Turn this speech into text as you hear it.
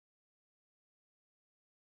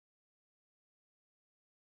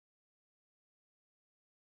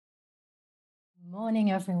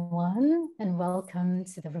Morning, everyone, and welcome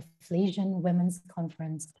to the Rafflesian Women's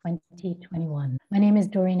Conference 2021. My name is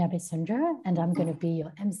Doreen Abisundra, and I'm going to be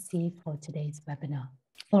your MC for today's webinar.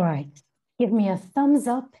 All right, give me a thumbs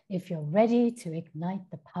up if you're ready to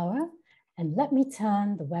ignite the power, and let me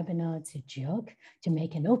turn the webinar to Jeog to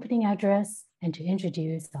make an opening address and to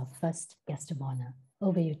introduce our first guest of honor.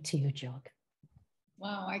 Over to you, Jeog.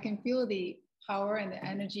 Wow, I can feel the power and the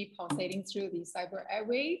energy pulsating through the cyber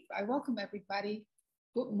airwave. I welcome everybody.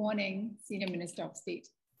 Good morning, Senior Minister of State,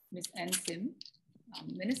 Ms. Ann Sim,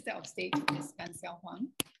 Minister of State, Ms. Gan Siow Huang,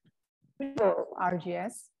 Principal of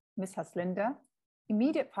RGS, Ms. Haslinda,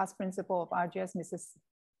 Immediate Past Principal of RGS, Mrs.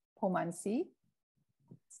 Pomansi,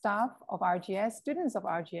 staff of RGS, students of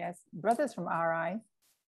RGS, brothers from RI,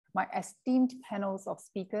 my esteemed panels of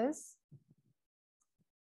speakers,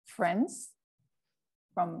 friends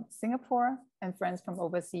from Singapore and friends from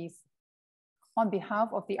overseas. On behalf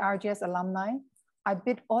of the RGS Alumni, I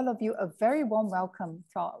bid all of you a very warm welcome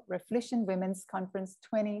to our Rafflesian Women's Conference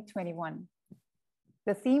 2021.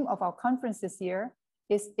 The theme of our conference this year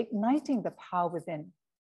is Igniting the Power Within.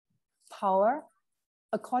 Power,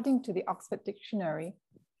 according to the Oxford Dictionary,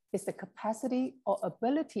 is the capacity or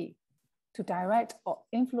ability to direct or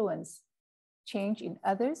influence change in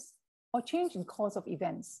others or change in course of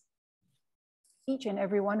events. Each and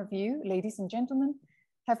every one of you, ladies and gentlemen,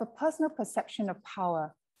 have a personal perception of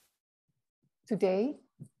power. Today,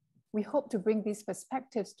 we hope to bring these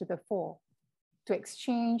perspectives to the fore, to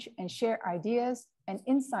exchange and share ideas and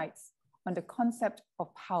insights on the concept of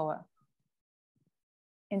power.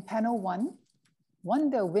 In panel 1,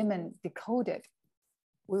 Wonder Women Decoded,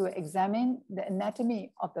 we will examine the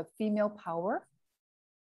anatomy of the female power,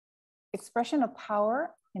 expression of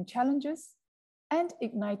power and challenges, and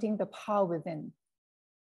igniting the power within.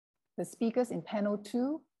 The speakers in panel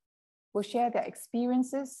 2 will share their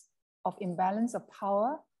experiences of imbalance of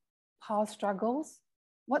power, power struggles,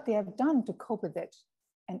 what they have done to cope with it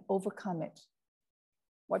and overcome it,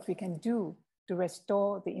 what we can do to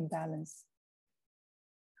restore the imbalance.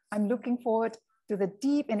 I'm looking forward to the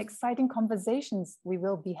deep and exciting conversations we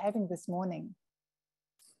will be having this morning.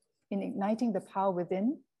 In igniting the power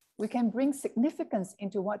within, we can bring significance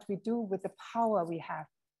into what we do with the power we have,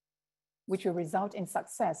 which will result in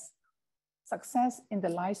success. Success in the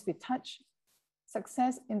lives we touch,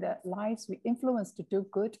 success in the lives we influence to do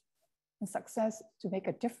good, and success to make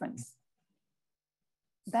a difference.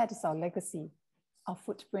 That is our legacy, our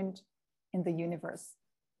footprint in the universe.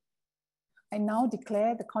 I now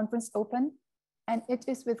declare the conference open, and it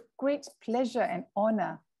is with great pleasure and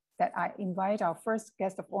honor that I invite our first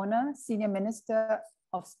guest of honor, Senior Minister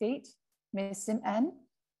of State, Ms. Sim Ann,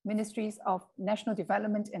 Ministries of National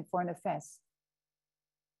Development and Foreign Affairs,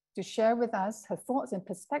 to share with us her thoughts and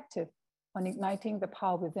perspective on igniting the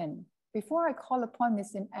power within. Before I call upon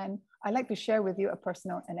Ms. Sim Ann, I'd like to share with you a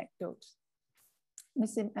personal anecdote.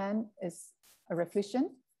 Ms. Sim Ann is a Rafflesian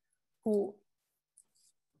who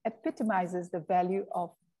epitomizes the value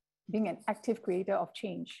of being an active creator of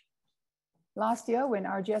change. Last year, when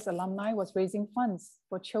RGS Alumni was raising funds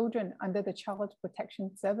for children under the Child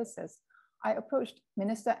Protection Services, I approached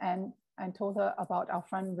Minister Ann and told her about our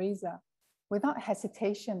fundraiser. Without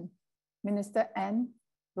hesitation, Minister Ann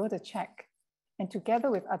wrote a check, and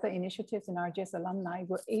together with other initiatives in RGS Alumni,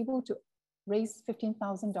 were able to raise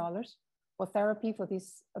 $15,000 for therapy for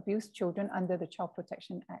these abused children under the Child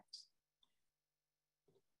Protection Act.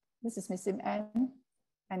 This is Ms. Sim Ann,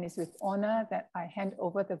 and it's with honor that I hand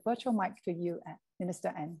over the virtual mic to you, Minister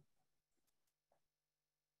Ann.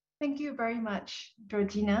 Thank you very much,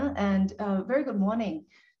 Georgina, and very good morning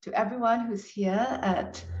to everyone who's here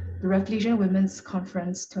at the Rafflesian Women's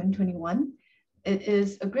Conference 2021. It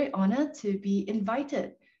is a great honor to be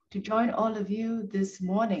invited to join all of you this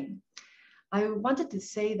morning. I wanted to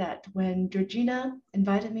say that when Georgina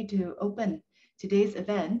invited me to open today's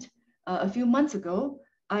event a few months ago,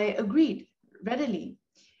 I agreed readily.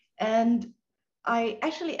 And I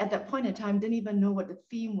actually, at that point in time, didn't even know what the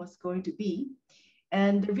theme was going to be.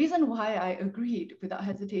 And the reason why I agreed without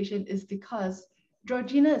hesitation is because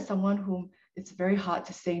Georgina is someone whom it's very hard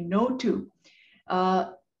to say no to.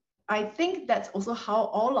 I think that's also how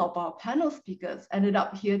all of our panel speakers ended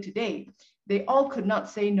up here today. They all could not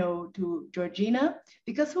say no to Georgina,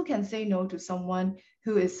 because who can say no to someone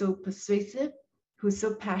who is so persuasive, who's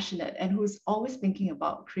so passionate, and who's always thinking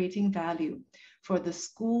about creating value for the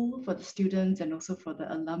school, for the students, and also for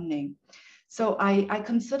the alumni. So I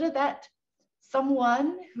consider that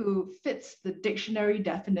someone who fits the dictionary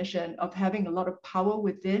definition of having a lot of power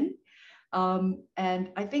within, And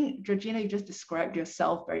I think, Georgina, you just described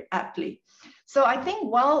yourself very aptly. So I think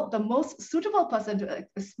while the most suitable person to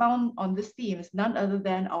expound on this theme is none other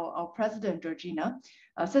than our president, Georgina,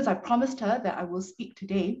 since I promised her that I will speak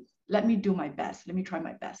today, let me do my best. Let me try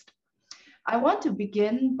my best. I want to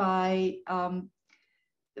begin by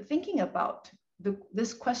thinking about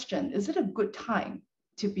this question: is it a good time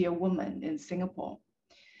to be a woman in Singapore?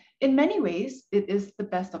 In many ways, it is the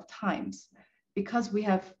best of times because we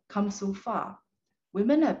have come so far.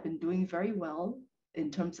 Women have been doing very well in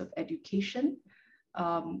terms of education.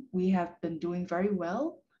 We have been doing very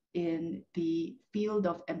well in the field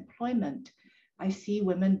of employment. I see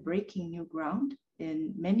women breaking new ground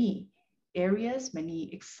in many areas,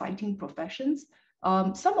 many exciting professions,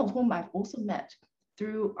 some of whom I've also met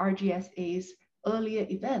through RGSA's earlier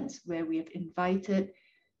events, where we have invited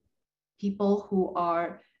people who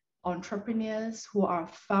are entrepreneurs, who are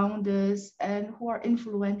founders, and who are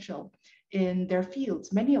influential in their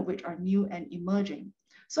fields, many of which are new and emerging.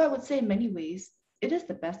 So I would say in many ways, it is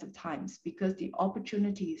the best of times because the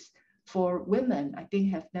opportunities for women, I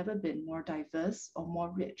think, have never been more diverse or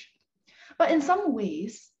more rich. But in some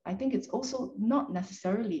ways, I think it's also not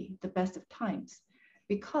necessarily the best of times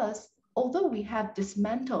because although we have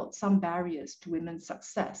dismantled some barriers to women's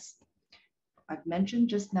success, I've mentioned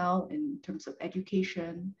just now in terms of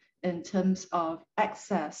education, in terms of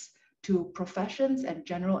access to professions and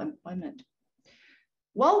general employment.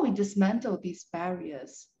 While we dismantle these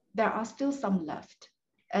barriers, there are still some left.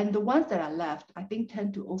 And the ones that are left, I think,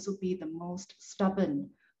 tend to also be the most stubborn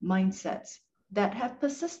mindsets that have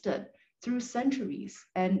persisted through centuries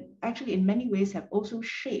and actually in many ways have also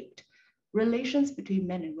shaped relations between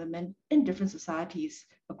men and women in different societies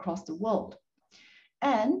across the world.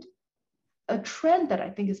 And a trend that I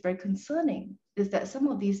think is very concerning is that some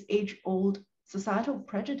of these age-old societal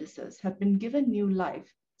prejudices have been given new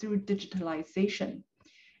life through digitalization.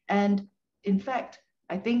 And in fact,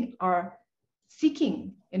 I think are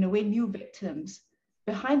seeking, in a way, new victims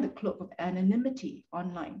behind the cloak of anonymity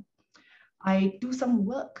online. I do some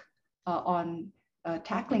work on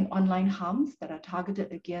tackling online harms that are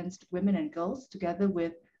targeted against women and girls, together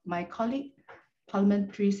with my colleague,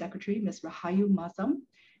 Parliamentary Secretary, Ms. Rahayu Mazam,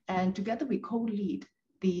 and together we co-lead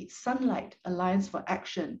the Sunlight Alliance for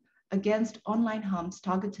Action against online harms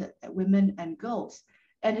targeted at women and girls.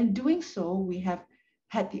 And in doing so, we have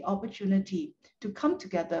had the opportunity to come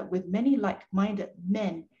together with many like-minded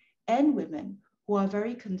men and women who are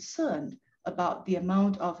very concerned about the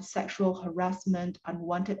amount of sexual harassment,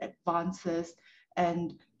 unwanted advances,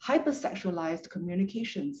 and hypersexualized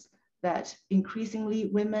communications that increasingly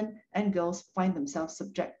women and girls find themselves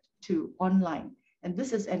subject to online. And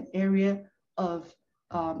this is an area of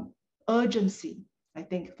urgency, I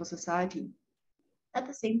think, for society. At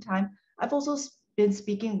the same time, I've also been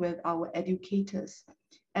speaking with our educators,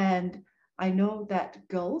 and I know that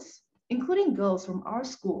girls, including girls from our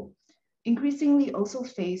school, increasingly also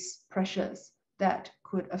face pressures that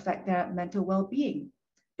could affect their mental well-being.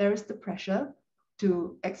 There is the pressure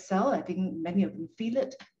to excel. I think many of them feel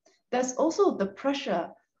it. There's also the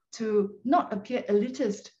pressure to not appear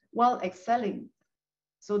elitist while excelling.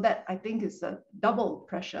 So that I think is a double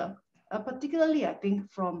pressure, particularly I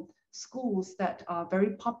think from schools that are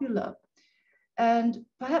very popular. And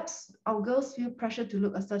perhaps our girls feel pressure to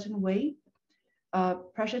look a certain way,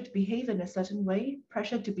 pressure to behave in a certain way,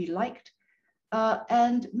 pressure to be liked.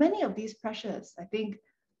 And many of these pressures, I think,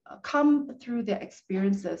 come through their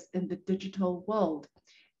experiences in the digital world.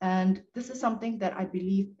 And this is something that I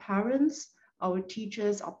believe parents, our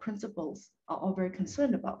teachers, our principals are all very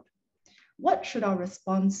concerned about. What should our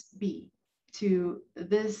response be to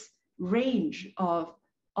this range of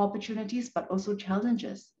opportunities, but also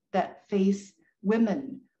challenges that face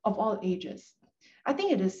women of all ages? I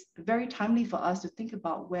think it is very timely for us to think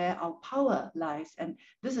about where our power lies. And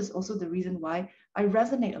this is also the reason why I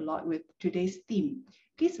resonate a lot with today's theme.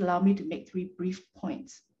 Please allow me to make 3 brief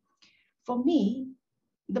points. For me,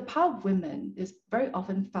 the power of women is very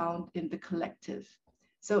often found in the collective.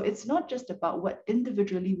 So it's not just about what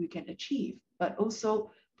individually we can achieve, but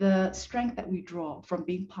also the strength that we draw from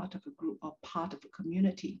being part of a group or part of a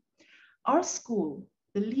community. Our school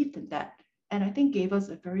believed in that, and I think gave us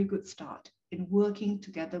a very good start in working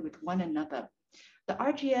together with one another. The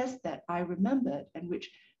RGS that I remembered and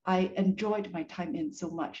which I enjoyed my time in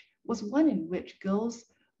so much was one in which girls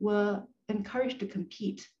were encouraged to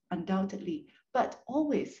compete, undoubtedly, but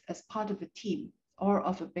always as part of a team or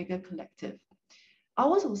of a bigger collective.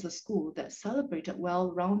 Ours was a school that celebrated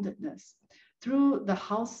well-roundedness through the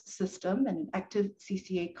house system and an active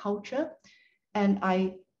CCA culture. And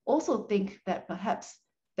I also think that perhaps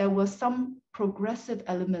there were some progressive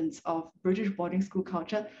elements of British boarding school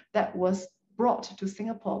culture that was brought to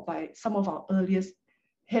Singapore by some of our earliest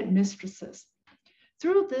headmistresses.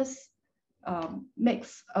 Through this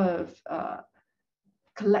mix of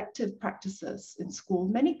collective practices in school,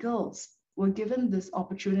 many girls were given this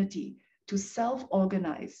opportunity to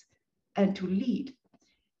self-organize and to lead.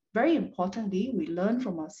 Very importantly, we learned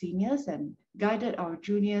from our seniors and guided our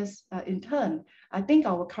juniors in turn. I think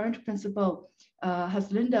our current principal,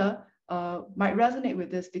 Haslinda, might resonate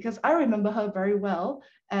with this because I remember her very well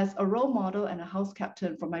as a role model and a house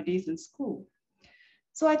captain from my days in school.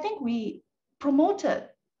 So I think we promoted,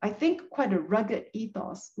 I think, quite a rugged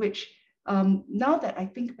ethos, which now that I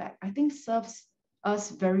think back, I think serves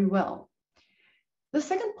us very well. The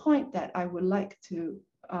second point that I would like to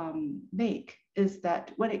make is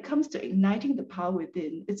that when it comes to igniting the power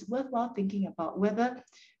within, it's worthwhile thinking about whether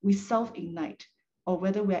we self-ignite or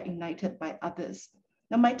whether we're ignited by others.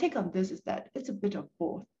 Now, my take on this is that it's a bit of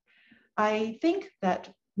both. I think that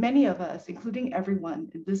many of us, including everyone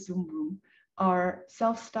in this Zoom room, are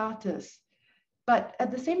self-starters. But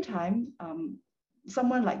at the same time,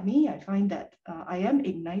 someone like me, I find that I am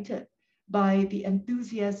ignited by the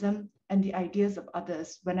enthusiasm and the ideas of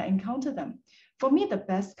others when I encounter them. For me, the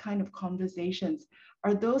best kind of conversations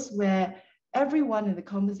are those where everyone in the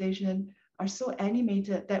conversation are so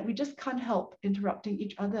animated that we just can't help interrupting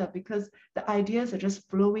each other because the ideas are just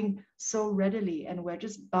flowing so readily and we're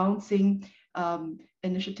just bouncing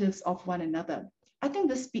initiatives off one another. I think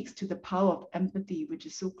this speaks to the power of empathy, which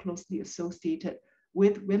is so closely associated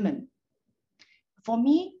with women. For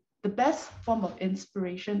me, the best form of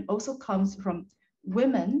inspiration also comes from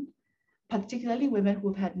women, particularly women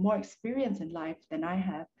who've had more experience in life than I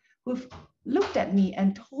have, who've looked at me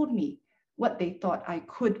and told me what they thought I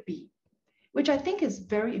could be, which I think is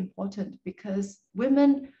very important because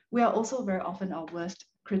women, we are also very often our worst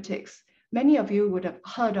critics. Many of you would have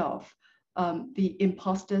heard of the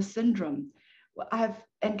imposter syndrome. I've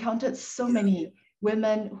encountered so many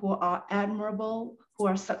women who are admirable, who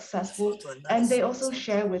are successful, and they also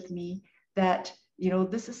share with me that,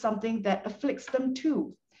 this is something that afflicts them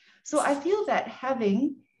too. So I feel that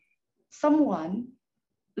having someone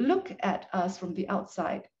look at us from the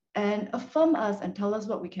outside and affirm us and tell us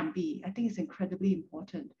what we can be, I think is incredibly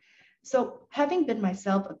important. So having been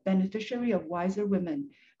myself a beneficiary of wiser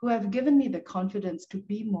women who have given me the confidence to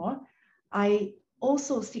be more, I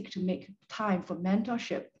also seek to make time for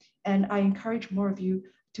mentorship, and I encourage more of you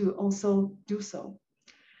to also do so.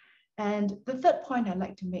 And the third point I'd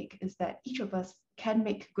like to make is that each of us can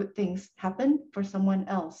make good things happen for someone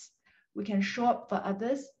else. We can show up for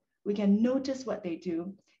others, we can notice what they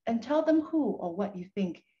do, and tell them who or what you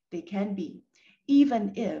think they can be,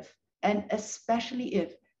 even if, and especially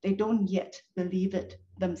if, they don't yet believe it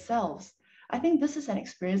themselves. I think this is an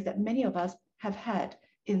experience that many of us have had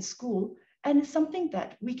in school, and it's something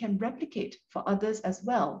that we can replicate for others as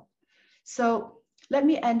well. So let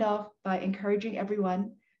me end off by encouraging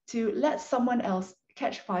everyone to let someone else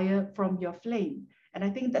catch fire from your flame. And I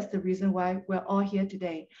think that's the reason why we're all here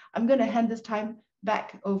today. I'm going to hand this time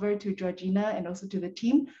back over to Georgina and also to the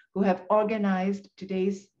team who have organized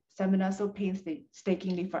today's seminar so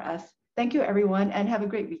painstakingly for us. Thank you, everyone, and have a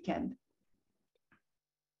great weekend.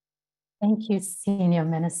 Thank you, Senior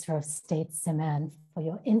Minister of State Siman, for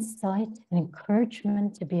your insight and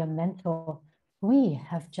encouragement to be a mentor. We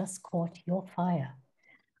have just caught your fire.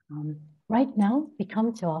 Right now, we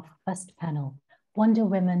come to our first panel, Wonder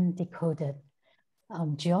Women Decoded.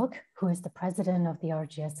 Jeog, who is the president of the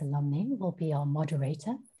RGS Alumnae, will be our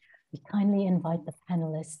moderator. We kindly invite the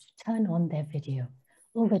panelists to turn on their video.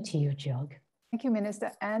 Over to you, Jeog. Thank you,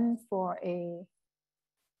 Minister Anne, for an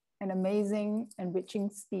amazing, enriching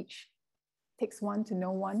speech. Takes one to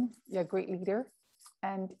know one. You're a great leader,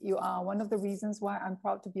 and you are one of the reasons why I'm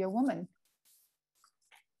proud to be a woman.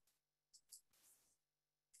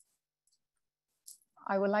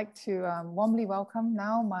 I would like to warmly welcome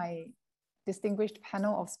now my distinguished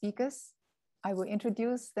panel of speakers. I will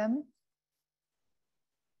introduce them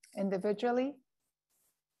individually.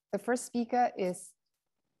 The first speaker is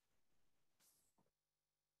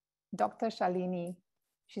Dr. Shalini.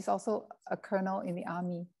 She's also a colonel in the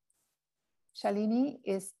army. Shalini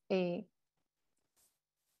is a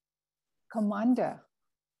commander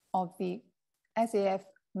of the SAF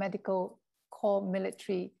Medical Corps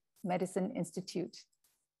Military Medicine Institute.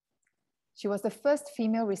 She was the first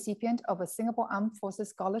female recipient of a Singapore Armed Forces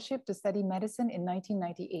scholarship to study medicine in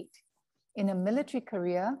 1998. In a military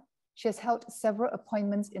career, she has held several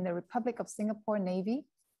appointments in the Republic of Singapore Navy,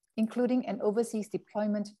 including an overseas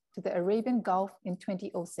deployment to the Arabian Gulf in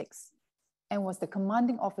 2006. and was the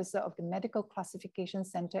commanding officer of the Medical Classification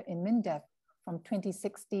Center in MINDEF from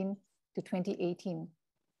 2016 to 2018.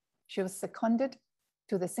 She was seconded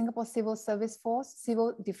to the Singapore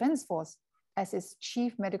Civil Defence Force as its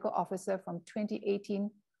Chief Medical Officer from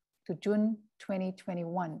 2018 to June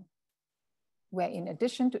 2021, where in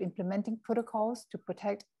addition to implementing protocols to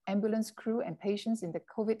protect ambulance crew and patients in the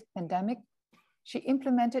COVID pandemic, she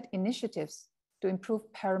implemented initiatives to improve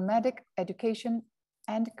paramedic education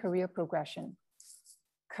and career progression.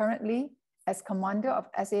 Currently, as commander of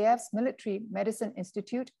SAF's Military Medicine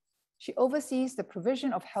Institute, she oversees the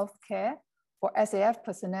provision of healthcare for SAF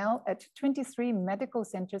personnel at 23 medical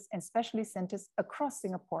centers and specialist centers across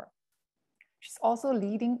Singapore. She's also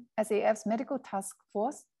leading SAF's medical task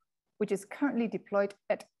force, which is currently deployed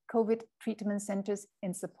at COVID treatment centers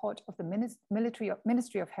in support of the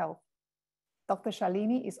Ministry of Health. Dr.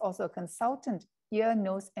 Shalini is also a consultant ear,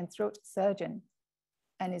 nose, and throat surgeon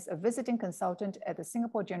and is a visiting consultant at the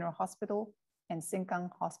Singapore General Hospital and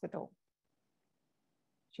Sengkang Hospital.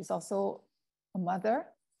 She's also a mother.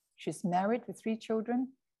 She's married with 3 children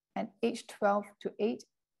and aged 12 to 8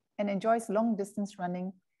 and enjoys long distance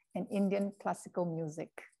running and Indian classical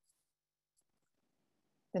music.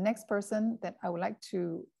 The next person that I would like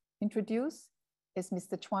to introduce is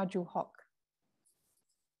Mr. Chua Joo Hock.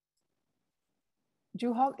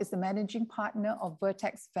 Joo Hock is the managing partner of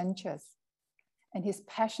Vertex Ventures, and he's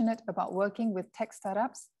passionate about working with tech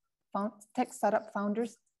startup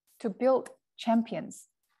founders to build champions.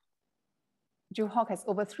 Joo Hock has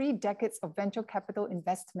over 3 decades of venture capital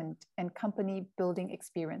investment and company building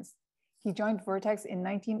experience. He joined Vertex in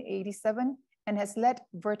 1987 and has led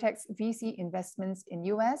Vertex VC investments in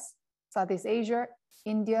US, Southeast Asia,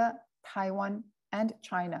 India, Taiwan, and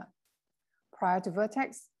China. Prior to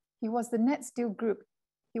Vertex, he was with NetSteel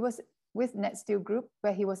Group,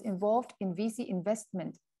 where he was involved in VC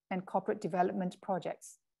investment and corporate development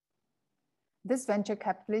projects. This venture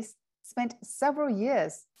capitalist spent several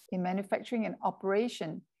years in manufacturing and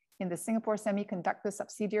operation in the Singapore Semiconductor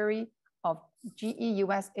subsidiary of GE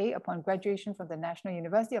USA upon graduation from the National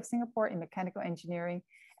University of Singapore in Mechanical Engineering,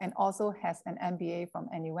 and also has an MBA from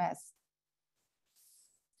NUS.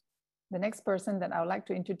 The next person that I would like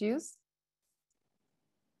to introduce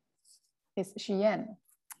is Yen.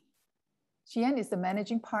 Yen is the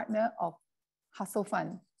managing partner of Hustle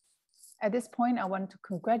Fund. At this point, I want to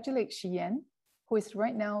congratulate Yen, who is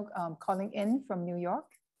right now calling in from New York.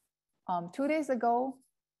 2 days ago,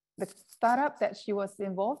 the startup that she was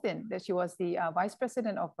involved in, that she was the vice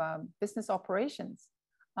president of business operations,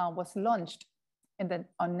 was launched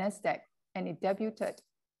on NASDAQ, and it debuted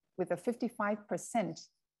with a 55%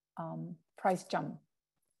 price jump.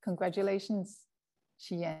 Congratulations,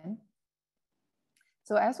 Yen.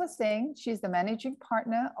 So as I was saying, she's the managing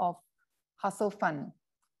partner of Hustle Fund.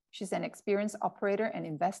 She's an experienced operator and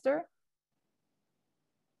investor.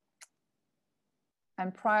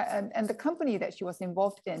 And the company that she was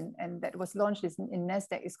involved in and that was launched in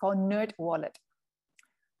NASDAQ is called Nerd Wallet.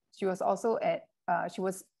 She was also she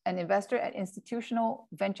was an investor at Institutional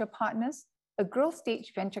Venture Partners, a growth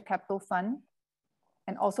stage venture capital fund,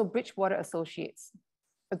 and also Bridgewater Associates,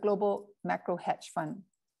 a global macro hedge fund.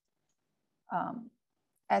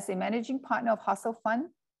 As a managing partner of Hustle Fund,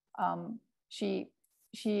 she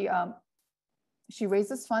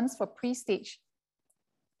raises funds for pre-seed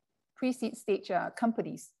stage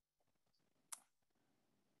companies.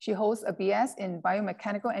 She holds a BS in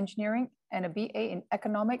biomechanical engineering and a BA in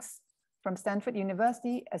economics from Stanford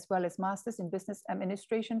University, as well as Masters in Business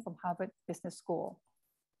Administration from Harvard Business School.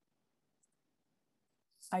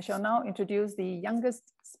 I shall now introduce the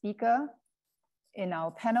youngest speaker in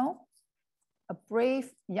our panel, a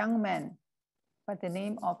brave young man by the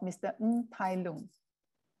name of Mr. Ng Tai Loong.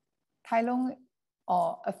 Tai Loong,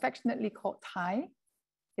 or affectionately called Tai,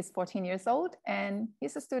 is 14 years old and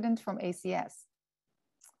he's a student from ACS.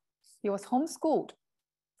 He was homeschooled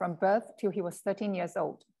from birth till he was 13 years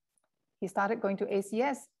old. He started going to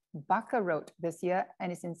ACS Barker Road this year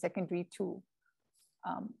and is in secondary 2.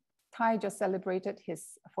 Tai just celebrated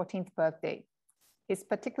his 14th birthday. He's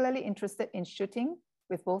particularly interested in shooting,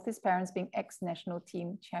 with both his parents being ex-national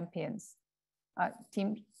team champions,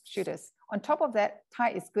 team shooters. On top of that,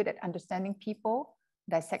 Tai is good at understanding people,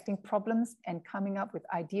 dissecting problems, and coming up with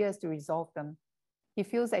ideas to resolve them. He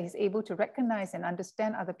feels that he's able to recognize and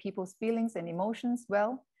understand other people's feelings and emotions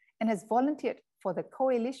well, and has volunteered for the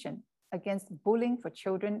Coalition Against Bullying for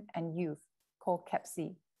Children and Youth, called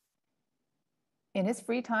CAPSI. In his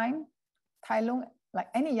free time, Tai Loong, like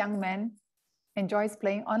any young man, enjoys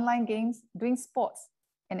playing online games, doing sports,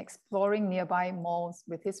 and exploring nearby malls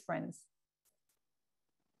with his friends.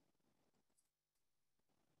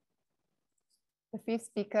 The fifth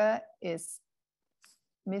speaker is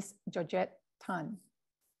Ms. Georgette Tan.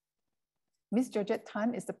 Ms. Georgette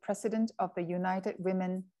Tan is the president of the United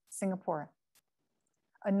Women Singapore,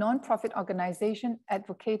 a non-profit organization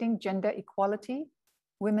advocating gender equality,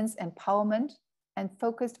 women's empowerment, and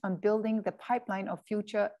focused on building the pipeline of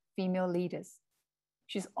future female leaders.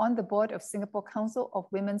 She's on the board of Singapore Council of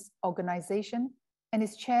Women's Organization and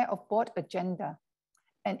is chair of Board Agenda,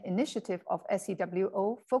 an initiative of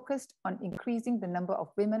SCWO focused on increasing the number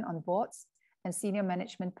of women on boards and senior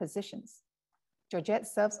management positions. Georgette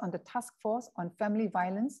serves on the Task Force on Family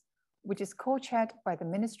Violence, which is co-chaired by the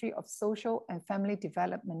Ministry of Social and Family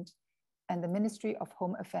Development and the Ministry of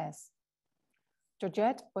Home Affairs.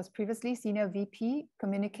 Georgette was previously Senior VP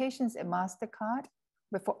Communications at MasterCard,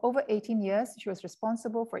 where for over 18 years, she was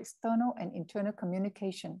responsible for external and internal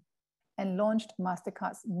communication and launched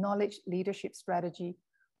MasterCard's knowledge leadership strategy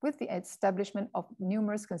with the establishment of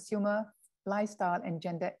numerous consumer, lifestyle, and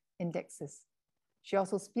gender indexes. She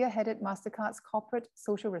also spearheaded MasterCard's corporate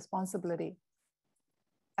social responsibility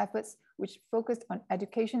efforts, which focused on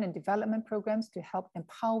education and development programs to help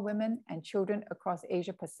empower women and children across the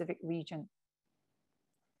Asia-Pacific region.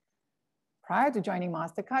 Prior to joining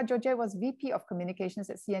MasterCard, Georgette was VP of Communications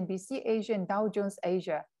at CNBC Asia and Dow Jones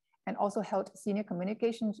Asia, and also held senior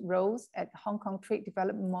communications roles at Hong Kong Trade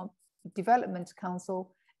Development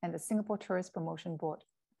Council and the Singapore Tourist Promotion Board.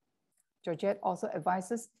 Georgette also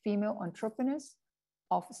advises female entrepreneurs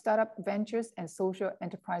of startup ventures and social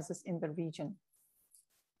enterprises in the region.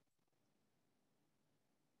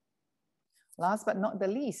 Last but not the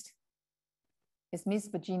least is Ms.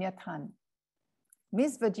 Virginia Tan.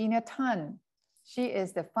 Ms. Virginia Tan, she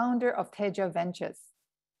is the founder of Teja Ventures,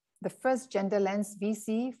 the first gender lens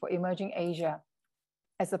VC for emerging Asia.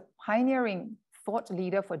 As a pioneering thought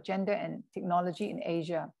leader for gender and technology in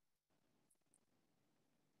Asia,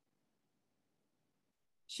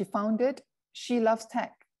 she founded She Loves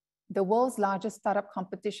Tech, the world's largest startup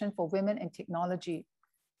competition for women in technology.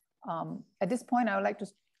 At this point, I would like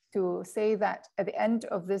to say that at the end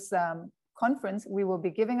of this conference, we will be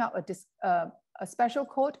giving out a special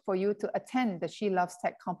code for you to attend the She Loves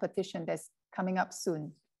Tech competition that's coming up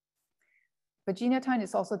soon. Virginia Tan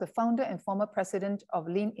is also the founder and former president of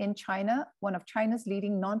Lean In China, one of China's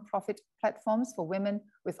leading nonprofit platforms for women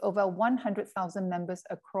with over 100,000 members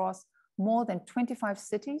across more than 25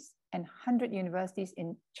 cities and 100 universities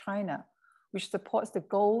in China, which supports the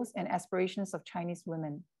goals and aspirations of Chinese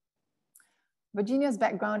women. Virginia's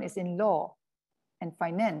background is in law and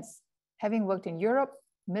finance, having worked in Europe,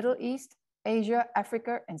 Middle East, Asia,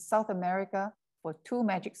 Africa, and South America for two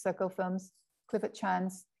Magic Circle firms, Clifford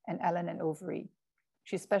Chance and Allen & Overy.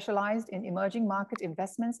 She specialized in emerging market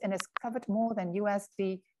investments and has covered more than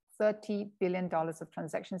USD $30 billion of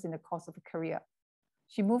transactions in the course of her career.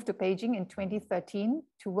 She moved to Beijing in 2013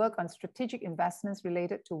 to work on strategic investments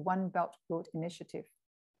related to One Belt Road Initiative.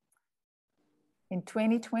 In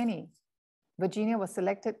 2020, Virginia was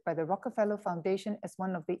selected by the Rockefeller Foundation as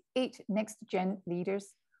one of the 8 next-gen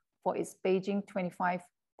leaders for its Beijing 25+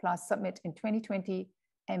 Summit in 2020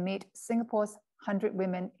 and made Singapore's 100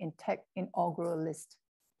 Women in Tech inaugural list.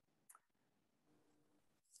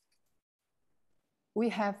 We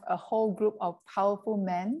have a whole group of powerful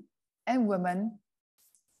men and women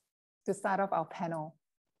to start off our panel.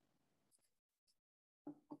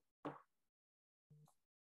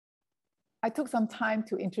 I took some time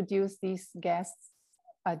to introduce these guests,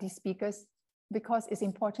 these speakers, because it's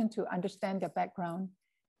important to understand their background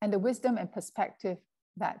and the wisdom and perspective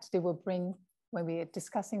that they will bring when we are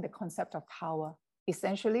discussing the concept of power.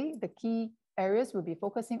 Essentially, the key areas we'll be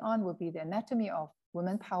focusing on will be the anatomy of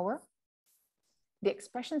women power, the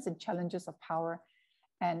expressions and challenges of power,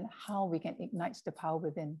 and how we can ignite the power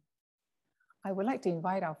within. I would like to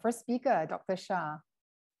invite our first speaker, Dr. Shah.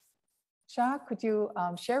 Shah, could you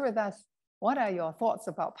share with us what are your thoughts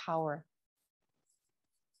about power?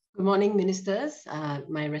 Good morning, ministers,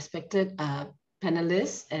 my respected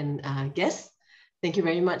panelists and guests. Thank you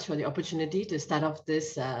very much for the opportunity to start off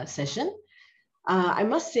this session. I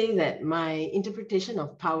must say that my interpretation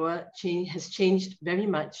of power has changed very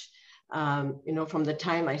much, from the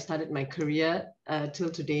time I started my career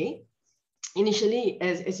till today. Initially,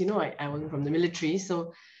 as you know, I was from the military.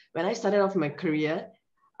 So when I started off my career,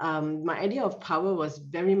 my idea of power was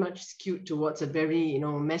very much skewed towards a very,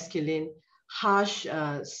 masculine, harsh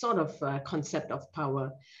sort of concept of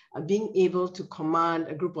power, being able to command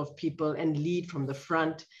a group of people and lead from the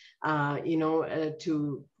front,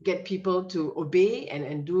 to get people to obey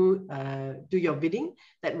and do your bidding.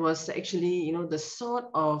 That was actually, the sort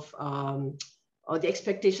of or the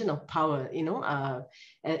expectation of power,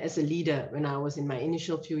 as a leader when I was in my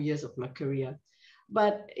initial few years of my career.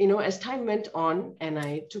 But, you know, as time went on and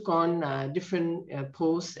I took on different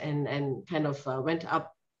posts and kind of went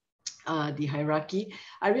up the hierarchy,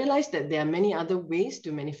 I realized that there are many other ways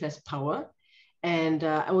to manifest power. And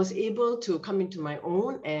I was able to come into my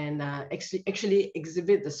own and actually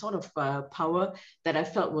exhibit the sort of power that I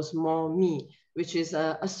felt was more me, which is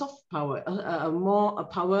a soft power, a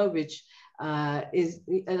power which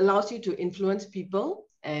allows you to influence people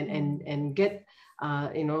and get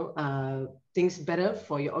things better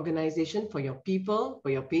for your organization, for your people, for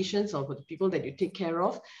your patients, or for the people that you take care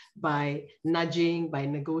of by nudging, by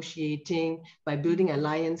negotiating, by building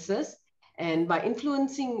alliances, and by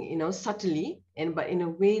influencing, you know, subtly, but in a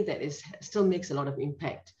way that still makes a lot of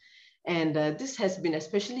impact. And this has been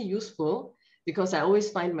especially useful because I always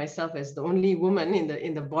find myself as the only woman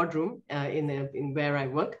in the boardroom in where I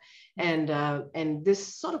work, and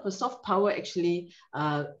this sort of a soft power actually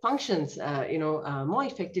functions, more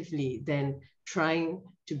effectively than trying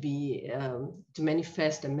to be to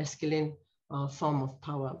manifest a masculine form of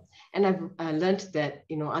power. And I've learned that,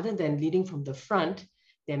 you know, other than leading from the front,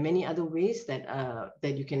 there are many other ways that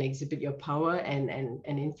that you can exhibit your power and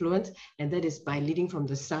influence, and that is by leading from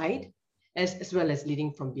the side as well as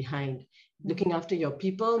leading from behind. Looking after your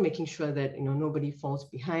people, making sure that, you know, nobody falls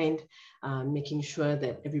behind, making sure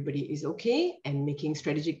that everybody is okay, and making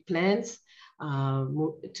strategic plans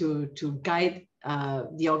to guide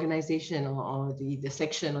the organization or the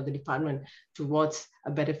section or the department towards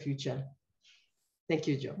a better future. Thank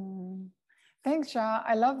you, Jo. Thanks, Shah.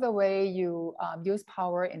 I love the way you use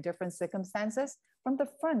power in different circumstances, from the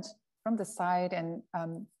front, from the side, and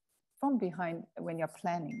from behind when you're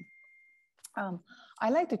planning. I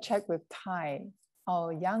like to check with Tai,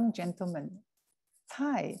 our young gentleman.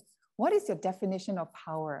 Tai, what is your definition of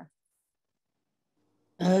power?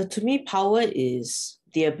 To me, power is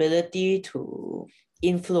the ability to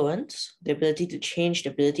influence, the ability to change, the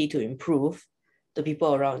ability to improve the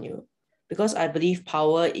people around you. Because I believe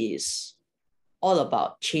power is all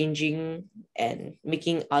about changing and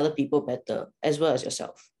making other people better, as well as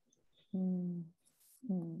yourself.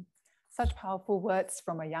 Such powerful words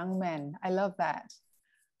from a young man. I love that.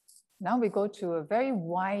 Now we go to a very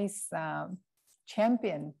wise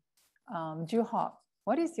champion, Joo Hock.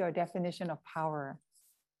 What is your definition of power?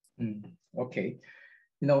 Okay,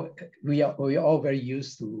 you know, we are all very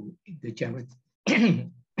used to the general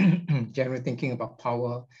general thinking about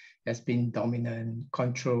power as being dominant,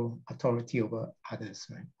 control, authority over others,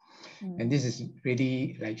 right? And this is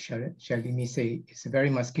really, like Shalini say, it's a very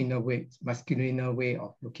masculine way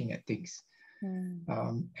of looking at things.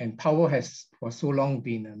 And power has for so long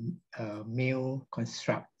been a male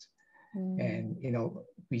construct. And, you know,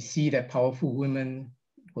 we see that powerful women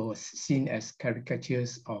were seen as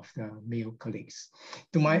caricatures of the male colleagues.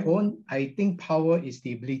 To my own, I think power is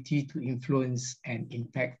the ability to influence and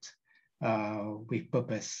impact with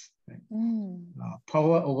purpose. Right?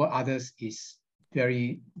 Power over others is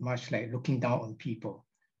very much like looking down on people.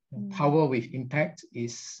 Power with impact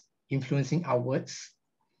is influencing outwards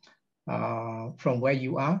from where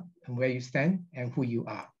you are and where you stand and who you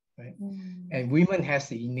are. Right? And women has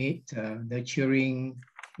the innate nurturing,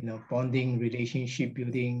 you know, bonding, relationship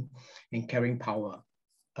building, and caring power.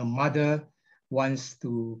 A mother wants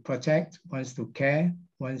to protect, wants to care,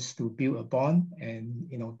 wants to build a bond, and,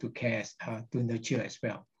 you know, to care, to nurture as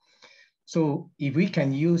well. So if we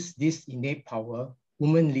can use this innate power,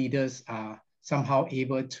 women leaders are somehow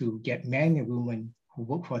able to get men and women who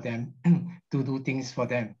work for them to do things for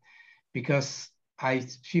them. Because I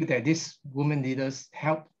feel that these women leaders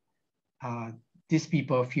help these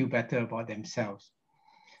people feel better about themselves.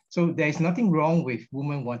 So there's nothing wrong with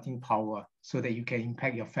women wanting power so that you can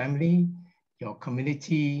impact your family, your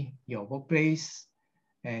community, your workplace.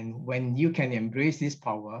 And when you can embrace this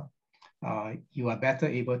power, you are better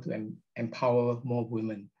able to empower more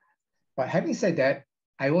women. But having said that,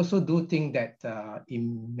 I also do think that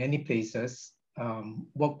in many places,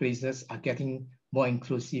 workplaces are getting more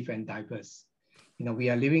inclusive and diverse. You know,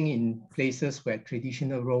 we are living in places where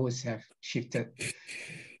traditional roles have shifted.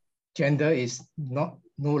 Gender is no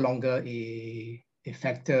longer a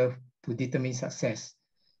factor to determine success.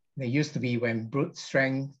 It used to be when brute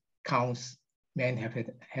strength counts, man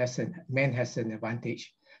has an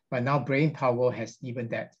advantage. But now brain power has even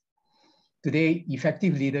that. Today,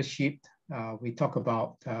 effective leadership, we talk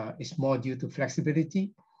about, is more due to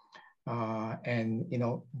flexibility and, you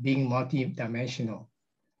know, being multi-dimensional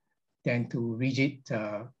than to rigid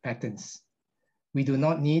patterns. We do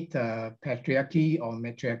not need patriarchy or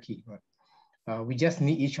matriarchy. Right? We just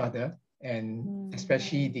need each other, and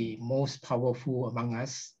especially the most powerful among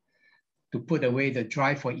us, to put away the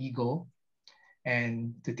drive for ego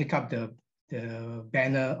and to take up the the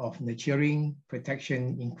banner of nurturing,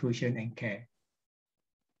 protection, inclusion, and care.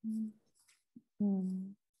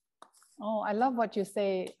 Oh, I love what you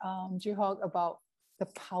say, Joo Hock, about the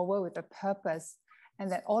power with a purpose,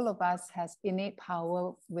 and that all of us has innate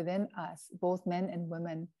power within us, both men and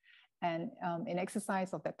women. And in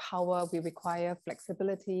exercise of that power, we require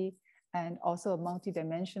flexibility and also a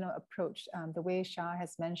multidimensional approach, the way Shah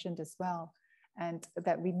has mentioned as well, and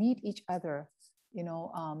that we need each other, you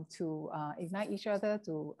know, to ignite each other,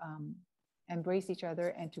 to embrace each other,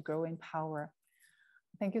 and to grow in power.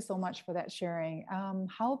 Thank you so much for that sharing.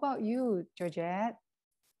 How about you, Georgette?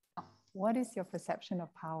 What is your perception of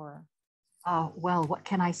power? Well, what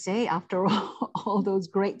can I say after all those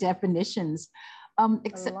great definitions?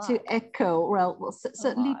 Except to echo, well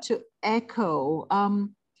certainly to echo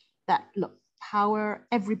that, look, power,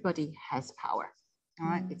 everybody has power, all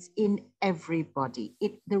right? It's in everybody.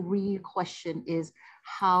 The real question is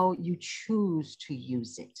how you choose to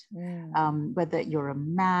use it. Whether you're a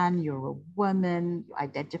man, you're a woman, you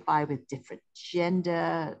identify with different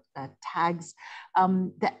gender tags,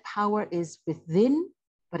 that power is within,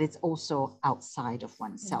 but it's also outside of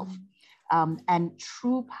oneself. And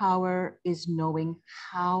true power is knowing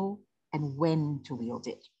how and when to wield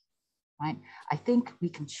it, right? I think we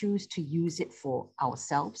can choose to use it for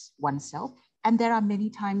ourselves, oneself, and there are many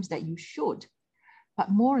times that you should. But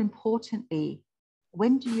more importantly,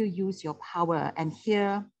 when do you use your power? And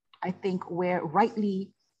here, I think we're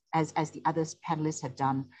rightly, as the other panelists have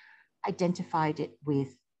done, identified it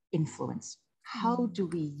with influence. How do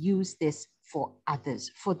we use this for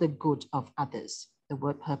others, for the good of others? The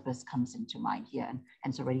word purpose comes into mind here, and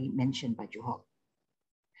it's already mentioned by Joo Hock.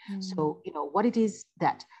 So, you know, what it is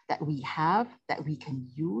that we have, that we can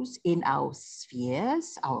use in our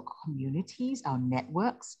spheres, our communities, our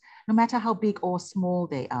networks, no matter how big or small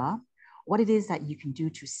they are, what it is that you can do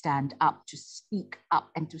to stand up, to speak up,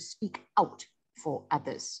 and to speak out for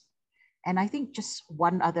others. And I think just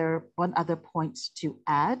one other point to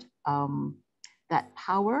add, that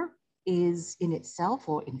power is in itself,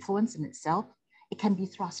 or influence in itself, it can be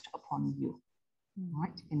thrust upon you,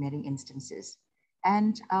 right, in many instances.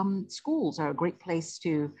 And schools are a great place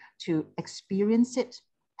to experience it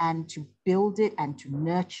and to build it and to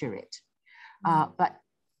nurture it. But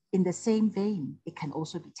in the same vein, it can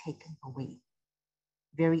also be taken away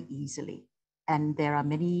very easily. And there are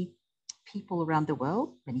many people around the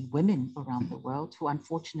world, many women around the world, who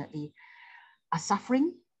unfortunately are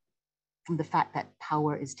suffering from the fact that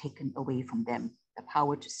power is taken away from them. The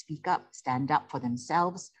power to speak up, stand up for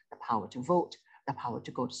themselves, the power to vote, the power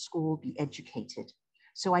to go to school, be educated.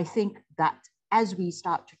 So I think that as we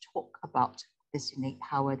start to talk about this innate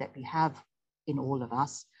power that we have in all of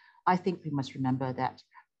us, I think we must remember that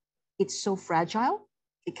it's so fragile,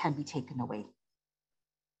 it can be taken away.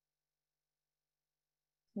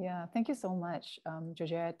 Yeah, thank you so much,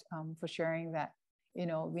 Georgette, for sharing that. You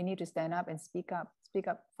know, we need to stand up and speak up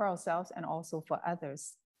for ourselves and also for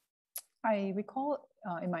others. I recall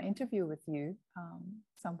in my interview with you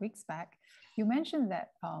some weeks back, you mentioned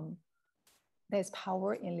that there's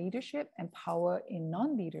power in leadership and power in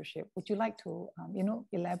non-leadership. Would you like to, you know,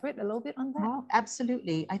 elaborate a little bit on that? Oh,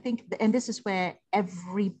 absolutely. I think, and this is where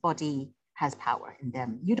everybody has power in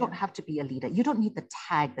them. You don't have to be a leader. You don't need the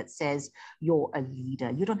tag that says you're a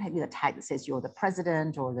leader. You don't need the tag that says you're the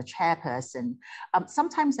president or the chairperson.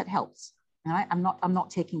 Sometimes that helps. Right? I'm not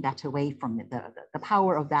taking that away from it, the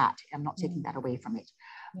power of that. I'm not taking that away from it.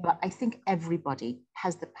 Yeah. But I think everybody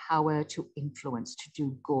has the power to influence, to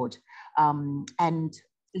do good. And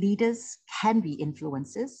leaders can be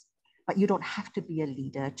influencers, but you don't have to be a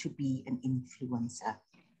leader to be an influencer.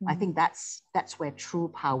 I think that's where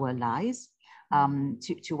true power lies.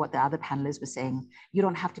 To what the other panelists were saying, you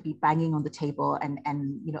don't have to be banging on the table and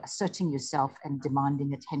you know, asserting yourself and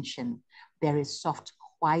demanding attention. There is soft,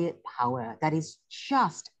 quiet power that is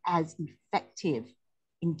just as effective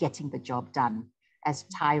in getting the job done, as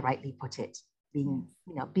Tai rightly put it, being,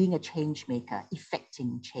 you know, being a change maker,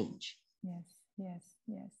 effecting change. Yes.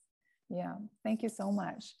 Yeah, thank you so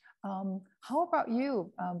much. How about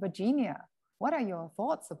you, Virginia? What are your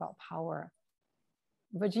thoughts about power?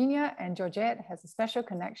 Virginia and Georgette has a special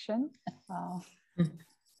connection.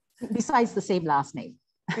 Besides the same last name.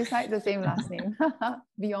 Besides the same last name,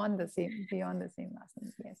 beyond the same last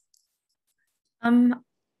name, yes.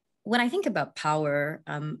 When I think about power,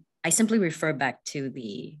 I simply refer back to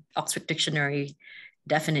the Oxford Dictionary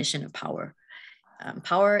definition of power.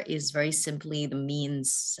 Power is very simply the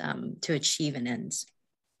means to achieve an end.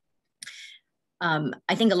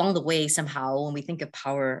 I think along the way, somehow, when we think of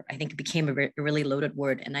power, I think it became a really loaded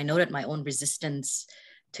word. And I noted my own resistance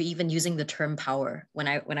to even using the term power when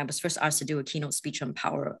I was first asked to do a keynote speech on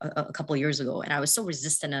power a couple of years ago, and I was so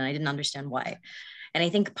resistant and I didn't understand why. And I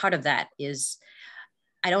think part of that is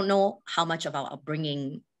I don't know how much of our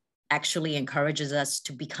upbringing actually encourages us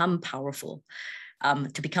to become powerful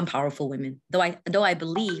women. Though I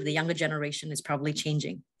believe the younger generation is probably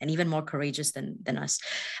changing and even more courageous than us.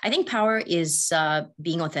 I think power is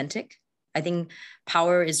being authentic. I think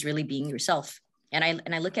power is really being yourself. And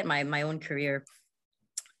I look at my own career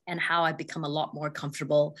and how I've become a lot more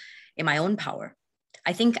comfortable in my own power.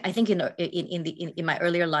 I think in my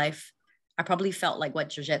earlier life, I probably felt like what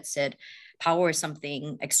Georgette said, power is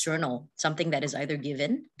something external, something that is either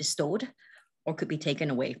given, bestowed, or could be taken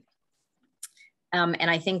away. And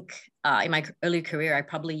I think in my early career, I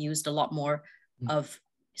probably used a lot more of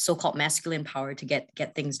so-called masculine power to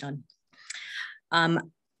get things done.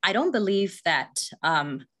 I don't believe that,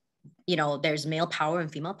 there's male power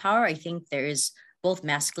and female power. I think there is both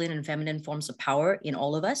masculine and feminine forms of power in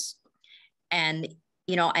all of us. And,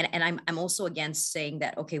 I'm also against saying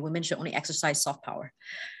that, okay, women should only exercise soft power.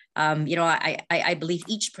 I believe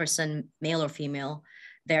each person, male or female,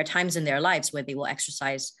 there are times in their lives where they will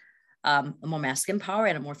exercise a more masculine power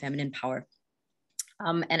and a more feminine power.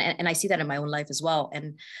 And I see that in my own life as well.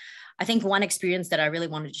 And I think one experience that I really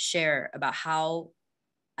wanted to share about how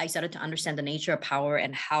I started to understand the nature of power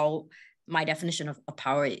and how my definition of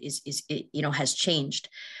power has changed,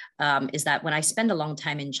 is that when I spent a long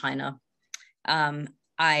time in China,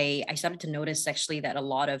 I started to notice actually that a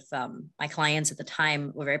lot of my clients at the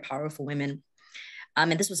time were very powerful women.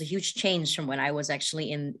 And this was a huge change from when I was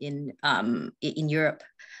actually in Europe,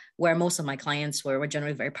 where most of my clients were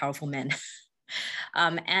generally very powerful men.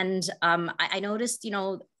 I noticed,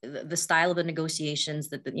 the style of the negotiations,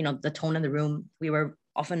 the tone in the room. We were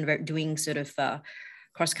often doing sort of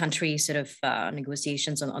cross-country sort of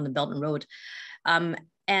negotiations on the Belt and Road.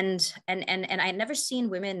 And I had never seen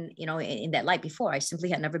women, in that light before. I simply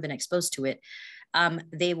had never been exposed to it.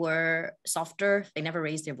 They were softer. They never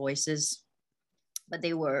raised their voices, but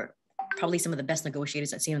they were probably some of the best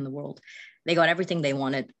negotiators I've seen in the world. They got everything they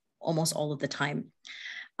wanted almost all of the time.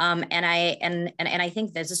 And I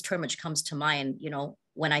think there's this term which comes to mind,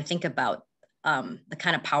 when I think about the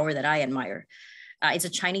kind of power that I admire. It's a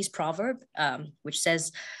Chinese proverb, which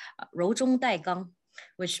says, 柔中带刚,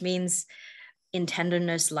 which means in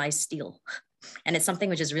tenderness lies steel. And it's something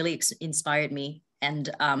which has really inspired me, and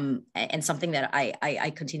something that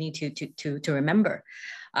I continue to remember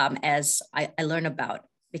as I learn about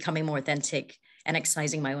becoming more authentic and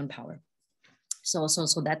exercising my own power. So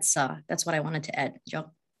that's what I wanted to add,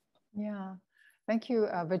 Jeog. Yeah, thank you,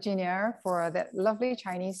 Virginia, for that lovely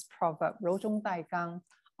Chinese proverb, 柔中带刚.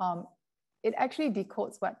 It actually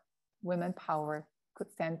decodes what women power could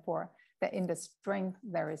stand for. That in the strength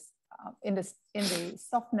there is, in the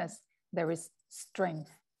softness there is strength.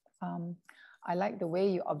 I like the way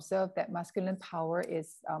you observe that masculine power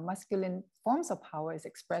is, masculine forms of power is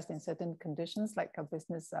expressed in certain conditions, like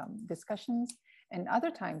business discussions, and other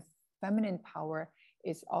times feminine power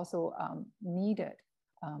is also needed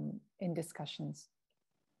in discussions.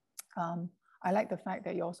 I like the fact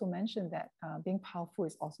that you also mentioned that being powerful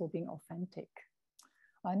is also being authentic.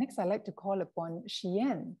 Next, I'd like to call upon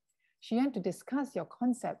Shiyan to discuss your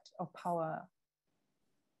concept of power.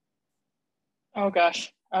 Oh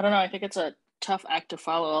gosh, I don't know. I think it's a tough act to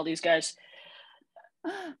follow all these guys.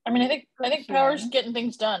 I mean, I think power's getting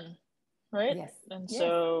things done, right? Yes. And yes.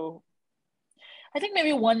 So I think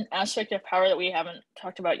maybe one aspect of power that we haven't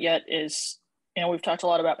talked about yet is, we've talked a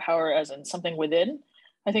lot about power as in something within.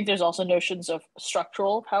 I think there's also notions of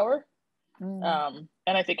structural power. And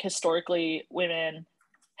I think historically women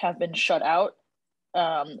have been shut out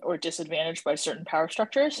or disadvantaged by certain power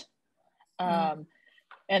structures. And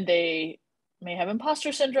they may have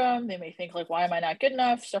imposter syndrome. They may think like, why am I not good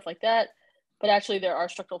enough? Stuff like that. But actually there are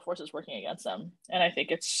structural forces working against them. And I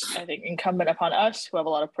think it's incumbent upon us who have a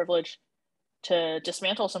lot of privilege to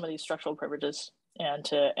dismantle some of these structural privileges and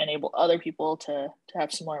to enable other people to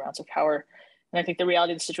have similar amounts of power. And I think the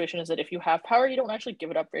reality of the situation is that if you have power, you don't actually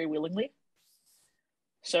give it up very willingly.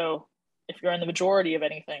 So if you're in the majority of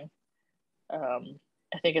anything,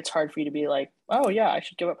 I think it's hard for you to be like, oh yeah, I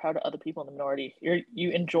should give up power to other people in the minority.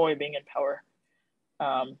 You enjoy being in power.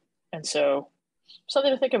 And so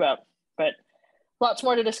something to think about, but lots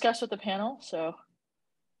more to discuss with the panel. So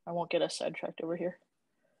I won't get us sidetracked over here.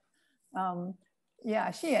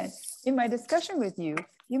 Yeah, Shiyan, in my discussion with you,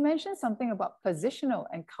 you mentioned something about positional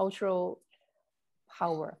and cultural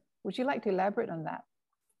power. Would you like to elaborate on that?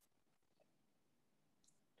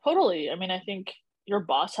 Totally. I mean, I think your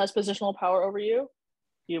boss has positional power over you.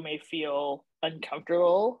 You may feel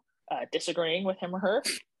uncomfortable disagreeing with him or her,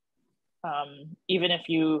 even if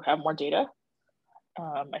you have more data.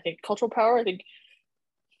 I think cultural power, I think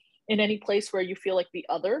in any place where you feel like the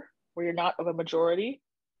other, where you're not of a majority,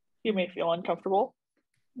 you may feel uncomfortable.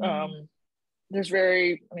 There's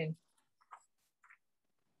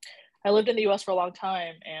I lived in the US for a long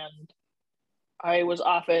time, and I was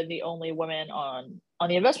often the only woman on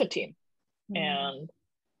the investment team. And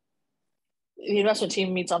the investment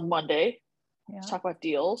team meets on Monday to talk about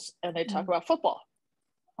deals, and they talk about football.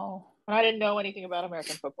 And I didn't know anything about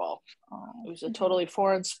American football. It was a totally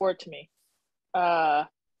foreign sport to me. But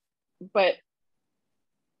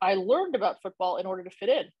I learned about football in order to fit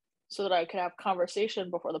in, so that I could have conversation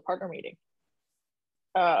before the partner meeting.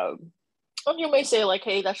 And you may say like,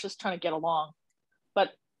 hey, that's just trying to get along. But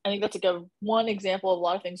I think that's like one example of a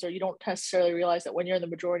lot of things where you don't necessarily realize that when you're in the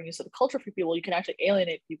majority instead of the culture for people, you can actually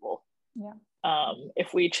alienate people.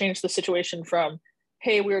 If we change the situation from,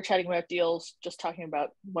 hey, we were chatting about deals, just talking about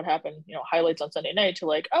what happened, highlights on Sunday night, to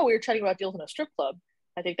like, oh, we were chatting about deals in a strip club,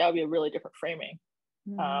 I think that would be a really different framing.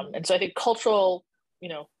 And so I think cultural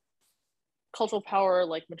power,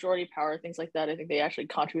 like majority power, things like that, I think they actually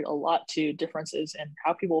contribute a lot to differences in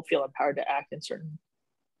how people feel empowered to act in certain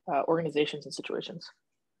organizations and situations.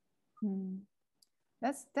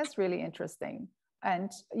 That's really interesting.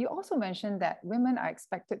 And you also mentioned that women are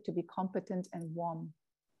expected to be competent and warm.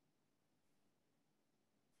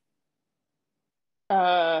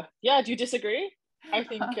 Yeah, do you disagree? I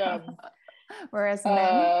think whereas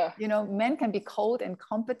men, men can be cold and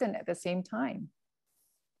competent at the same time.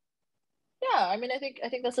 Yeah, I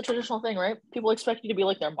think that's a traditional thing, right? People expect you to be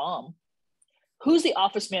like their mom. Who's the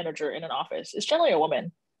office manager in an office? It's generally a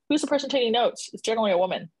woman. Who's the person taking notes? It's generally a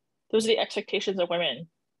woman. Those are the expectations of women.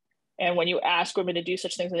 And when you ask women to do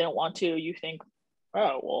such things that they don't want to, you think,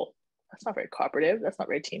 oh, well, that's not very cooperative. That's not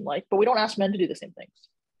very team-like. But we don't ask men to do the same things.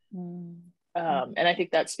 And I think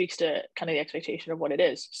that speaks to kind of the expectation of what it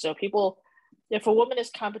is. So if a woman is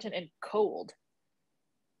competent and cold,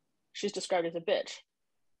 she's described as a bitch.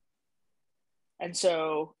 And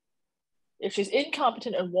so if she's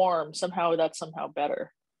incompetent and warm, somehow that's somehow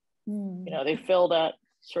better. They fill that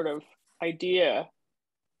sort of idea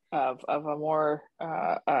of a more,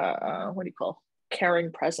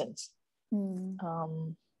 caring presence.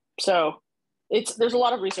 So there's a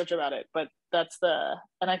lot of research about it, but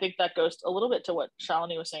and I think that goes a little bit to what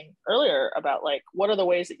Shalini was saying earlier about like, what are the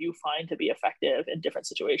ways that you find to be effective in different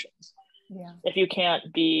situations? If you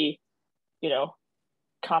can't be,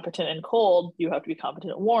 competent and cold, you have to be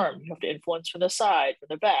competent and warm. You have to influence from the side, from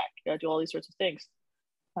the back. You got to do all these sorts of things.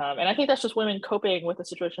 And I think that's just women coping with the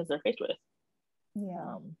situations they're faced with.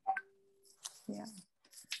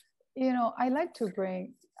 I like to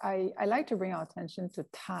bring our attention to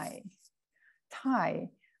Thai.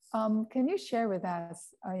 Can you share with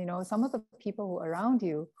us, some of the people who are around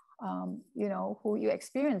you, who you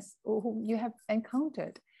experience, who you have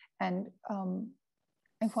encountered, and who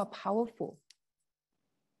are powerful?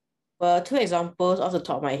 Well, two examples off the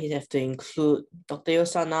top of my head have to include Dr. Yeoh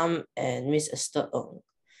Sanam and Miss Esther Ng.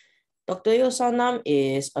 Dr. Yeoh Sanam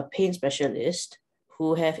is a pain specialist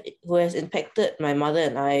who has impacted my mother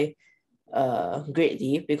and I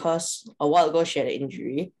greatly, because a while ago she had an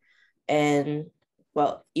injury, and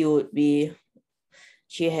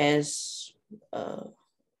she has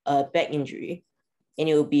a back injury, and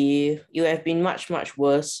it would have been much, much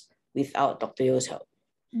worse without Dr. Yeoh's help.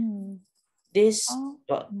 This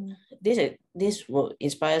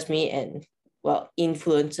inspires me and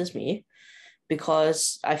influences me,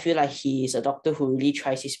 because I feel like he is a doctor who really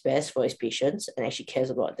tries his best for his patients and actually cares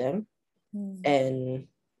about them, and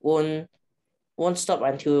won't stop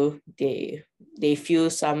until they feel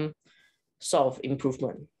some sort of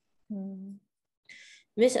improvement.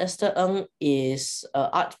 Miss Esther Ng is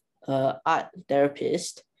an art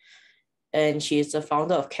therapist, and she is the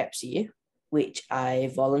founder of CAPSI, which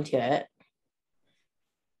I volunteer at.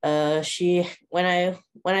 When I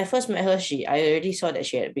first met her, I already saw that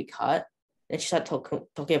she had a big heart. Then she started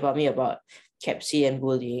talking about me about CAPSI and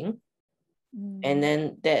bullying. And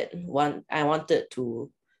then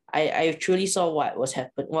I truly saw what's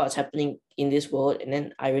happening in this world, and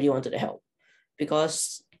then I really wanted to help,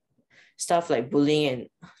 because stuff like bullying and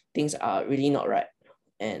things are really not right,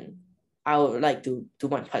 and I would like to do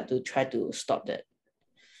my part to try to stop that.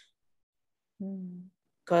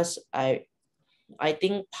 Because I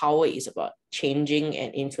think power is about changing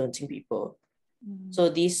and influencing people. So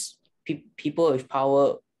these people with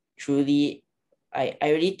power, truly, I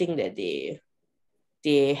really think that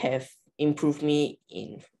they have improved me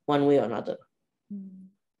in one way or another.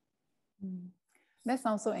 That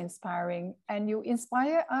sounds so inspiring. And you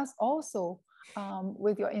inspire us also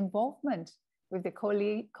with your involvement with the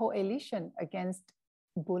coalition against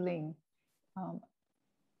bullying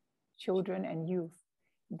children and youth,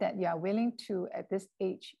 that you are willing to, at this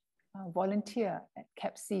age, volunteer at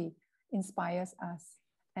CAPC inspires us.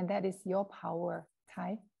 And that is your power,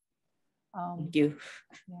 Tai. Thank you.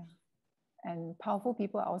 Yeah. And powerful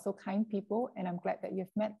people are also kind people, and I'm glad that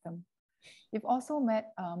you've met them. You've also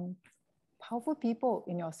met powerful people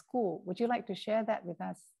in your school. Would you like to share that with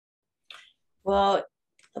us? Well,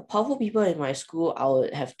 the powerful people in my school, I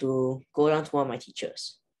would have to go down to one of my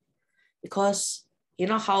teachers. Because you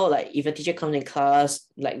know how, like, if a teacher comes in class,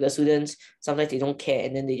 like the students, sometimes they don't care,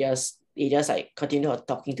 and then they just like continue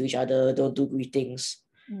talking to each other, don't do greetings.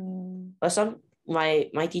 But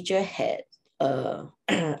my teacher had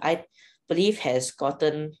I believe has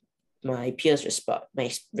gotten my peers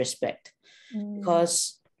respect.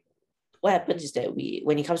 Because what happens is that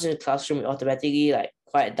when it comes into the classroom, we automatically like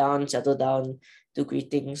quiet down, settle down, do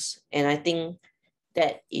greetings. And I think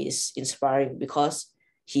that is inspiring because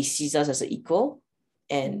he sees us as an equal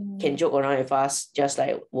and can joke around with us just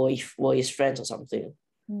like we're his friends or something.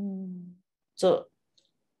 So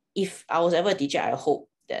if I was ever a teacher, I hope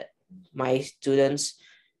that my students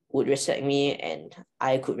would respect me and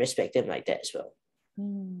I could respect them like that as well.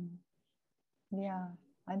 Yeah,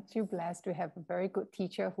 aren't you blessed to have a very good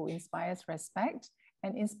teacher who inspires respect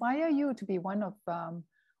and inspire you to be one of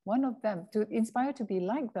them, to inspire to be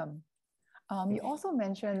like them? You also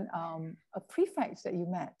mentioned a prefect that you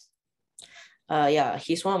met. Yeah,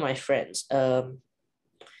 he's one of my friends.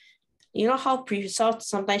 You know how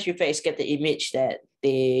sometimes prefects get the image that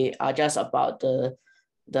they are just about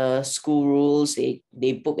the school rules.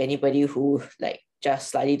 They book anybody who like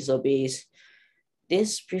just slightly disobeys.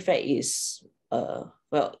 This prefect is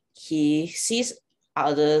well, he sees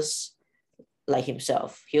others like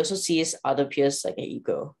himself. He also sees other peers like an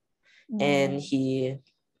equal, and he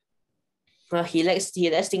lets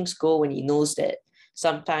things go when he knows that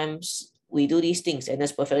sometimes we do these things and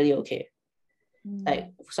that's perfectly okay.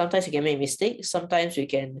 Like sometimes we can make mistakes, sometimes we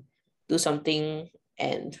can do something,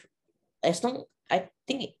 and I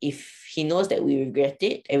think if he knows that we regret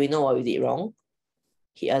it and we know what we did wrong,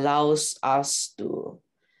 he allows us to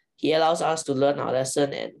learn our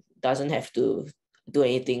lesson and doesn't have to do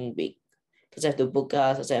anything big. Doesn't have to book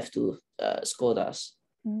us, doesn't have to scold us.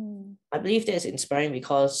 I believe that's inspiring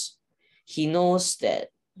because he knows that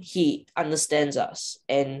he understands us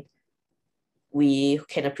and we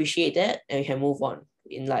can appreciate that and we can move on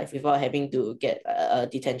in life without having to get a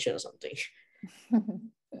detention or something.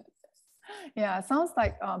 Yeah, it sounds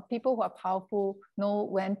like people who are powerful know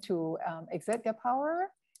when to exert their power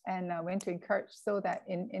and when to encourage, so that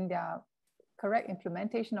in their correct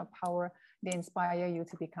implementation of power, they inspire you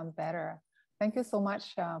to become better. Thank you so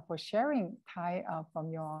much for sharing, Tai, from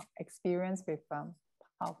your experience with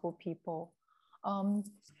powerful people.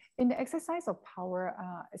 In the exercise of power,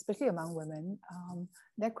 especially among women,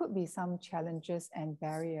 there could be some challenges and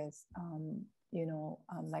barriers,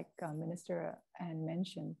 like Minister Anne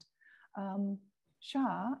mentioned.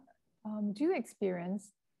 Sha, do you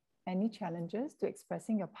experience any challenges to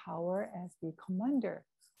expressing your power as the commander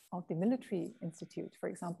of the military institute, for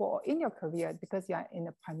example, or in your career, because you are in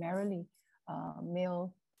a primarily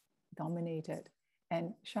male-dominated?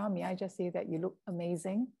 And Sha, may I just say that you look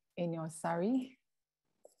amazing in your sari.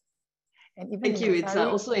 And even thank you. It's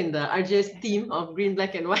also in the RGS theme of green,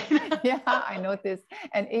 black, and white. Yeah, I noticed.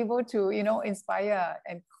 And able to, inspire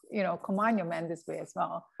and, command your men this way as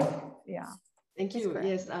well. Yeah. Thank you.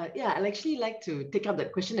 Yes. Yeah, I'd actually like to take up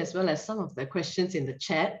that question as well as some of the questions in the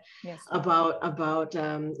chat. Yes. about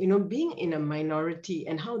being in a minority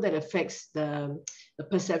and how that affects the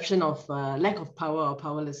perception of lack of power or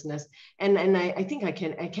powerlessness. And I think I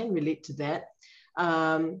can relate to that.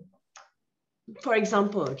 For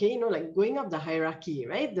example, okay, like going up the hierarchy,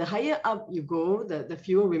 right? The higher up you go, the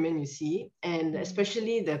fewer women you see, and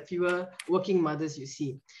especially the fewer working mothers you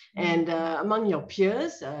see. And among your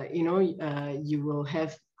peers, you will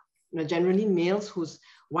have generally males whose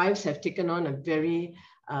wives have taken on a very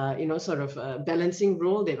balancing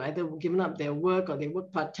role. They've either given up their work or they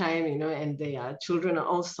work part-time, and their children are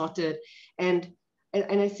all sorted. And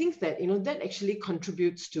I think that, that actually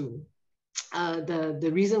contributes to the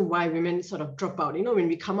reason why women sort of drop out. When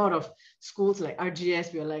we come out of schools like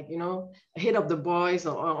RGS, we're like, ahead of the boys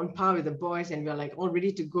or on par with the boys, and we're like all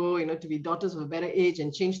ready to go, to be daughters of a better age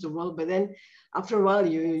and change the world. But then after a while,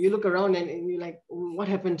 you look around and you're like, what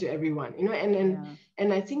happened to everyone?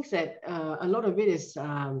 And I think that a lot of it is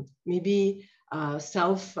maybe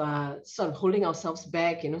sort of holding ourselves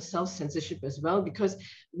back, self-censorship as well, because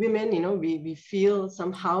women, we feel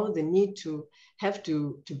somehow the need to have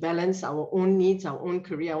to balance our own needs, our own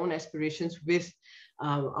career, our own aspirations with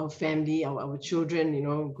our family, our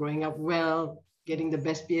children, growing up well, getting the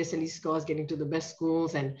best PSLE scores, getting to the best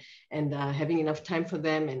schools, and having enough time for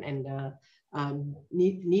them, and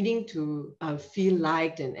needing to feel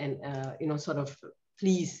liked and sort of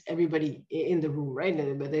please everybody in the room, right?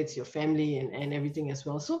 Whether it's your family and everything as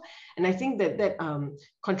well. So, and I think that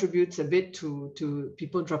contributes a bit to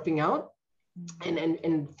people dropping out.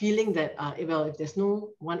 And feeling that well, if there's no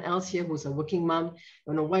one else here who's a working mom,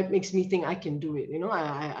 what makes me think I can do it?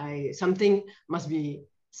 I something must be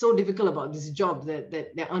so difficult about this job that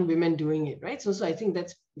there aren't women doing it, right? So I think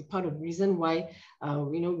that's part of the reason why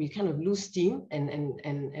we kind of lose steam and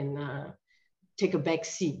take a back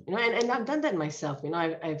seat, and I've done that myself.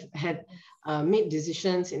 I've had made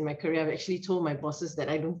decisions in my career. I've actually told my bosses that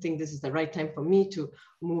I don't think this is the right time for me to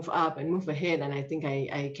move up and move ahead, and I think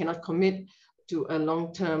I cannot commit to a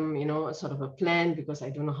long-term, sort of a plan, because I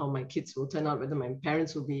don't know how my kids will turn out, whether my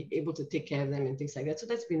parents will be able to take care of them and things like that. So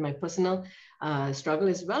that's been my personal struggle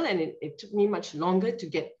as well, and it took me much longer to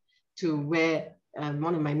get to where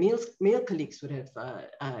one of my male colleagues would have,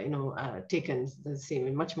 taken the same,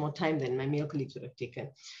 and much more time than my male colleagues would have taken.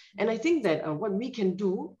 And I think that what we can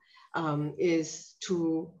do is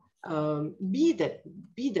to be that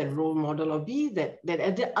role model, or be that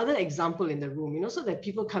other example in the room, so that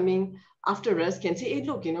people coming after us can say, hey,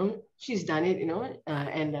 look, she's done it,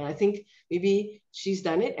 and I think maybe she's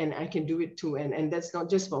done it and I can do it too. And that's not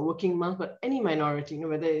just for working moms, but any minority,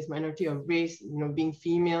 whether it's minority of race, being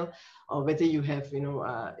female, or whether you have,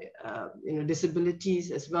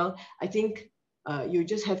 disabilities as well. I think you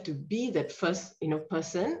just have to be that first,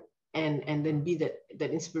 person, and then be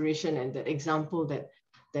that inspiration and that example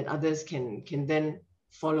that others can then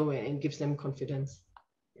follow, and gives them confidence.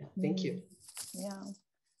 Yeah, thank you. Yeah,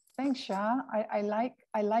 thanks, Shah. I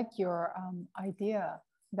like your idea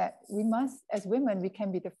that we must, as women, we can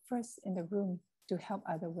be the first in the room to help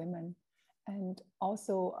other women. And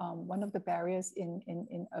also one of the barriers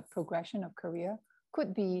in a progression of career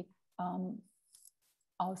could be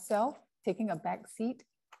ourselves taking a back seat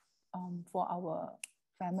for our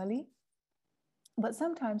family. But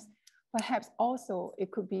sometimes, perhaps also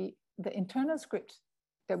it could be the internal script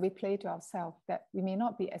that we play to ourselves that we may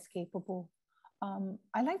not be escapable.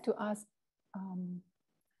 I'd like to ask.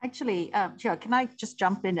 Actually, Jeog, can I just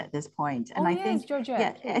jump in at this point? And yes,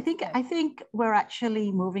 Georgette. Yeah, I think we're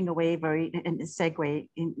actually moving away and segue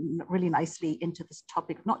really nicely into this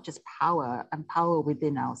topic of not just power and power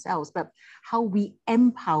within ourselves, but how we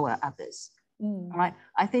empower others. All right.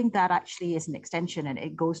 I think that actually is an extension, and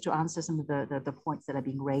it goes to answer some of the points that are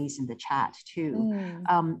being raised in the chat too.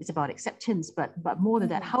 It's about acceptance, but more than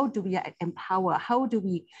that, how do we empower? How do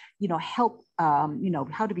we, help?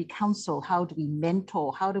 How do we counsel? How do we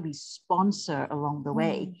mentor? How do we sponsor along the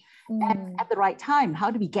way? And at the right time,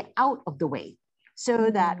 how do we get out of the way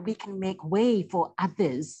so that we can make way for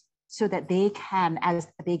others, so that they can, as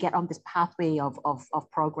they get on this pathway of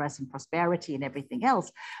progress and prosperity and everything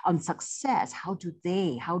else, on success, how do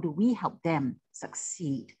we help them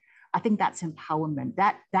succeed? I think that's empowerment.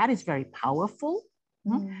 That is very powerful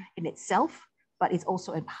in itself, but it's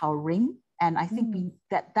also empowering. And I think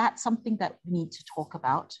that's something that we need to talk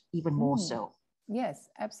about even more so. Yes,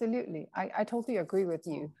 absolutely. I totally agree with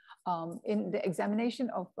you. In the examination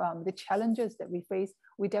of the challenges that we face,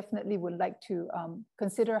 we definitely would like to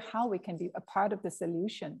consider how we can be a part of the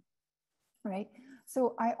solution, right?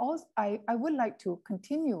 So I would like to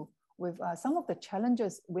continue with some of the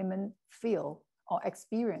challenges women feel or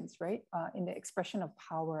experience, right, in the expression of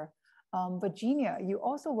power. Virginia, you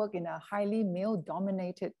also work in a highly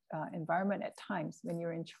male-dominated environment at times when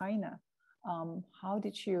you're in China. How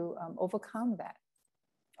did you overcome that?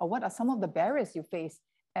 Or what are some of the barriers you face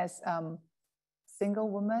as single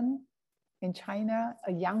woman in China,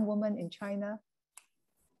 a young woman in China?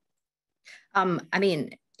 I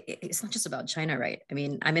mean, it's not just about China, right? I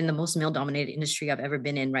mean, I'm in the most male-dominated industry I've ever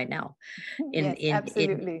been in right now,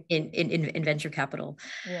 in venture capital.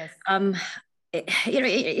 Yes.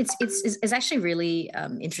 It's actually really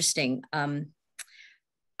interesting.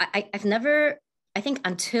 I've never, I think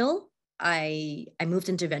until I moved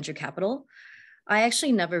into venture capital, I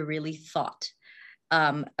actually never really thought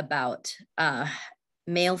about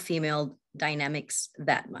male-female dynamics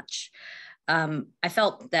that much. I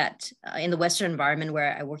felt that in the Western environment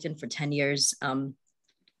where I worked in for 10 years,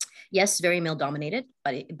 yes, very male-dominated,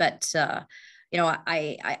 but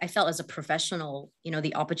I felt as a professional,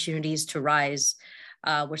 the opportunities to rise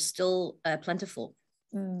were still plentiful.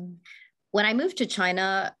 when I moved to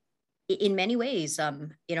China, in many ways,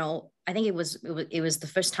 you know, I think it was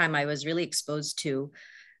the first time I was really exposed to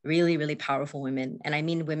really, really powerful women. And I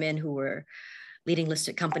mean women who were leading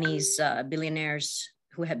listed companies, billionaires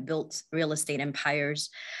who had built real estate empires,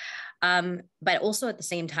 but also at the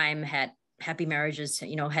same time had happy marriages,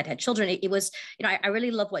 you know, had children. It was, you know, I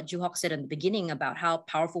really love what Joo Hock said in the beginning about how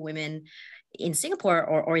powerful women in Singapore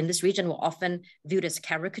or in this region were often viewed as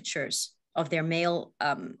caricatures of their male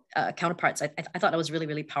counterparts. I thought that was a really,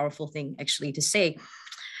 really powerful thing actually to say.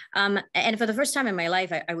 And for the first time in my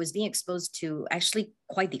life, I was being exposed to actually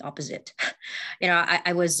quite the opposite. You know,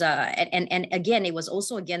 I was, and again, it was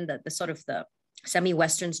also, again, the sort of the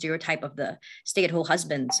semi-Western stereotype of the stay-at-home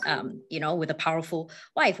husband, you know, with a powerful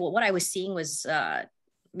wife. Well, what I was seeing was,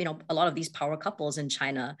 you know, a lot of these power couples in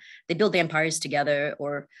China, they built their empires together,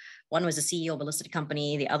 or one was a CEO of a listed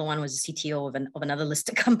company, the other one was a CTO of another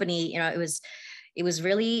listed company. You know, it was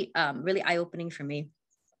really, really eye-opening for me.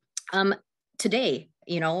 Today,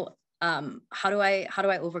 you know, how do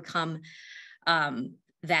I overcome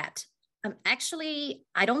that? Actually,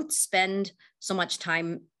 I don't spend so much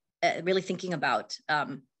time really thinking about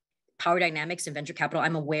power dynamics in venture capital.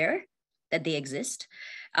 I'm aware that they exist.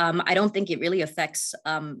 I don't think it really affects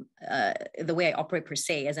the way I operate per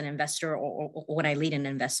se as an investor or when I lead an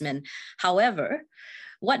investment. However,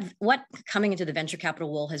 what coming into the venture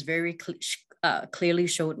capital world has very clearly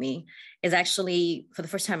showed me is actually, for the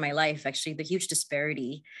first time in my life, actually the huge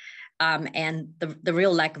disparity and the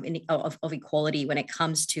real lack of equality when it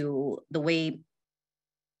comes to the way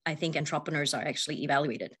I think entrepreneurs are actually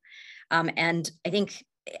evaluated. And I think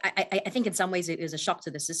in some ways it is a shock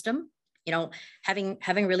to the system, you know, having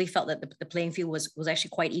really felt that the playing field was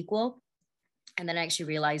actually quite equal, and then actually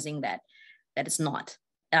realizing that it's not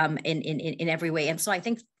in every way. And so I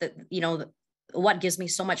think that, you know, what gives me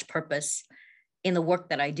so much purpose in the work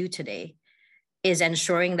that I do today is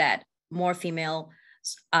ensuring that more female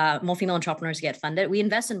entrepreneurs get funded. We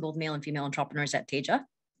invest in both male and female entrepreneurs at Teja.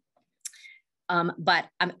 But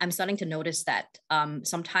I'm starting to notice that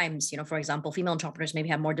sometimes, you know, for example, female entrepreneurs maybe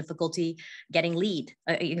have more difficulty getting a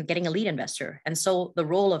lead investor. And so the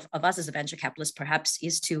role of us as a venture capitalist perhaps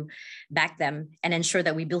is to back them and ensure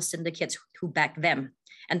that we build syndicates who back them.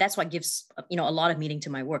 And that's what gives, you know, a lot of meaning to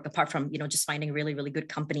my work, apart from, you know, just finding really, really good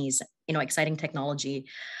companies, you know, exciting technology,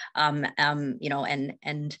 you know,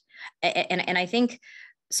 and I think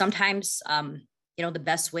sometimes, you know, the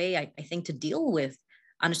best way I think to deal with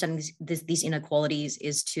understanding these inequalities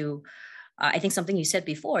is to, I think something you said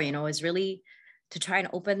before, you know, is really to try and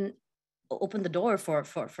open the door for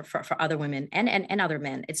other women and other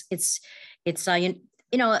men. It's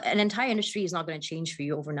you know, an entire industry is not going to change for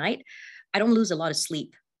you overnight. I don't lose a lot of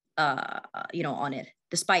sleep, you know, on it,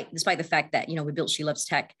 despite the fact that, you know, we built She Loves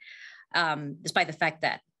Tech, despite the fact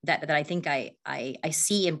that I think I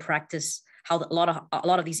see in practice how a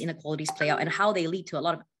lot of these inequalities play out and how they lead to a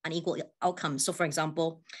lot of unequal outcomes. So, for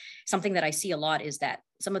example, something that I see a lot is that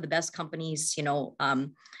some of the best companies, you know,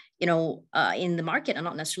 in the market are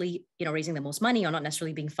not necessarily, you know, raising the most money or not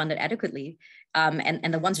necessarily being funded adequately,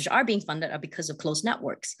 and the ones which are being funded are because of closed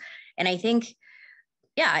networks. And I think,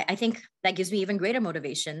 yeah, I think that gives me even greater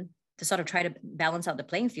motivation to sort of try to balance out the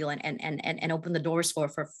playing field and open the doors for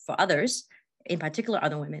others, in particular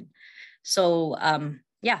other women. So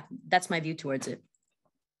yeah, that's my view towards it.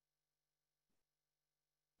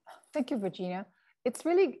 Thank you, Virginia. It's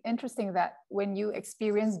really interesting that when you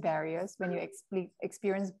experience barriers, when you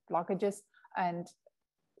experience blockages and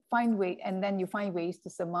then you find ways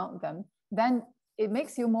to surmount them, then it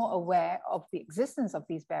makes you more aware of the existence of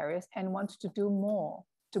these barriers and want to do more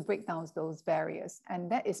to break down those barriers.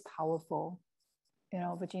 And that is powerful. You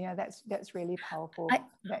know, Virginia, that's really powerful.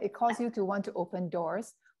 That it causes you to want to open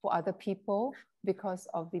doors for other people because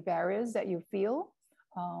of the barriers that you feel.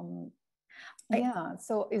 Yeah,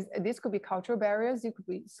 so this could be cultural barriers, it could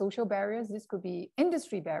be social barriers, this could be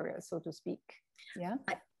industry barriers, so to speak. Yeah,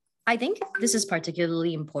 I think this is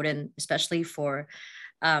particularly important, especially for,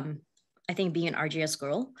 I think, being an RGS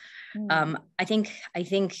girl. I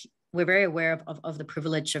think we're very aware of the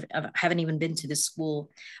privilege of having even been to this school.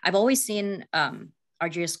 I've always seen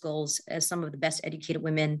RGS girls as some of the best educated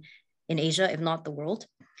women in Asia, if not the world.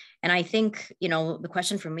 And I think, you know, the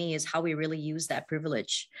question for me is how we really use that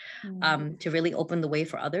privilege to really open the way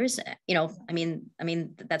for others. You know, I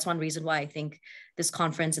mean, that's one reason why I think this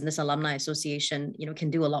conference and this alumni association, you know,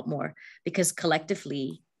 can do a lot more, because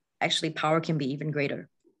collectively, actually, power can be even greater.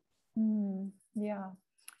 Yeah,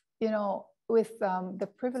 you know, with the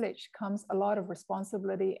privilege comes a lot of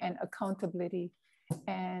responsibility and accountability.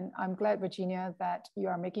 And I'm glad, Virginia, that you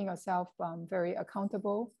are making yourself very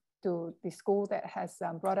accountable to the school that has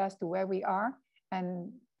brought us to where we are.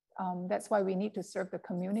 And that's why we need to serve the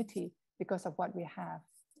community because of what we have.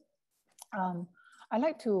 I'd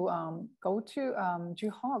like to go to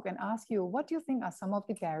Joo Hock and ask you, what do you think are some of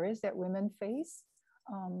the barriers that women face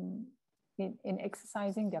in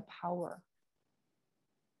exercising their power?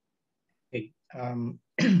 Okay.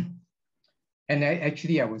 And I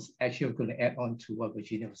was actually going to add on to what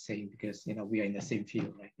Virginia was saying, because we are in the same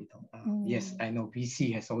field, right? Yes, I know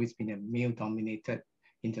VC has always been a male-dominated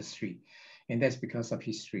industry, and that's because of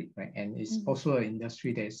history, right? And it's also an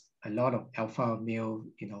industry that's a lot of alpha male,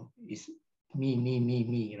 is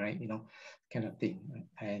me, right? Kind of thing.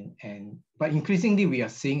 Right? But increasingly we are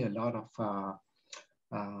seeing a lot of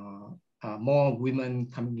more women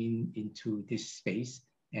coming into this space,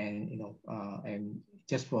 and and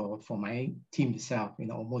just for my team itself,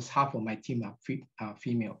 almost half of my team are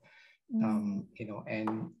female. When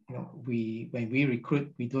we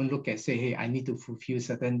recruit, we don't look at, say, hey, I need to fulfill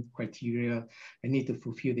certain criteria, I need to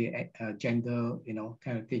fulfill the gender,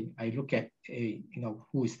 kind of thing. I look at,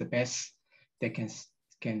 who is the best that can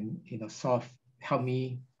help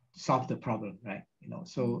me solve the problem, right?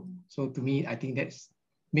 So to me, I think that's,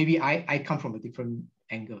 maybe I come from a different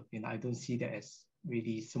angle. I don't see that as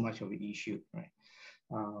really so much of an issue, right?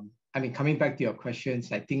 I mean, coming back to your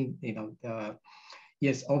questions, I think,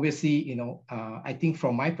 yes, obviously, I think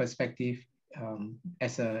from my perspective,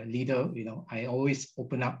 as a leader, I always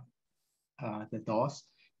open up the doors,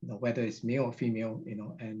 whether it's male or female,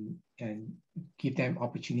 and give them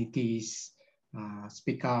opportunities,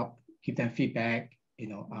 speak up, give them feedback,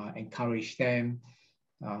 encourage them,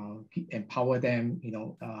 empower them,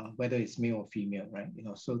 whether it's male or female, right?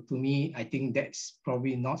 So to me, I think that's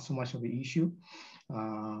probably not so much of an issue.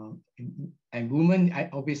 And women,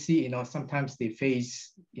 obviously, sometimes they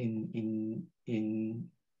face in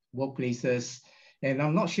workplaces, and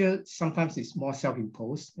I'm not sure, sometimes it's more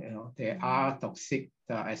self-imposed. There are toxic,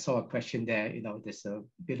 I saw a question there, there's a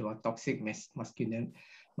bit of a toxic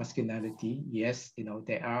masculinity. Yes,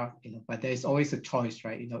 there are, but there's always a choice,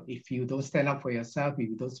 right? If you don't stand up for yourself, if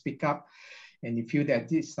you don't speak up, and you feel that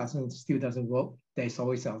this still doesn't work, there's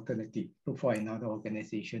always an alternative. Look for another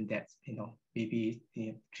organization that, maybe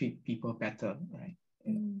treat people better, right?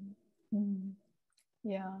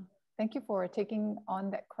 Yeah, thank you for taking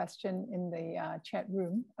on that question in the chat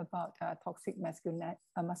room about toxic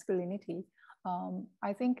masculinity.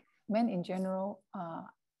 I think men in general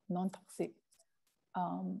are non-toxic,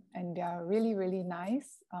 and they are really, really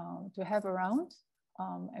nice to have around.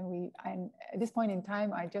 And at this point in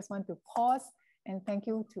time, I just want to pause and thank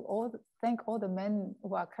all the men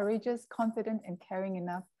who are courageous, confident, and caring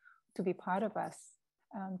enough to be part of us,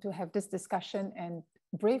 to have this discussion, and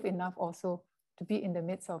brave enough also to be in the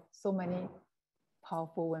midst of so many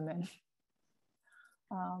powerful women.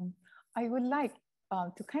 I would like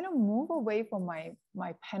to kind of move away from my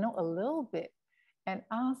panel a little bit and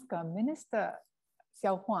ask Minister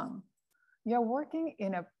Siow Huang, you're working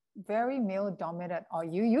in a very male-dominated, or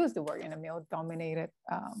you used to work in a male-dominated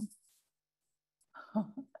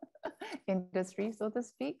industry, so to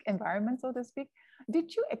speak, environment, so to speak.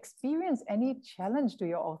 Did you experience any challenge to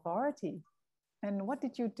your authority? And what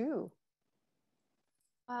did you do?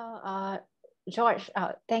 Well, George,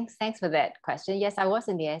 thanks for that question. Yes, I was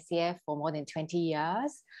in the SAF for more than 20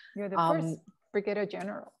 years. You're the first Brigadier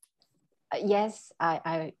General. Yes,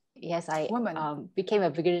 I became a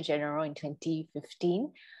Brigadier General in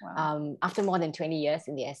 2015. Wow. After more than 20 years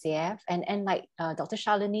in the SAF. And like Dr.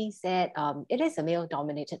 Shalini said, it is a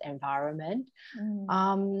male-dominated environment.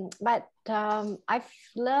 But I've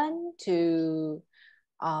learned to,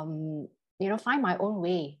 find my own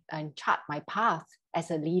way and chart my path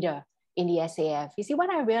as a leader in the SAF. You see, what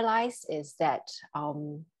I realized is that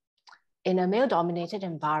in a male-dominated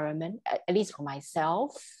environment, at least for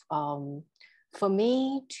myself, for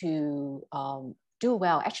me to do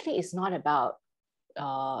well, actually, it's not about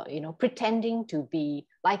pretending to be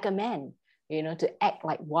like a man, to act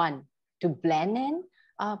like one, to blend in,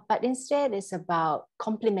 but instead it's about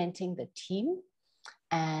complementing the team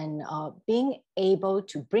and being able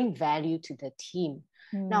to bring value to the team.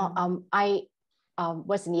 Now, I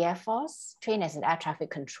was in the Air Force, trained as an air traffic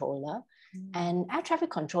controller, and air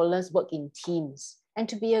traffic controllers work in teams. And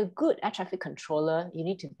to be a good air traffic controller, you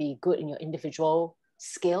need to be good in your individual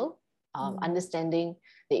skill, understanding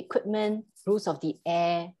the equipment, rules of the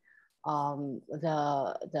air,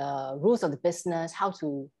 the rules of the business, how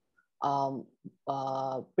to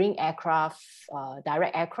bring aircraft,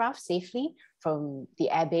 direct aircraft safely from the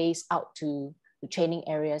airbase out to the training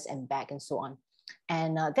areas and back, and so on.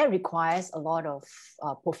 And that requires a lot of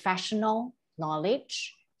professional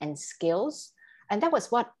knowledge and skills. And that was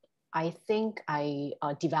what I think I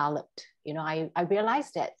developed. I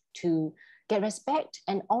realized that to get respect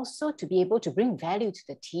and also to be able to bring value to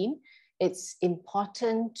the team, it's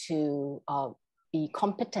important to be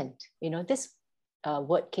competent. This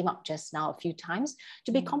word came up just now a few times.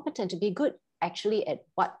 To be competent, to be good actually at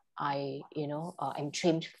what I am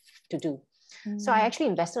trained to do. So I actually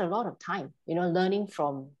invested a lot of time, learning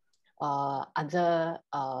from other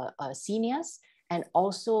seniors, and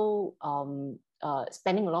also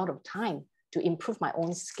spending a lot of time to improve my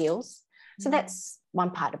own skills. So that's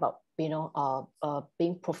one part about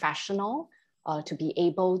being professional, to be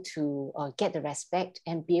able to get the respect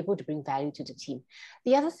and be able to bring value to the team.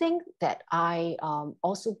 The other thing that I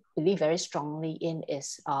also believe very strongly in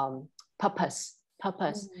is purpose.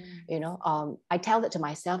 I tell that to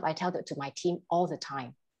myself, I tell that to my team all the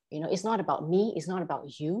time. It's not about me, it's not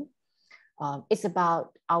about you. It's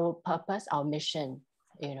about our purpose, our mission,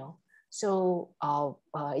 So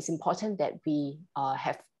it's important that we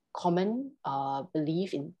have common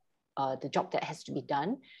belief in the job that has to be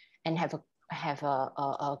done, and have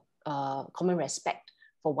a common respect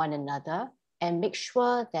for one another, and make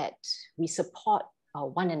sure that we support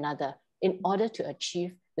one another in order to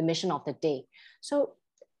achieve the mission of the day. So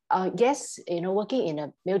yes, working in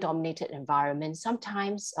a male-dominated environment,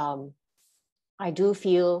 sometimes I do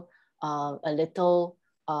feel a little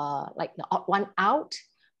like the odd one out,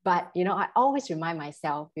 but I always remind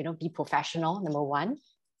myself, be professional, number one,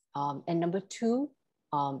 and number two,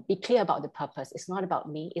 be clear about the purpose. It's not about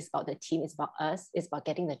me, it's about the team, it's about us, it's about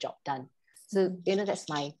getting the job done. So that's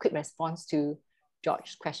my quick response to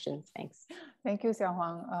George's question. Thanks. Thank you, Siow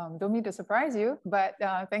Huang. Don't mean to surprise you, but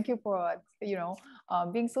thank you for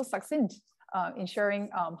being so succinct in sharing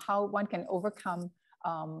how one can overcome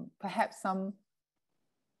perhaps some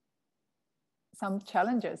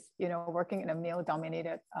challenges, working in a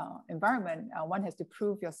male-dominated environment. One has to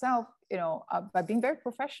prove yourself, by being very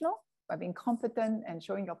professional, by being competent and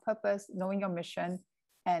showing your purpose, knowing your mission,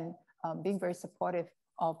 and being very supportive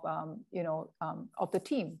of the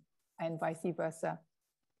team, and vice versa.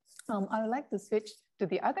 I would like to switch to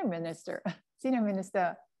the other minister, Senior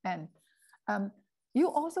Minister Anne. You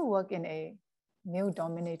also work in a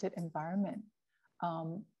male-dominated environment.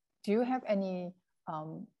 Do you have any,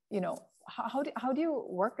 how do you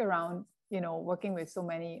work around, working with so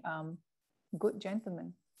many good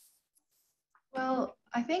gentlemen? Well,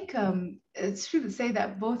 I think it's true to say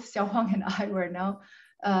that both Xiao Huang and I were now,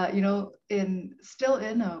 still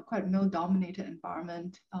in a quite male-dominated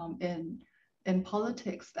environment in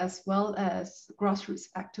politics as well as grassroots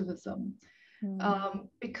activism,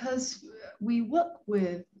 because we work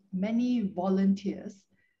with many volunteers.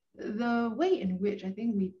 The way in which I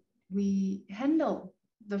think we handle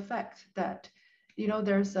the fact that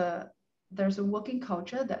there's a working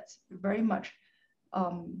culture that's very much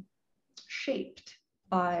shaped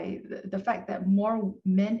by the fact that more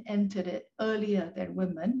men entered it earlier than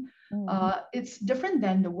women. It's different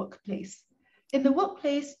than the workplace. In the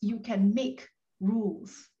workplace, you can make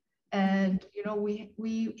rules, and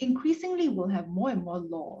we increasingly will have more and more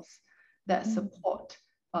laws that support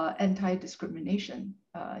anti-discrimination.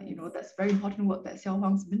 That's very important work that Xiao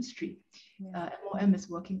Huang's ministry, MOM, is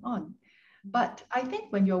working on. But I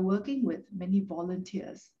think when you're working with many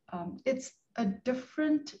volunteers, it's a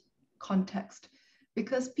different context,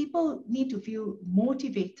 because people need to feel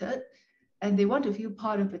motivated and they want to feel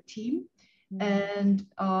part of a team. And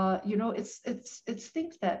it's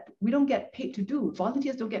things that we don't get paid to do.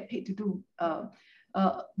 Volunteers don't get paid to do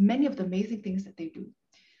many of the amazing things that they do.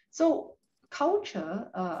 So culture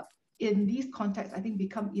in these contexts, I think,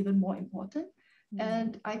 become even more important.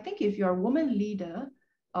 And I think if you're a woman leader,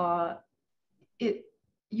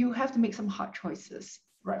 you have to make some hard choices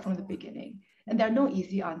right from the beginning. And there are no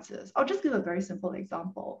easy answers. I'll just give a very simple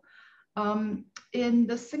example. In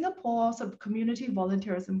the Singapore sort of community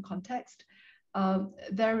volunteerism context,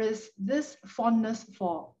 there is this fondness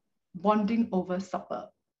for bonding over supper.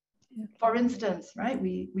 For instance, right,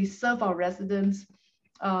 we serve our residents,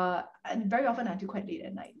 and very often until quite late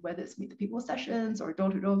at night, whether it's meet the people sessions or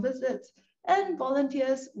door-to-door visits, and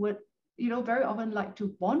volunteers would, very often like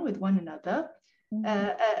to bond with one another,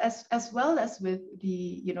 as well as with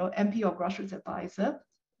the, MP or grassroots advisor,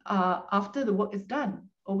 after the work is done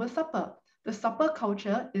over supper. The supper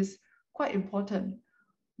culture is quite important.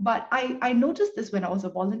 But I noticed this when I was a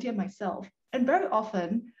volunteer myself, and very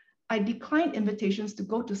often I declined invitations to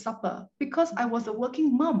go to supper because I was a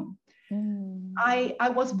working mom. I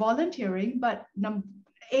was volunteering, but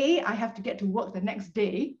A, I have to get to work the next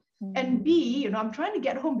day, and B, I'm trying to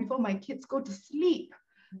get home before my kids go to sleep,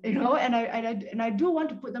 and I do want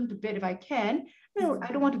to put them to bed if I can.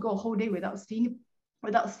 I don't want to go a whole day without seeing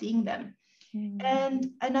without seeing them.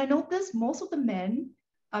 And I noticed most of the men,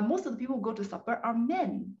 most of the people who go to supper are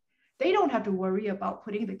men. They don't have to worry about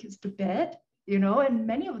putting the kids to bed, you know, and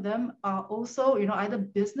many of them are also, you know, either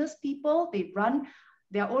business people, they run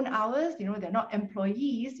their own hours, you know, they're not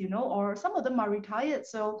employees, you know, or some of them are retired.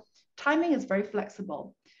 So timing is very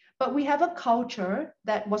flexible. But we have a culture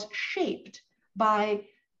that was shaped by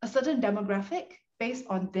a certain demographic based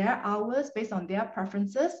on their hours, based on their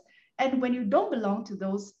preferences. And when you don't belong to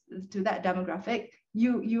that demographic,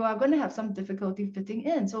 you are going to have some difficulty fitting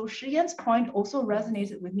in. So Shi Yan's point also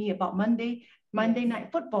resonated with me about Monday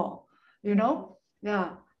night football, you know?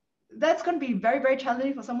 Yeah, that's going to be very, very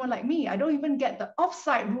challenging for someone like me. I don't even get the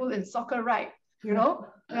offside rule in soccer right, you know?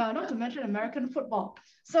 Yeah, not to mention American football.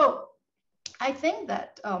 So I think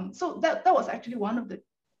that, so that was actually one of the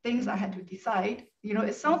things I had to decide. You know,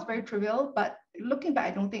 it sounds very trivial, but looking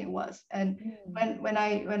back, I don't think it was. And when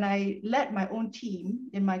I led my own team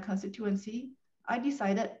in my constituency, I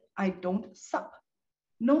decided I don't sup,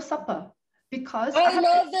 no supper, because I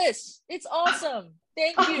love this. It's awesome.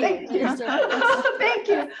 Thank you. Thank you. Thank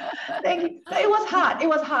you. Thank you. It was hard. It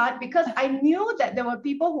was hard because I knew that there were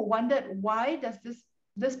people who wondered, why does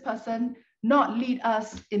this person not lead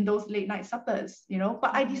us in those late night suppers, you know?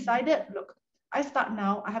 But I decided, look, I start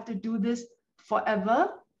now, I have to do this forever,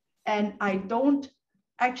 and I don't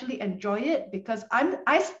actually enjoy it because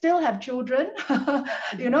I still have children,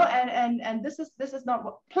 you know, and this is not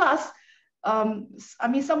what, plus, I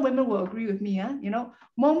mean, some women will agree with me, you know,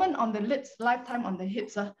 moment on the lips, lifetime on the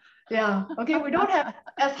hips. Yeah, okay, we don't have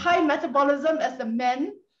as high metabolism as the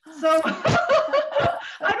men, so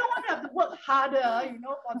I don't want to have to work harder, you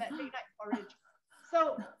know, for that late night porridge.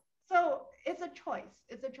 So it's a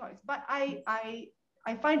choice, but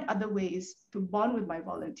I find other ways to bond with my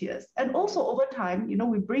volunteers. And also over time, you know,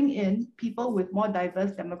 we bring in people with more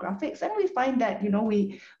diverse demographics, and we find that, you know,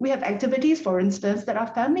 we have activities, for instance, that are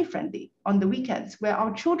family friendly on the weekends, where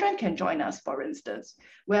our children can join us, for instance,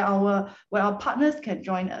 where our partners can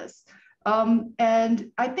join us.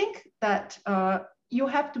 And I think that you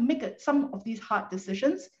have to make some of these hard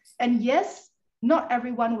decisions. And yes, not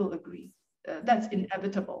everyone will agree. That's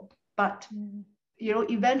inevitable. But you know,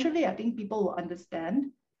 eventually, I think people will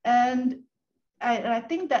understand, and I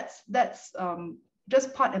think that's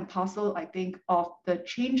just part and parcel, I think, of the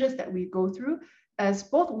changes that we go through as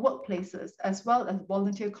both workplaces as well as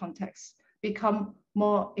volunteer contexts become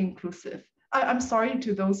more inclusive. I'm sorry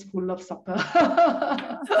to those who love supper.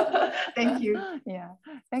 Thank you. Yeah,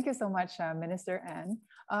 thank you so much, Minister Ann.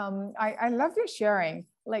 I love your sharing,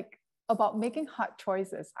 like about making hard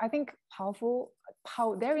choices. I think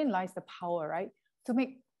therein lies the power, right? To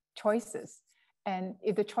make choices. And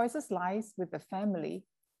if the choices lies with the family,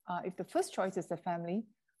 if the first choice is the family,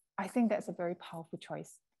 I think that's a very powerful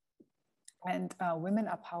choice. And women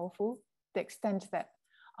are powerful to the extent that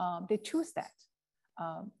they choose that.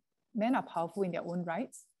 Men are powerful in their own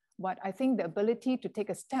rights, but I think the ability to take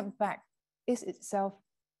a step back is itself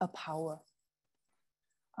a power.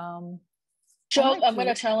 Jeog, I'm going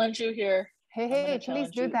to challenge you here. Hey, please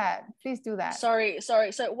do that. Please do that. Sorry.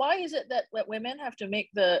 So why is it that women have to make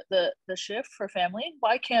the shift for family?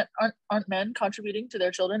 Why aren't men contributing to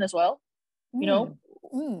their children as well? You know,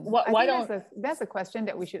 why don't? That's a question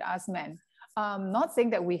that we should ask men. Not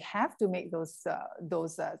saying that we have to make those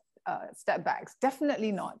step backs.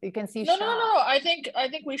 Definitely not. You can see. No. I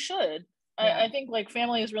think we should. Yeah. I think like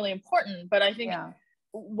family is really important, but I think. Yeah.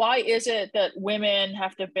 Why is it that women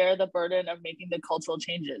have to bear the burden of making the cultural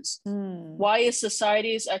changes? Why is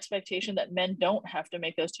society's expectation that men don't have to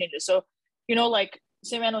make those changes? So, you know, like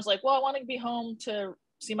Sam was like, well, I want to be home to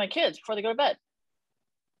see my kids before they go to bed.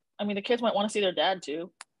 I mean, the kids might want to see their dad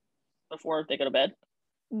too before they go to bed.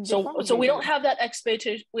 So we don't have that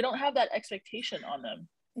expectation. We don't have that expectation on them.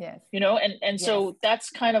 Yes. You know, and yes. So that's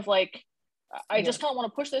kind of like, I just kind of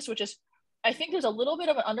want to push this, which is, I think there's a little bit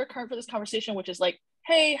of an undercurrent for this conversation, which is like,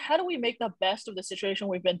 hey, how do we make the best of the situation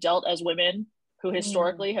we've been dealt as women who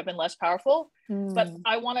historically have been less powerful? But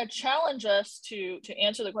I want to challenge us to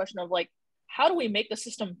answer the question of like, how do we make the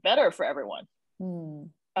system better for everyone?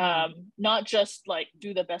 Not just like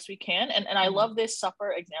do the best we can. And I love this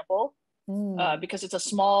supper example because it's a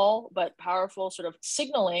small but powerful sort of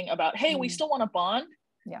signaling about, hey, we still want to bond,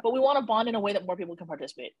 but we want to bond in a way that more people can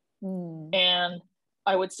participate. And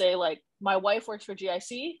I would say like, my wife works for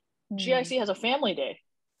GIC. GIC has a family day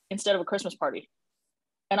instead of a Christmas party.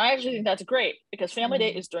 And I actually think that's great because family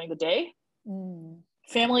day is during the day.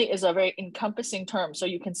 Family is a very encompassing term. So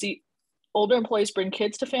you can see older employees bring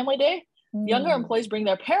kids to family day. Younger employees bring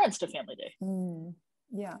their parents to family day.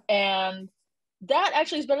 Yeah. And that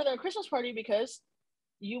actually is better than a Christmas party because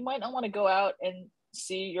you might not want to go out and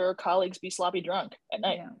see your colleagues be sloppy drunk at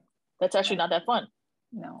night. Yeah. That's actually not that fun.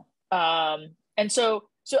 No. And so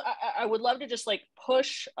I would love to just like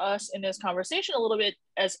push us in this conversation a little bit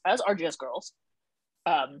as RGS girls,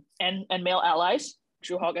 and male allies,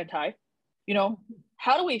 Joo Hock and Tai. You know,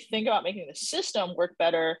 how do we think about making the system work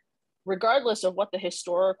better, regardless of what the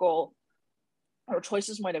historical or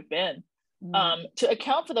choices might have been, to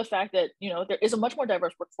account for the fact that, you know, there is a much more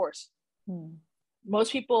diverse workforce.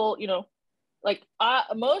 Most people, you know, like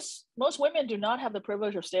most women do not have the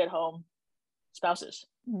privilege of stay-at-home spouses.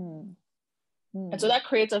 And so that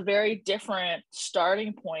creates a very different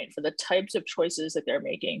starting point for the types of choices that they're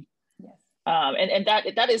making. Yes. And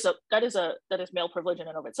that is male privilege in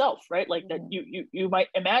and of itself, right? Like that you might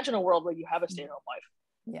imagine a world where you have a stay-at-home wife.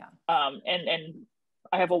 Yeah. And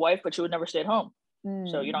I have a wife, but she would never stay at home.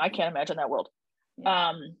 So, you know, I can't imagine that world.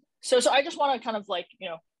 Yeah. So I just want to kind of like, you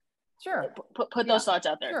know, sure, put those thoughts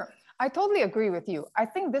out there. Sure. I totally agree with you. I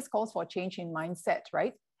think this calls for a change in mindset,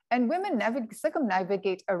 right? And women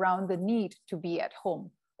circumnavigate around the need to be at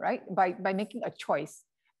home, right? By making a choice.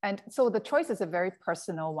 And so the choice is a very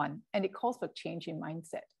personal one, and it calls for change in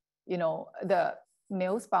mindset. You know, the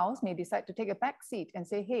male spouse may decide to take a back seat and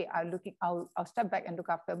say, hey, I'll step back and look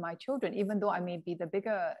after my children, even though I may be the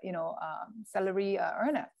bigger, you know, salary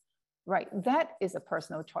earner, right? That is a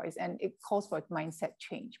personal choice, and it calls for mindset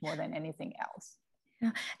change more than anything else.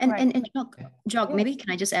 Yeah. And, right. and Jeog, yes. Maybe can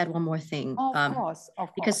I just add one more thing? Of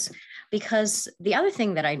course. Because the other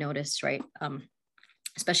thing that I noticed, right,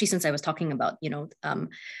 especially since I was talking about, you know,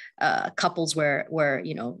 couples where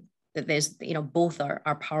you know, that there's, you know, both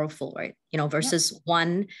are powerful, right? You know, versus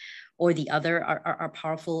one or the other are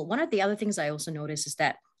powerful. One of the other things I also noticed is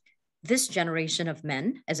that this generation of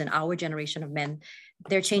men, as in our generation of men,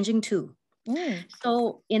 they're changing too.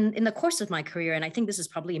 So in the course of my career, and I think this has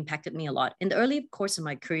probably impacted me a lot, in the early course of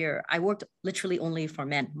my career, I worked literally only for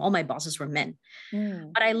men. All my bosses were men.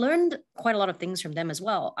 But I learned quite a lot of things from them as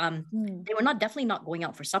well. They were definitely not going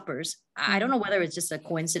out for suppers. I don't know whether it's just a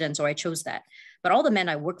coincidence or I chose that, but all the men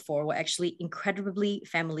I worked for were actually incredibly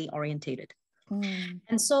family orientated.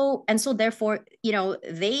 And so therefore, you know,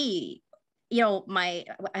 they, you know, I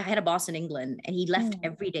had a boss in England, and he left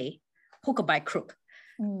every day, hook or by crook,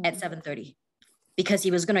 at 7:30, because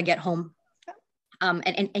he was going to get home.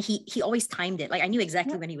 And he always timed it. Like I knew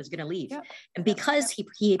exactly when he was going to leave. And because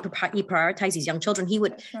he prioritized his young children, he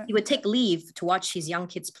would take leave to watch his young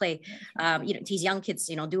kids play, you know, his young kids,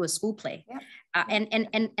 you know, do a school play. And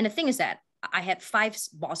the thing is that I had 5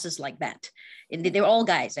 bosses like that. And they were all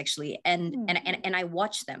guys actually. And I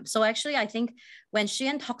watched them. So actually, I think when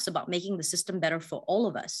Shiyan talks about making the system better for all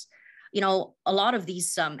of us, you know, a lot of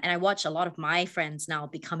these, and I watch a lot of my friends now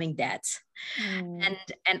becoming dads, and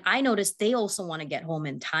I noticed they also want to get home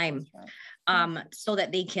in time, so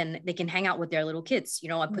that they can hang out with their little kids. You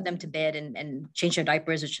know, I put them to bed and change their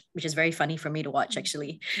diapers, which is very funny for me to watch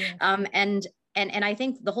actually. And I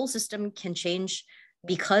think the whole system can change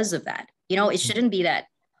because of that. You know, it shouldn't be that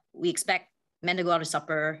we expect men to go out to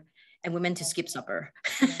supper and women to skip supper,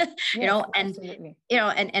 you know, and, you know,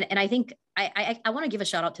 and I think I want to give a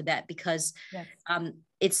shout out to that, because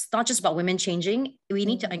it's not just about women changing. We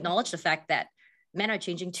need to acknowledge the fact that men are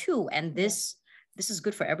changing too. And this is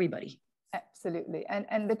good for everybody. Absolutely.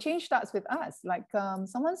 And the change starts with us. Like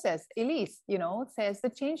someone says, Elise, you know, says the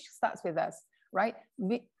change starts with us, right?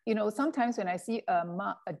 You know, sometimes when I see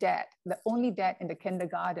a dad, the only dad in the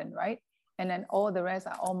kindergarten, right? And then all the rest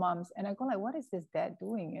are all moms. And I go like, what is this dad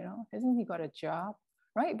doing? You know, hasn't he got a job?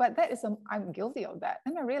 Right? But that is, I'm guilty of that.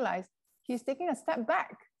 And I realized he's taking a step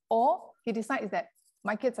back, or he decides that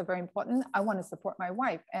my kids are very important. I want to support my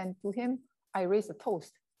wife. And to him, I raise a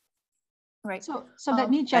toast. Right. So let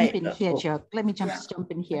me jump in here, Jeog. Let me jump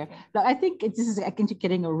in here. Okay. Now, I think this is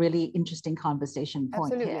getting a really interesting conversation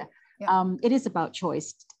point here. It is about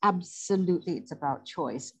choice. Absolutely, it's about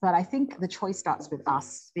choice. But I think the choice starts with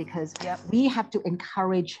us, because we have to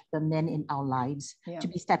encourage the men in our lives to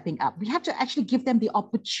be stepping up. We have to actually give them the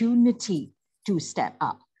opportunity to step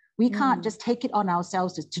up. We can't just take it on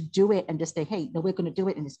ourselves to do it and just say, hey, no, we're going to do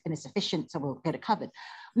it and it's sufficient, so we'll get it covered.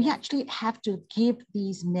 We actually have to give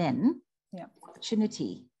these men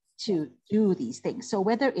opportunity to do these things. So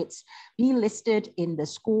whether it's be listed in the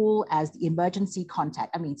school as the emergency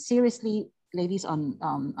contact, I mean, seriously, ladies in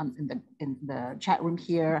the chat room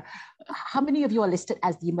here, how many of you are listed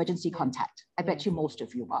as the emergency contact? I bet you most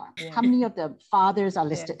of you are. How many of the fathers are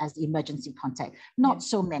listed as the emergency contact? Not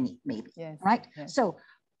so many, maybe, right? So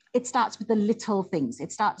it starts with the little things.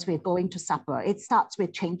 It starts with going to supper. It starts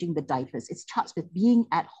with changing the diapers. It starts with being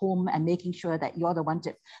at home and making sure that you're the one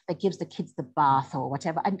that gives the kids the bath or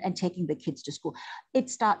whatever, and taking the kids to school. It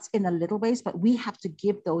starts in a little ways, but we have to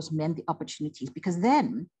give those men the opportunities, because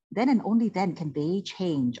then and only then can they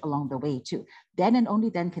change along the way too. Then and only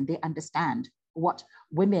then can they understand what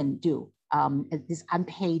women do. This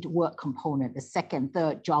unpaid work component, the second,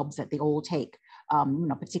 third jobs that they all take,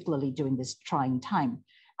 particularly during this trying time.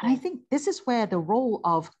 And I think this is where the role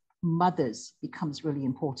of mothers becomes really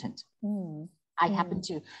important. I happen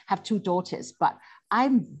to have 2 daughters, but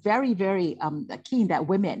I'm very, very keen that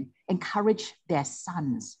women encourage their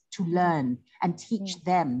sons to learn and teach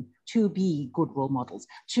them to be good role models,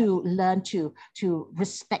 to learn to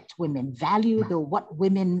respect women, value what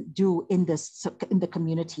women do in the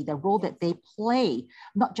community, the role that they play,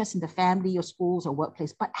 not just in the family or schools or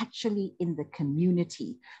workplace, but actually in the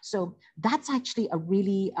community. So that's actually a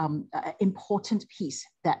really important piece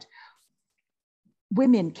that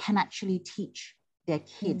women can actually teach their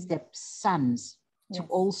kids, their sons, to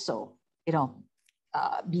also,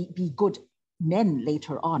 be good men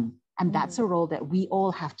later on. And that's a role that we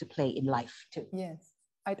all have to play in life too. Yes,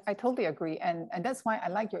 I totally agree. And that's why I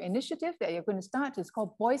like your initiative that you're going to start. It's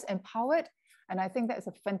called Boys Empowered. And I think that's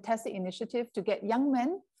a fantastic initiative to get young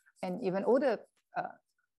men and even older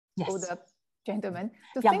gentlemen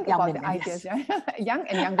to think about the ideas, young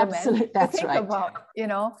and younger men to think about,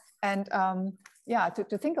 and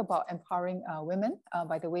to think about empowering women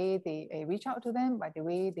by the way they reach out to them, by the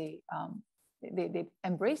way they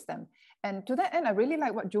embrace them. And to that end, I really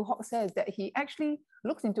like what Joo Hock says, that he actually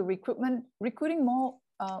looks into recruiting more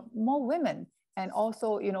women, and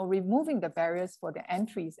also, removing the barriers for their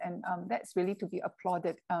entries. And that's really to be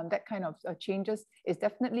applauded. That kind of changes is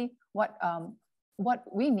definitely what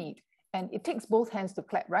we need. And it takes both hands to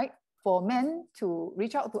clap, right? For men to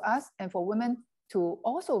reach out to us and for women to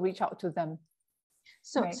also reach out to them.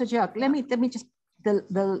 So, right? So Jeog, let me just, the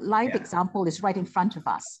live example is right in front of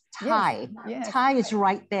us. Tai, Tai is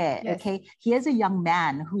right there, okay? Here's a young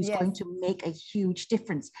man who's going to make a huge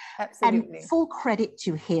difference. Absolutely. And full credit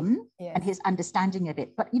to him and his understanding of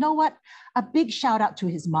it. But you know what? A big shout out to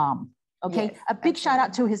his mom, okay? A big shout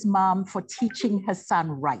out to his mom for teaching her son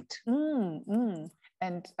right.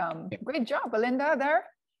 And great job, Belinda, there.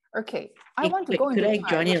 Okay, Could I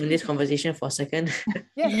join in on this conversation for a second?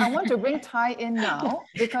 Yes, I want to bring Tai in now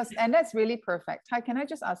and that's really perfect. Tai, can I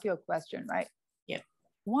just ask you a question, right? Yeah.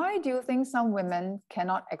 Why do you think some women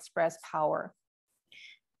cannot express power?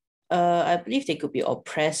 I believe they could be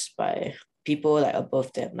oppressed by people like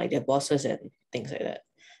above them, like their bosses and things like that.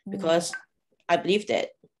 Because I believe that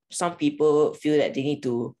some people feel that they need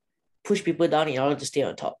to push people down in order to stay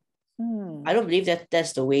on top. I don't believe that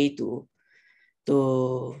that's the way to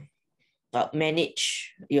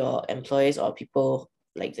manage your employees or people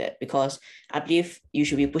like that, because I believe you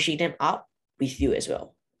should be pushing them up with you as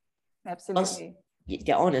well. Absolutely.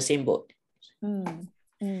 They're all in the same boat.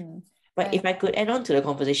 But if I could add on to the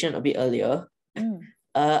conversation a bit earlier,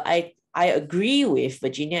 I agree with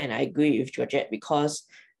Virginia and I agree with Georgette, because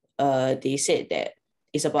they said that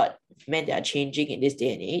it's about men that are changing in this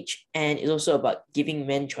day and age, and it's also about giving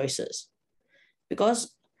men choices.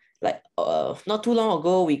 Because not too long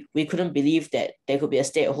ago, we couldn't believe that there could be a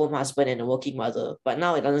stay-at-home husband and a working mother, but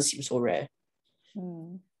now it doesn't seem so rare.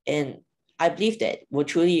 And I believe that we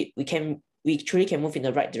truly can move in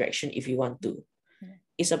the right direction if we want to.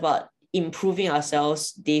 It's about improving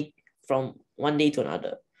ourselves from one day to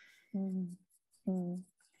another.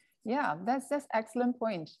 Yeah, that's excellent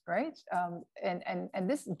point, right? And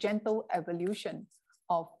this gentle evolution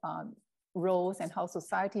of roles and how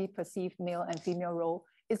society perceives male and female role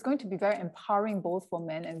is going to be very empowering both for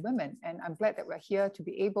men and women. And I'm glad that we're here to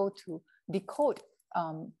be able to decode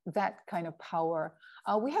that kind of power.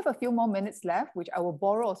 We have a few more minutes left, which I will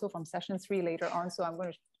borrow also from session 3 later on. So I'm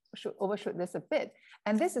going to overshoot this a bit.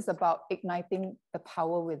 And this is about igniting the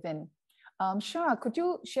power within. Shah, could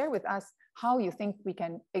you share with us how you think we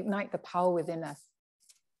can ignite the power within us?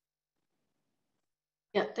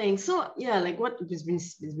 Yeah, thanks. So yeah, like what has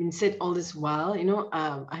been said all this while,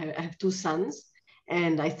 I have 2 sons,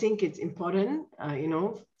 and I think it's important,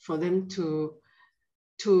 for them to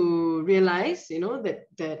realize,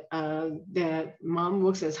 that their mom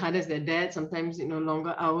works as hard as their dad, sometimes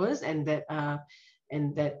longer hours, and that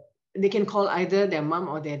they can call either their mom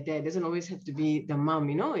or their dad. It doesn't always have to be the mom,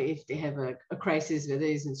 if they have a crisis, whether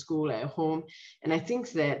it's in school or at home. And I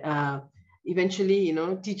think that eventually,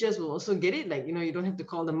 teachers will also get it. Like, you don't have to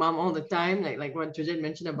call the mom all the time, like what Georgette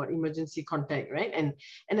mentioned about emergency contact, right? And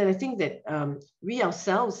then I think that we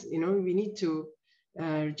ourselves, we need to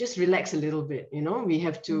just relax a little bit. You know, we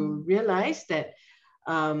have to realize that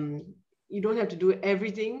you don't have to do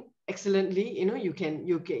everything excellently. You know, you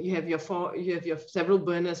have your several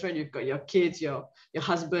burners, right? You've got your kids, your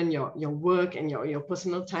husband, your work, and your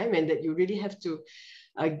personal time, and that you really have to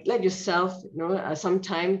let yourself, some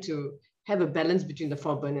time to have a balance between the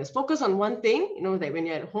 4 burners. Focus on one thing, that when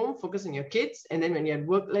you're at home, focus on your kids, and then when you're at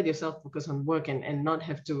work, let yourself focus on work and not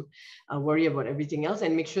have to worry about everything else,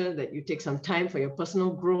 and make sure that you take some time for your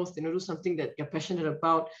personal growth, do something that you're passionate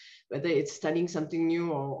about, whether it's studying something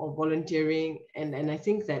new or volunteering. And I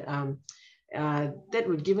think that that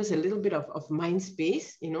would give us a little bit of mind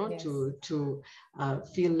space, yes, to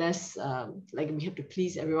feel less like we have to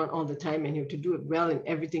please everyone all the time and you have to do it well in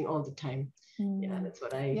everything all the time. Yeah, that's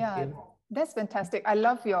what I feel. That's fantastic. I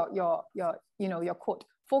love your quote.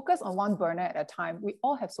 Focus on one burner at a time. We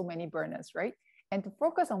all have so many burners, right? And to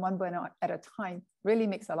focus on one burner at a time really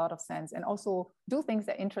makes a lot of sense. And also do things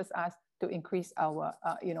that interest us to increase our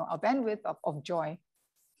our bandwidth of joy.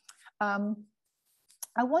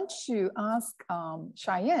 I want to ask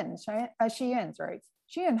Cheyenne, right?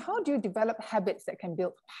 Cheyenne, how do you develop habits that can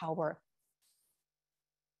build power?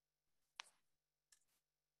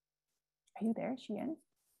 Are you there, Cheyenne?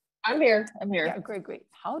 I'm here. Yeah, great.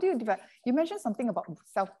 How do you develop? You mentioned something about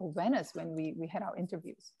self-awareness when we had our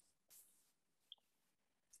interviews.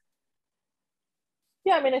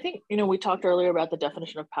 Yeah, I mean, I think, we talked earlier about the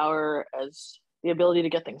definition of power as the ability to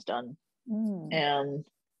get things done. And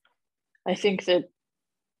I think that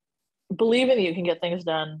believing that you can get things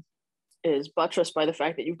done is buttressed by the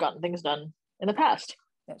fact that you've gotten things done in the past.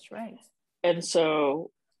 That's right. And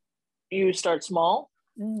so you start small.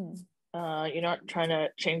 You're not trying to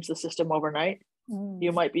change the system overnight.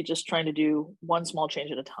 You might be just trying to do one small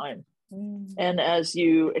change at a time. And as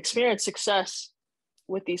you experience success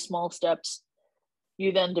with these small steps,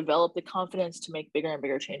 you then develop the confidence to make bigger and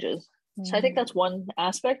bigger changes. So I think that's one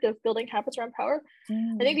aspect of building habits around power.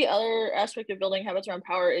 I think the other aspect of building habits around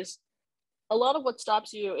power is a lot of what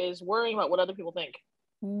stops you is worrying about what other people think.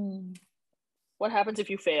 What happens if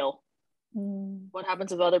you fail? What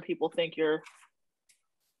happens if other people think you're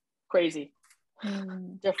crazy,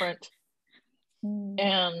 different?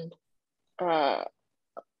 And a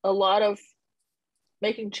lot of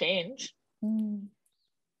making change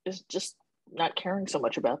is just not caring so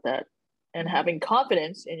much about that and having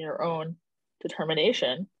confidence in your own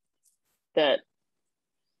determination that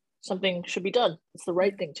something should be done. It's the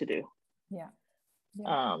right thing to do.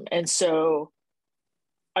 And so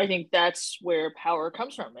I think that's where power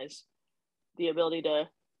comes from, is the ability to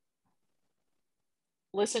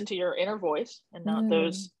listen to your inner voice and not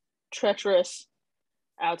those treacherous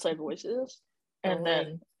outside voices, and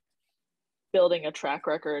then building a track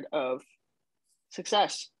record of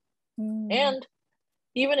success. And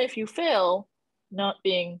even if you fail, not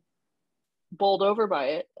being bowled over by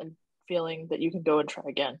it and feeling that you can go and try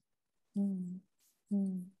again.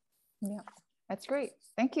 Yeah, that's great.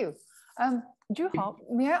 Thank you. Joo Hock,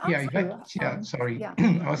 may I ask you? Sorry. Yeah.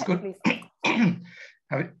 I was going.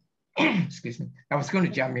 Excuse me. I was going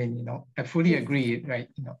to jump in. I fully agree. Right.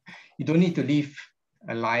 You don't need to live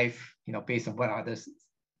a life, based on what others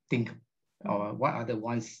think or what others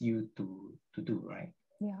wants you to do. Right.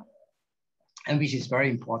 Yeah. And which is very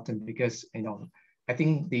important because I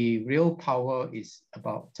think the real power is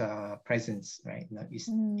about presence. Right. Is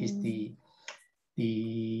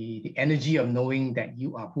the energy of knowing that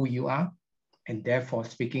you are who you are, and therefore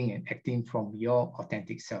speaking and acting from your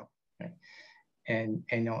authentic self, right? And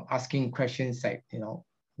asking questions like,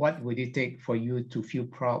 what would it take for you to feel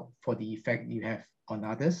proud for the effect you have on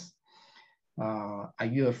others? Are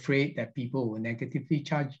you afraid that people will negatively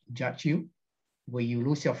judge you? Will you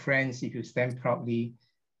lose your friends if you stand proudly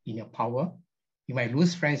in your power? You might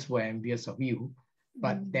lose friends who are envious of you,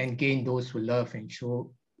 but then gain those who love and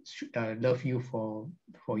love you for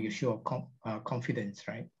your show of confidence,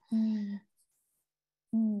 right?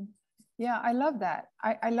 Yeah, I love that.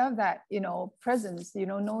 I love that, presence,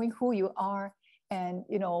 knowing who you are and,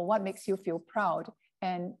 what makes you feel proud,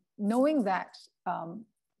 and knowing that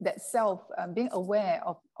that self, being aware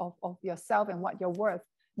of yourself and what you're worth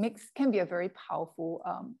can be a very powerful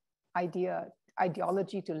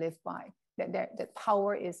ideology to live by. That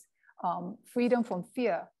power is freedom from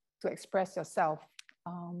fear to express yourself,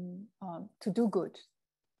 to do good.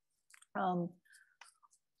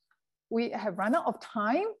 We have run out of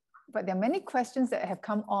time, but there are many questions that have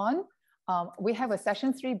come on. We have a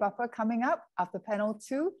session 3 buffer coming up after panel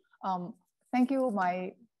 2. Thank you,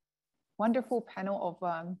 my wonderful panel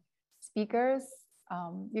of speakers.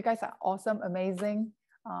 You guys are awesome, amazing.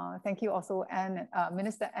 Thank you also,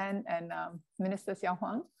 Minister Anne and Minister Siow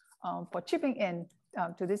Huang, for chipping in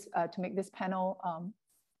to make this panel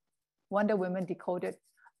Wonder Women Decoded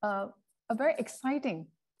a very exciting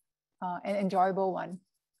and enjoyable one.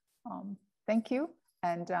 Thank you.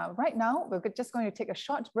 And right now, we're just going to take a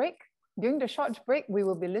short break. During the short break, we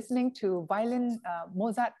will be listening to violin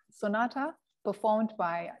Mozart Sonata performed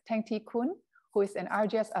by Tang Thi Kun, who is an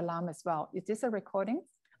RGS alum as well. Is this a recording?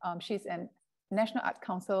 She's a National Art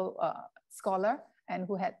Council scholar and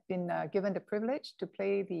who had been given the privilege to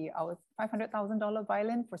play our $500,000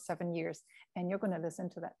 violin for 7 years. And you're going to listen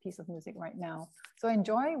to that piece of music right now. So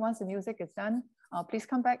enjoy. Once the music is done, please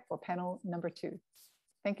come back for panel number 2.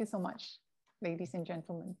 Thank you so much, ladies and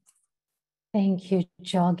gentlemen. Thank you,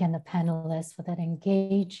 Jeog, and the panelists for that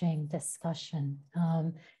engaging discussion.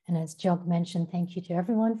 And as Jeog mentioned, thank you to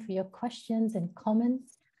everyone for your questions and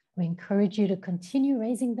comments. We encourage you to continue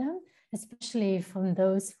raising them, especially from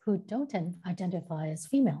those who don't identify as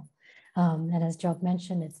female. And as Jeog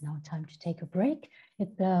mentioned, it's now time to take a break.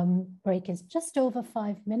 The break is just over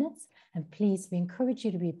 5 minutes. And please, we encourage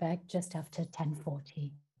you to be back just after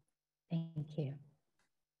 10:40. Thank you.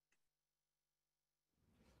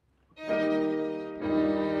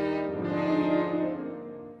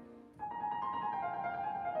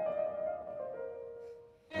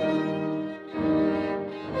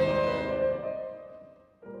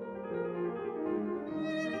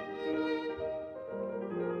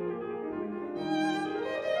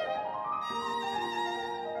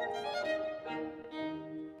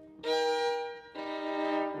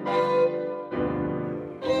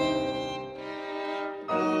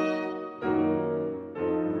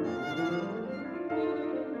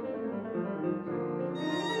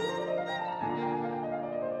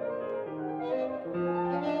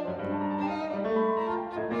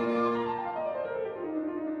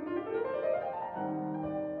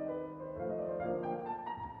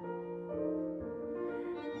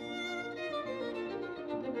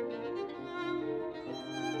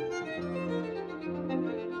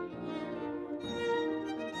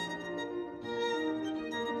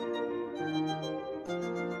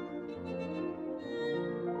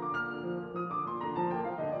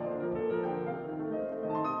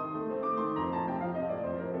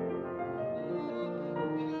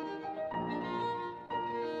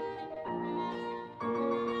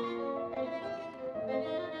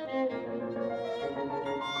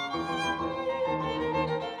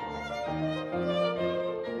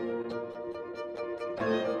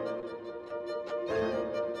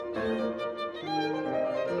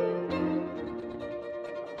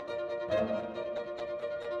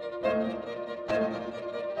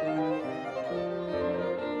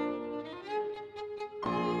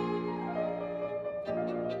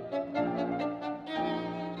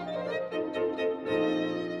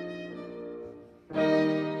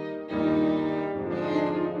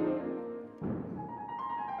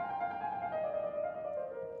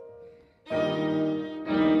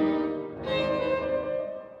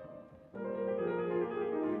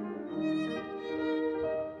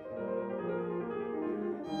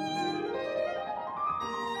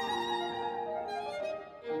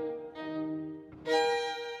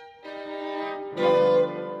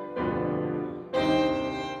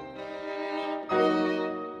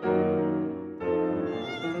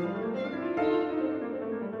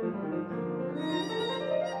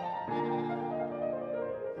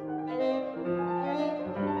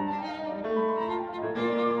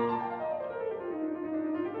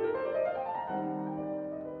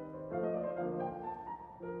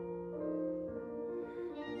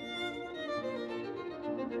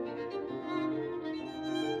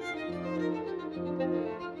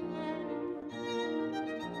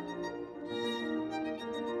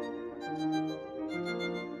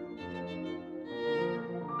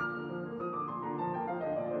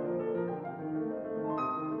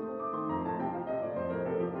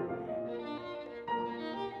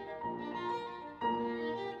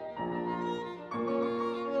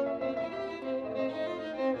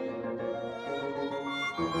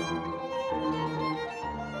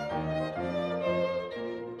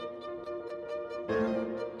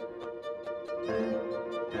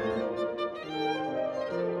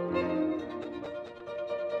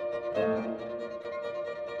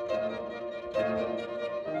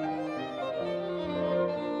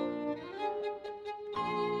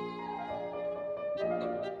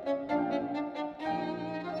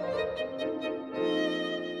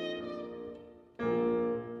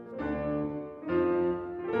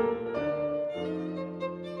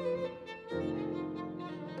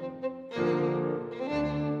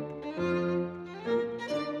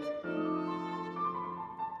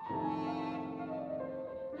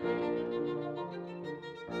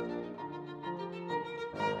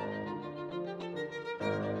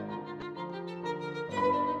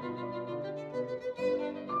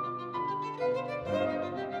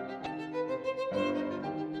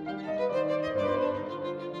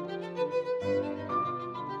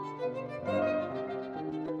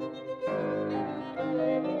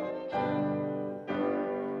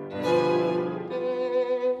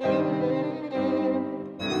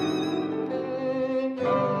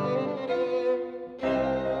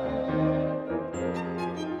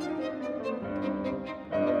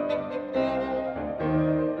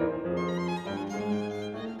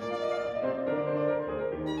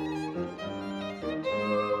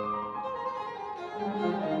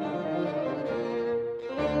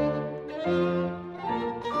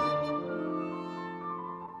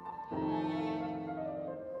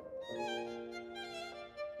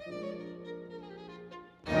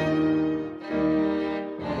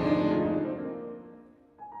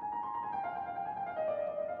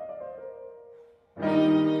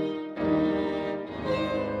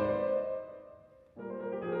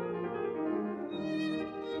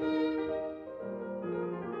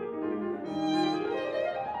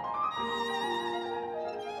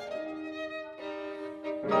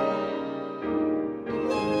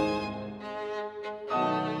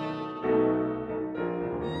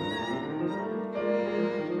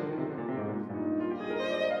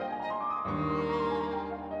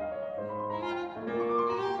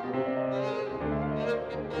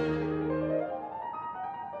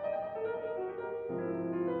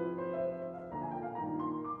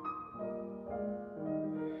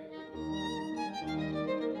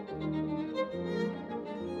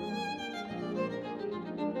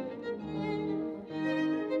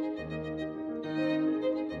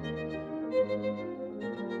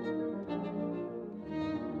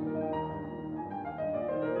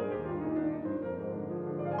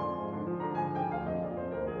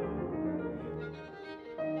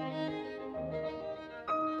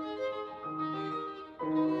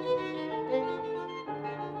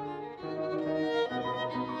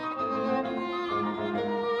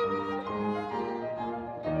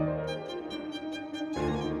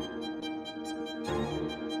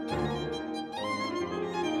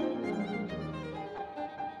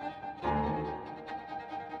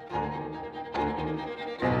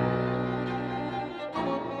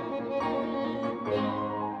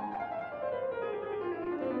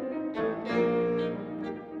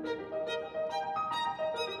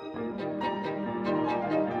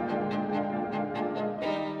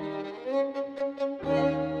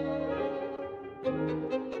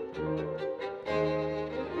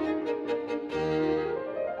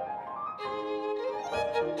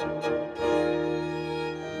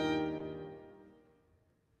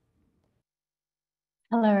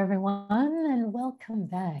 everyone, and welcome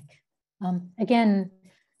back. Again,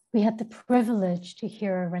 we had the privilege to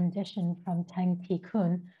hear a rendition from Tang Thi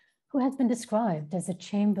Kun, who has been described as a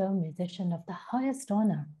chamber musician of the highest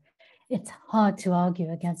honor. It's hard to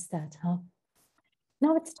argue against that, huh?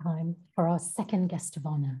 Now it's time for our second guest of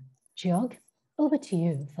honor. Jeog, over to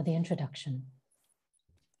you for the introduction.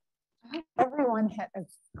 Everyone had a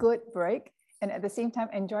good break and at the same time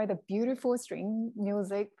enjoy the beautiful string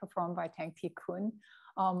music performed by Tang Thi Kun.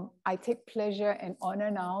 I take pleasure and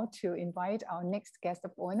honor now to invite our next guest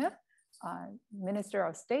of honor, Minister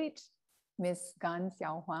of State, Ms. Gan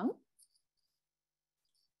Siow Huang.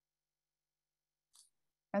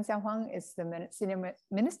 Gan Siow Huang is the Senior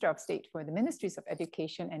Minister of State for the Ministries of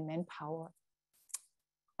Education and Manpower.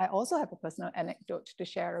 I also have a personal anecdote to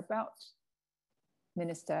share about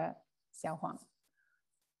Minister Siow Huang.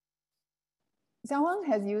 Siow Huang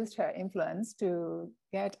has used her influence to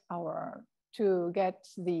get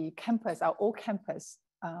the campus, our old campus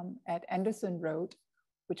at Anderson Road,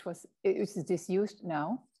 which is disused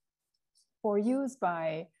now, for use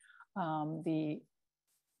by the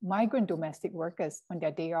migrant domestic workers on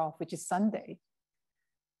their day off, which is Sunday.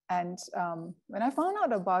 And when I found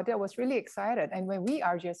out about it, I was really excited. And when we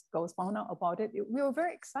RGS girls found out about it, we were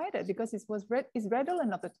very excited because it's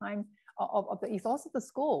redolent of the time of the ethos of the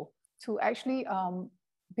school to actually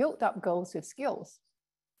build up girls with skills.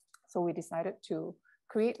 So we decided to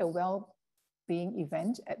create a well-being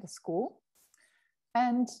event at the school.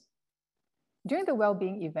 And during the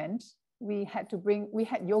well-being event, we had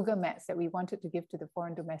yoga mats that we wanted to give to the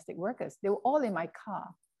foreign domestic workers. They were all in my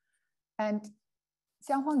car. And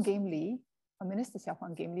Siow Huang gamely, Minister Siow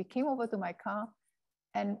Huang gamely, came over to my car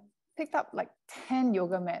and picked up like 10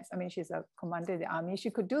 yoga mats. I mean, she's a commander of the army. She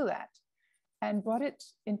could do that, and brought it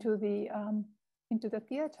into the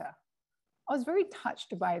theater. I was very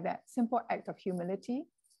touched by that simple act of humility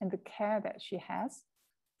and the care that she has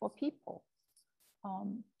for people.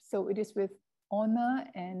 So it is with honor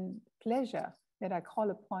and pleasure that I call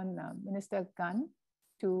upon Minister Gan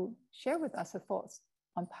to share with us her thoughts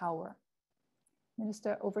on power.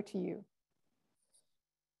 Minister, over to you.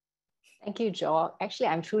 Thank you, George. Actually,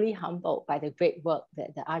 I'm truly humbled by the great work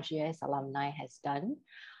that the RGS Alumni has done.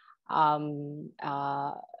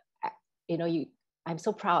 I'm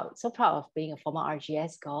so proud of being a former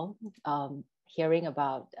RGS girl, hearing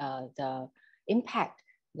about the impact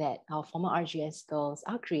that our former RGS girls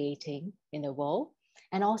are creating in the world,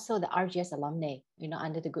 and also the RGS Alumnae,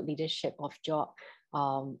 under the good leadership of Jeog,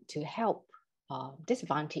 to help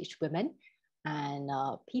disadvantaged women and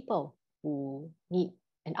people who need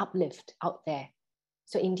an uplift out there.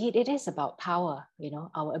 So indeed, it is about power,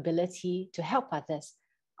 our ability to help others,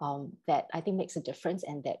 that I think makes a difference,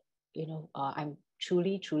 and that, I'm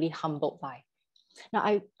truly, truly humbled by. Now,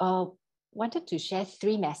 I wanted to share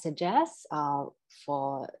 3 messages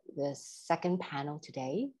for the second panel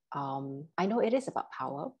today. I know it is about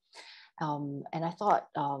power, and I thought,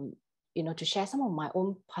 to share some of my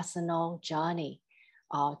own personal journey,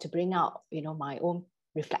 to bring out, my own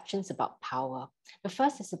reflections about power. The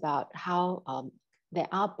first is about how there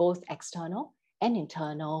are both external and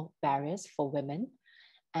internal barriers for women,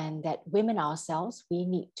 and that women ourselves, we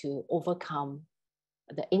need to overcome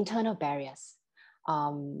the internal barriers.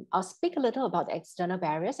 I'll speak a little about the external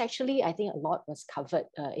barriers. Actually, I think a lot was covered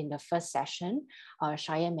in the first session.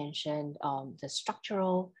 Cheyenne mentioned the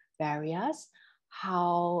structural barriers,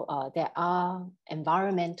 how there are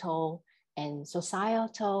environmental and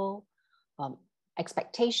societal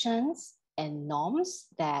expectations and norms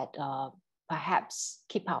that perhaps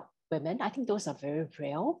keep out women. I think those are very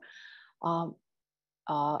real.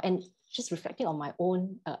 And just reflecting on my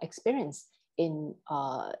own experience in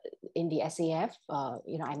the SAF,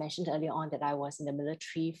 I mentioned earlier on that I was in the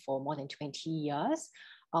military for more than 20 years.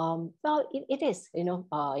 Well, it is,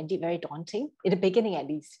 indeed very daunting, in the beginning at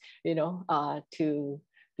least, to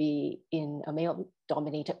be in a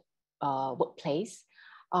male-dominated workplace.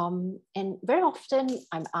 And very often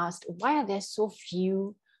I'm asked, why are there so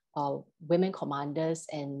few women commanders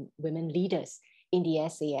and women leaders in the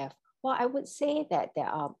SAF? Well, I would say that there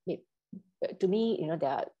are, to me, there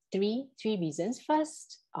are three reasons.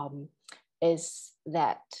 First is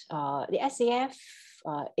that the SAF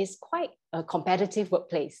is quite a competitive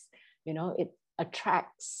workplace. It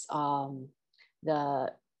attracts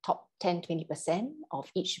the top 10-20% of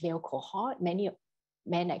each male cohort. Many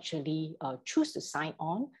men actually choose to sign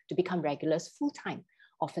on to become regulars, full-time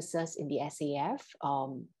officers in the SAF,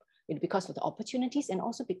 because of the opportunities, and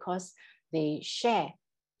also because they share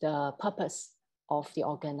the purpose of the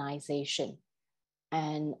organization.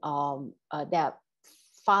 And there are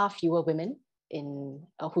far fewer women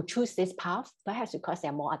who choose this path, perhaps because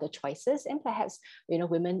there are more other choices, and perhaps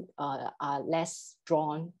women are less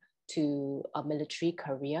drawn to a military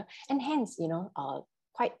career, and hence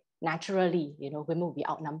quite naturally women will be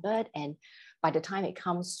outnumbered, and by the time it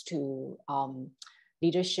comes to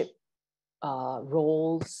leadership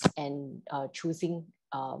roles and choosing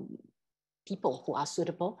people who are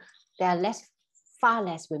suitable, there are far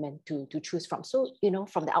less women to choose from. So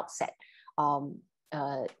from the outset,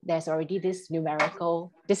 there's already this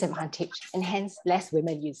numerical disadvantage, and hence less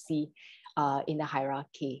women you see in the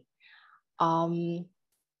hierarchy. And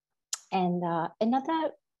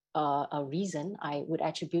another reason I would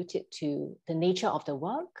attribute it to the nature of the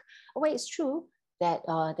work. Well, it's true that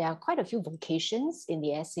there are quite a few vocations in the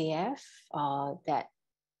SAF that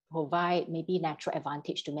provide maybe natural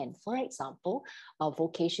advantage to men. For example,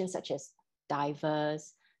 vocations such as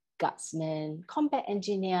divers, guardsmen, combat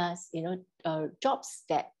engineers, jobs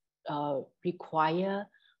that require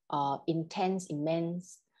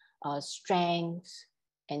immense strength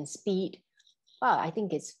and speed. Well, I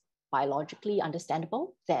think it's biologically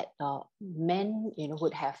understandable that men,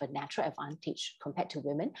 would have a natural advantage compared to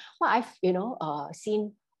women. Well, I've,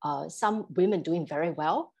 seen some women doing very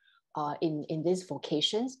well in these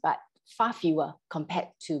vocations, but far fewer compared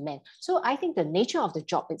to men. So I think the nature of the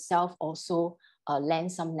job itself also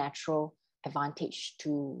lends some natural advantage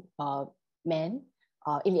to men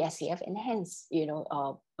in the SAF, and hence, in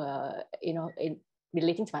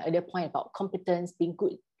relating to my earlier point about competence being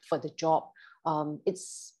good for the job,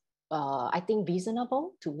 it's I think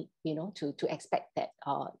reasonable to expect that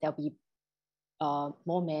there'll be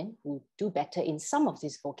more men who do better in some of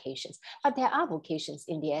these vocations. But there are vocations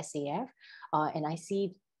in the SAF, and I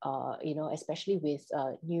see especially with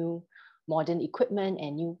new modern equipment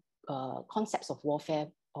and new concepts of warfare,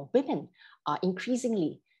 women are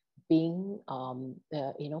increasingly being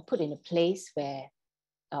put in a place where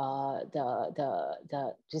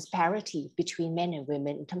the disparity between men and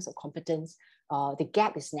women in terms of competence, the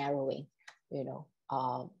gap is narrowing,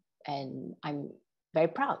 and I'm very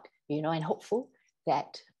proud, and hopeful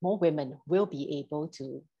that more women will be able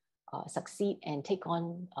to succeed and take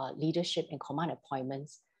on leadership and command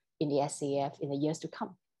appointments in the SAF in the years to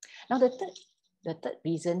come. Now, the third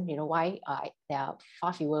reason, why there are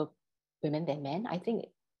far fewer women than men, I think,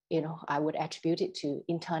 I would attribute it to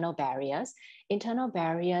internal barriers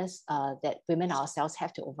that women ourselves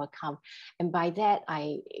have to overcome. And by that,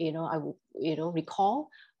 I would, recall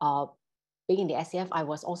being in the SAF, I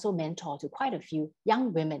was also mentor to quite a few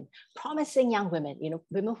young women, promising young women,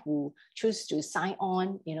 women who choose to sign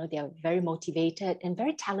on, they're very motivated and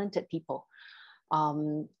very talented people.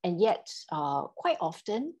 And yet, quite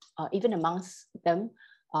often, even amongst them,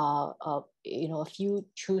 a few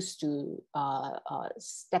choose to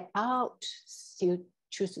step out, still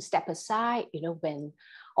choose to step aside, when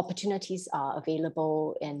opportunities are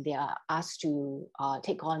available and they are asked to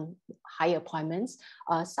take on higher appointments.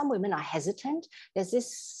 Some women are hesitant. There's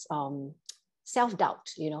this self-doubt,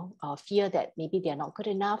 fear that maybe they're not good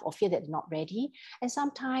enough, or fear that they're not ready. And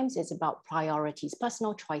sometimes it's about priorities,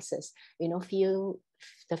 personal choices,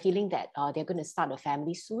 the feeling that they're going to start a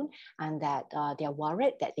family soon, and that they're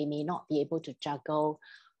worried that they may not be able to juggle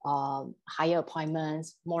higher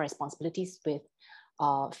appointments, more responsibilities with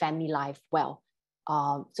family life well.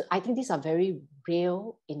 So I think these are very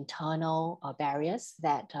real internal barriers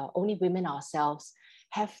that only women ourselves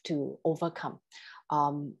have to overcome.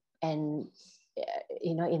 And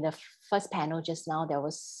in the first panel just now, there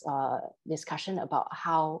was discussion about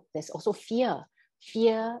how there's also fear,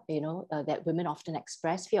 that women often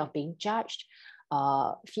express, fear of being judged,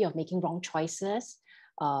 fear of making wrong choices,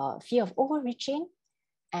 fear of overreaching.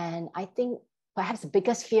 And I think perhaps the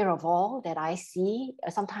biggest fear of all that I see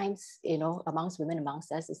sometimes, amongst women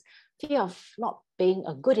amongst us, is fear of not being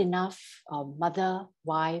a good enough mother,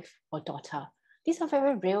 wife, or daughter. These are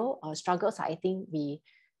very real struggles I think we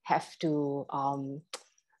have to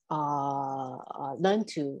learn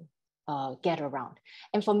to get around.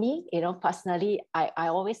 And for me, personally, I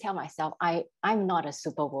always tell myself, I'm not a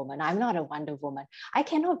superwoman. I'm not a Wonder Woman. I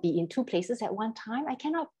cannot be in two places at one time. I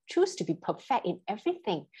cannot choose to be perfect in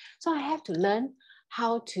everything. So I have to learn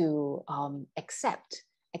how to accept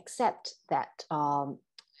that,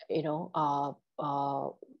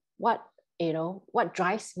 what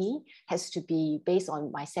drives me has to be based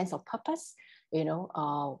on my sense of purpose,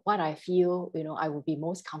 what I feel, I will be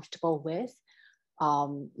most comfortable with,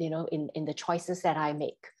 in the choices that I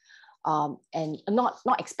make, and not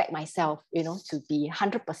expect myself, to be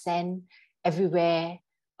 100% everywhere,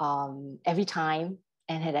 every time,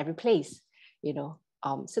 and at every place,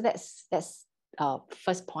 So that's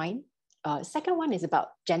first point. Second one is about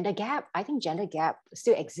gender gap. I think gender gap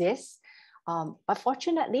still exists, but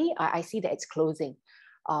fortunately, I see that it's closing.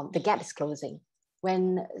 The gap is closing.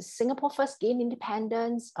 When Singapore first gained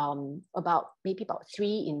independence, maybe about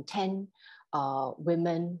 3 in 10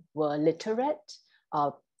 women were literate,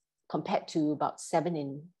 compared to about 7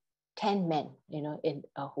 in 10 men,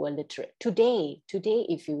 who are literate. Today,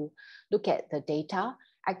 if you look at the data,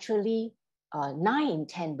 actually 9 in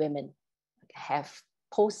 10 women have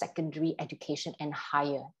post-secondary education and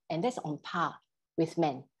higher, and that's on par with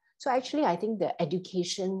men. So actually, I think the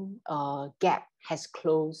education gap has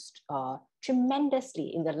closed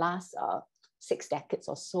tremendously in the last 6 decades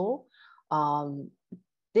or so.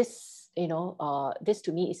 This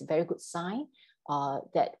to me is a very good sign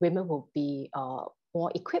that women will be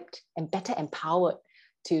more equipped and better empowered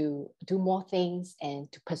to do more things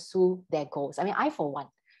and to pursue their goals. I mean, I for one,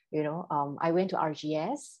 I went to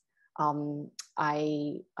RGS.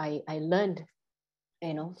 I learned,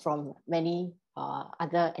 from many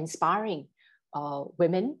other inspiring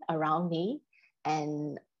women around me,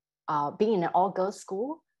 and being in an all-girls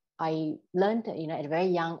school, I learned, at a very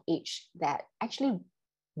young age that actually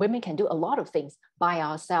women can do a lot of things by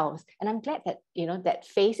ourselves. And I'm glad that, that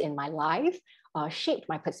phase in my life shaped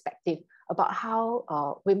my perspective about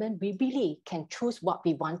how women, we really can choose what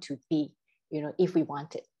we want to be, if we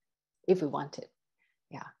want it.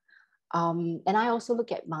 Yeah. And I also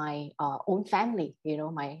look at my own family,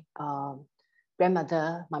 my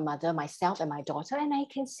grandmother, my mother, myself, and my daughter, and I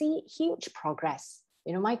can see huge progress.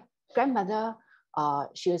 My grandmother,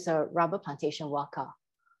 she was a rubber plantation worker.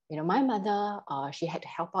 My mother, she had to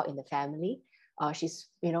help out in the family. She's,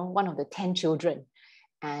 one of the 10 children,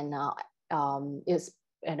 and it was,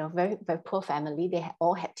 very, very poor family. They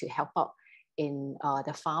all had to help out in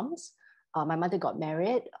the farms. My mother got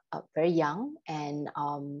married very young, and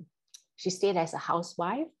she stayed as a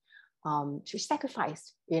housewife. She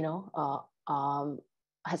sacrificed,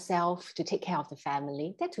 herself to take care of the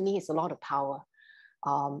family. That to me is a lot of power.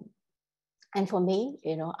 And for me,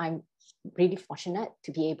 I'm really fortunate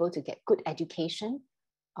to be able to get good education,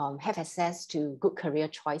 have access to good career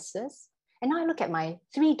choices. And now I look at my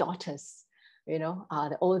 3 daughters.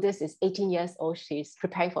 The oldest is 18 years old. She's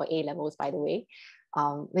preparing for A-levels, by the way.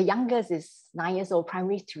 The youngest is 9 years old,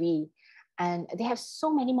 primary 3. And they have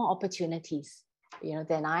so many more opportunities,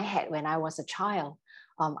 than I had when I was a child.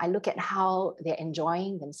 I look at how they're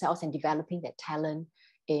enjoying themselves and developing their talent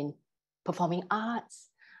in performing arts,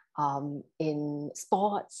 in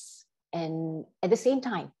sports, and at the same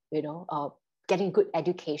time, getting good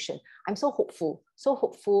education. I'm so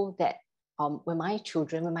hopeful that when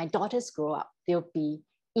my daughters grow up, they'll be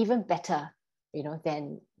even better,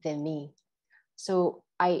 than me. So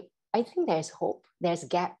I think there's hope, there's a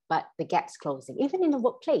gap, but the gap's closing. Even in the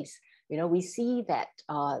workplace, we see that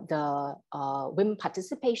the women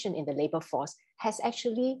participation in the labor force has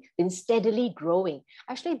actually been steadily growing.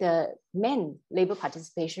 Actually, the men labor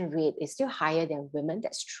participation rate is still higher than women,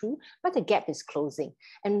 that's true, but the gap is closing.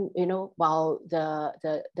 And, while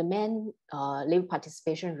the men labor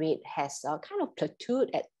participation rate has kind of plateaued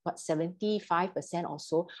at 75% or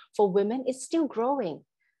so, for women, it's still growing.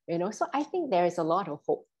 So I think there is a lot of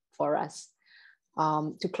hope for us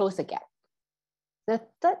to close the gap. The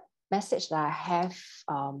third message that I have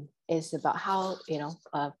is about how,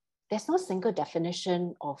 there's no single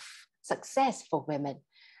definition of success for women,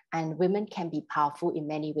 and women can be powerful in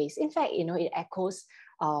many ways. In fact, it echoes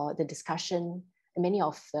the discussion, many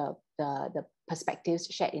of the perspectives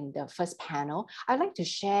shared in the first panel. I'd like to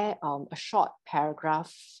share a short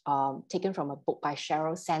paragraph taken from a book by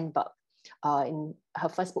Sheryl Sandberg in her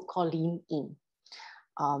first book called Lean In.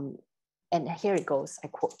 And here it goes, I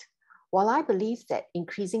quote, "While I believe that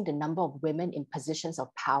increasing the number of women in positions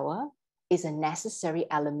of power is a necessary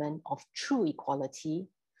element of true equality,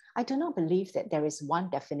 I do not believe that there is one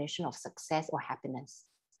definition of success or happiness.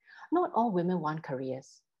 Not all women want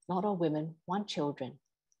careers. Not all women want children.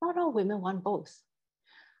 Not all women want both.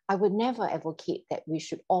 I would never advocate that we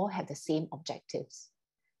should all have the same objectives.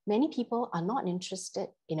 Many people are not interested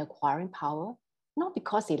in acquiring power, not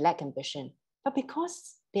because they lack ambition, but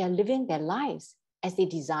because they are living their lives as they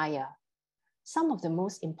desire. Some of the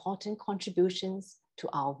most important contributions to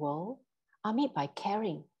our world are made by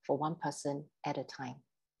caring for one person at a time.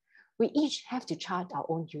 We each have to chart our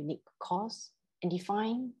own unique course and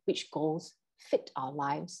define which goals fit our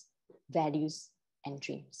lives, values, and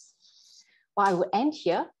dreams." Well, I will end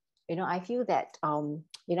here. I feel that,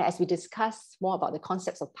 as we discuss more about the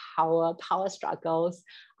concepts of power struggles,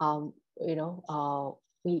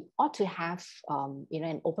 we ought to have,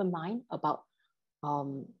 an open mind about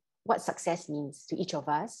what success means to each of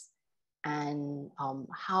us, and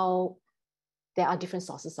how there are different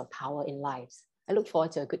sources of power in lives. I look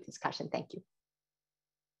forward to a good discussion. Thank you.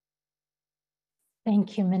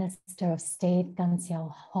 Thank you, Minister of State Gan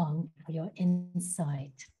Siow Huang, for your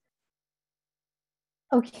insight.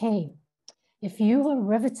 Okay, if you were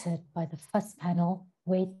riveted by the first panel,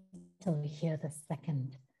 wait till you hear the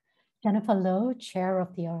second. Jennifer Low, Chair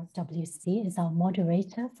of the RWC, is our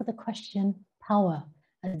moderator for the question, Power,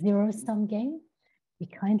 a zero-sum game? We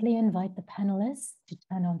kindly invite the panelists to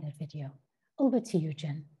turn on their video. Over to you,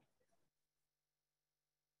 Jen.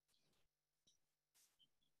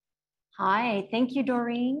 Hi, thank you,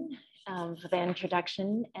 Doreen, for the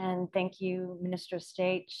introduction. And thank you, Minister of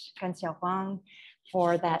State Gan Siow Huang,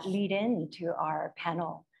 for that lead-in to our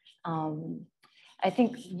panel. I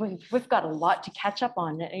think we've got a lot to catch up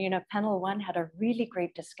on. You know, panel one had a really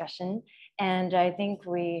great discussion, and I think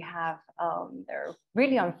we have, they're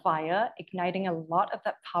really on fire, igniting a lot of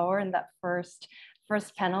that power in that first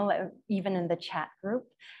panel, even in the chat group.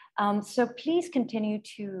 So please continue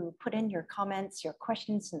to put in your comments, your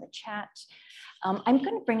questions in the chat. I'm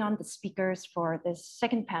going to bring on the speakers for this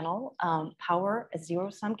second panel, Power, a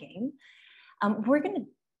Zero-Sum Game. We're going to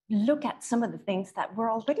look at some of the things that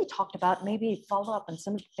were already talked about, maybe follow up on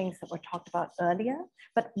some of the things that were talked about earlier,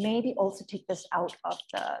 but maybe also take this out of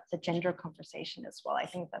the gender conversation as well. I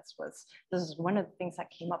think this is one of the things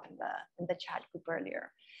that came up in the chat group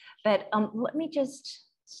earlier. But let me just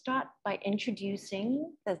start by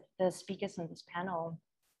introducing the speakers on this panel.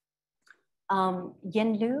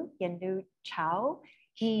 Yen-Lu Chow,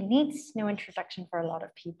 he needs no introduction for a lot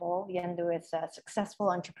of people. Yen-Lu is a successful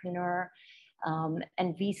entrepreneur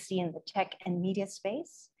and VC in the tech and media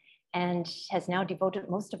space, and has now devoted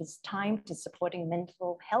most of his time to supporting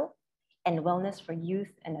mental health and wellness for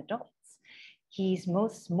youth and adults. He's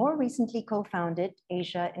more recently co-founded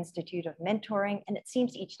Asia Institute of Mentoring, and it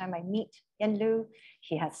seems each time I meet Yen-Lu,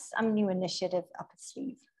 he has some new initiative up his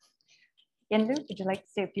sleeve. Yen-Lu, would you like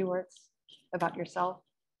to say a few words about yourself?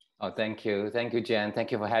 Oh, thank you. Thank you, Jen.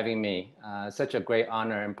 Thank you for having me. Such a great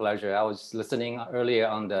honor and pleasure. I was listening earlier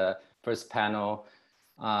on the first panel.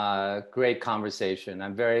 Great conversation.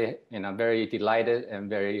 I'm very delighted and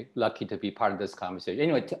very lucky to be part of this conversation.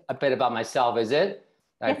 Anyway, a bit about myself, is it?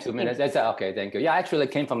 I have 2 minutes. That's okay. Thank you. Yeah, I actually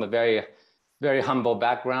came from a very, very humble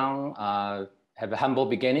background. Have a humble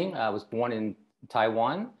beginning. I was born in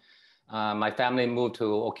Taiwan. My family moved to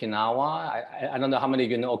Okinawa. I don't know how many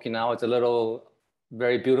of you know Okinawa. It's a little,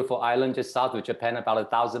 very beautiful island just south of Japan, about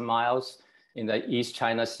 1,000 miles in the East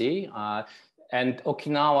China Sea. And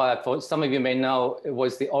Okinawa, for some of you may know, it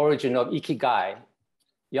was the origin of Ikigai.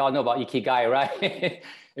 You all know about Ikigai, right?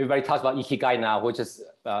 Everybody talks about Ikigai now, which is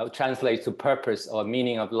translates to purpose or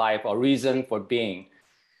meaning of life or reason for being.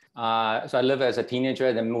 So I lived as a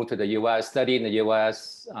teenager, then moved to the US, studied in the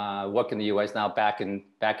US, work in the US, now back in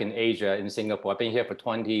Asia, in Singapore. I've been here for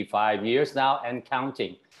 25 years now and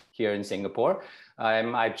counting here in Singapore.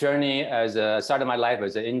 My journey started my life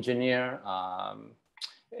as an engineer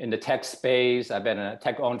in the tech space. I've been a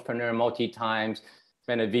tech entrepreneur multi-times,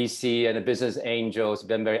 been a VC and a business angel,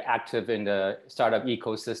 been very active in the startup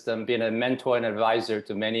ecosystem, been a mentor and advisor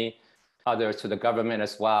to many others, to the government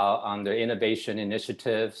as well, on the innovation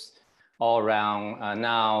initiatives all around.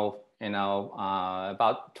 Now,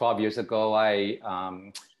 about 12 years ago,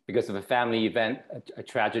 because of a family event, a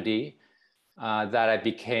tragedy, that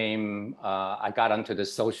I got onto the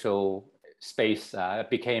social space. I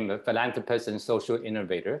became a philanthropist and social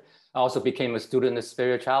innovator. I also became a student of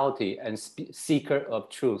spirituality and seeker of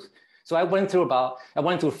truth. So I went through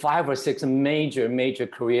 5 or 6 major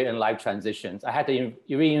career and life transitions. I had to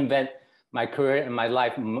reinvent my career and my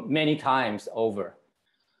life many times over.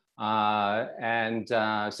 So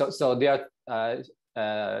there are,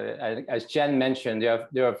 as Jen mentioned,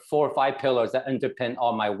 there are 4 or 5 pillars that underpin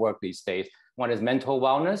all my work these days. One is mental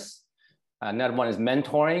wellness. Another one is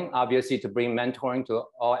mentoring, obviously to bring mentoring to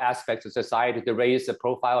all aspects of society, to raise the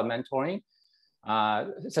profile of mentoring,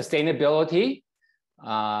 sustainability,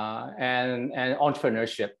 and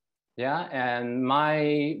entrepreneurship. Yeah, and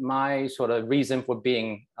my sort of reason for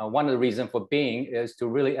being, one of the reasons for being is to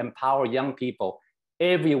really empower young people,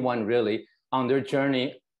 everyone really, on their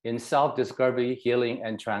journey in self-discovery, healing,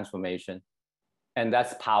 and transformation. And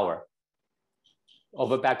that's power.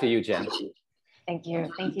 Over back to you, Jen. Thank you,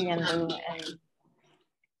 Yen-Lu, and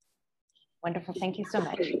wonderful. Thank you so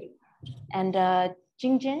much. And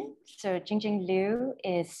Jingjin Liu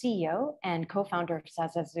is CEO and co-founder of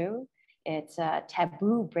Zazazu. It's a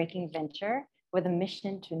taboo-breaking venture with a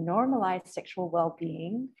mission to normalize sexual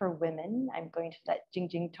well-being for women. I'm going to let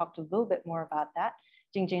Jingjin talk a little bit more about that.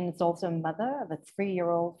 Jingjin is also a mother of a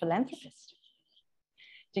 3-year-old philanthropist.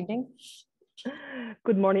 Jingjin.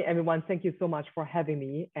 Good morning, everyone. Thank you so much for having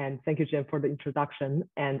me. And thank you, Jen, for the introduction.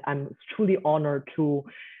 And I'm truly honored to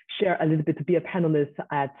share a little bit, to be a panelist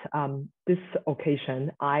at this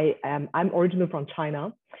occasion. I'm originally from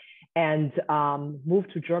China and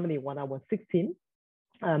moved to Germany when I was 16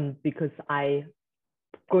 because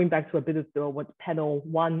going back to a bit of what panel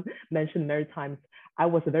one mentioned many times, I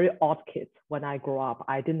was a very odd kid when I grew up.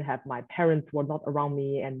 I didn't have, my parents were not around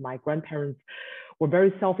me, and my grandparents were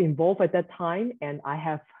very self-involved at that time. And I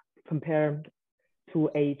have, compared to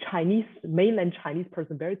a mainland Chinese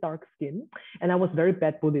person, very dark skin. And I was very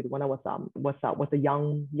bad bullied when I was a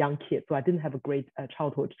young kid. So I didn't have a great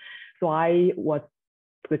childhood. So I was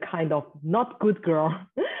the kind of not good girl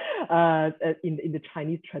in the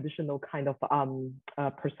Chinese traditional kind of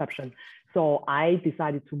perception. So I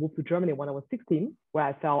decided to move to Germany when I was 16, where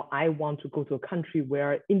I felt I want to go to a country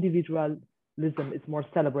where individualism is more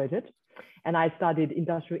celebrated. And I studied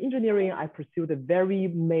industrial engineering. I pursued a very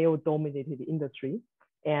male-dominated industry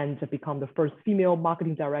and become the first female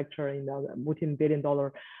marketing director in a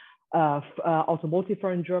multi-billion-dollar automotive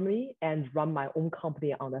firm in Germany, and run my own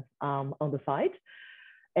company on the side.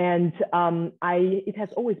 And it has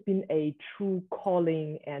always been a true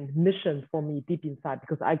calling and mission for me deep inside,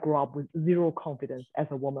 because I grew up with zero confidence as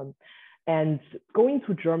a woman. And going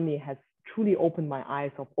to Germany has truly opened my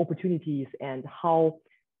eyes of opportunities and how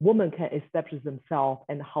women can establish themselves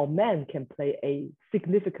and how men can play a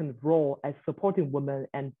significant role as supporting women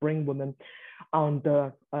and bring women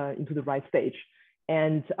into the right stage.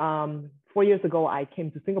 And 4 years ago, I came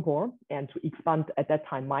to Singapore and to expand at that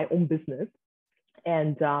time my own business.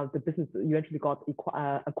 And the business eventually got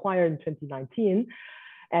acquired in 2019.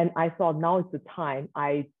 And I thought now is the time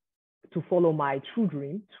to follow my true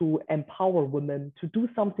dream, to empower women, to do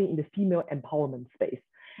something in the female empowerment space.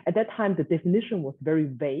 At that time, the definition was very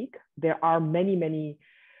vague. There are many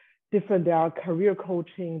different, there are career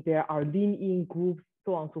coaching, there are lean-in groups,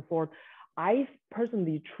 so on and so forth. I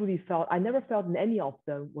personally truly felt, I never felt in any of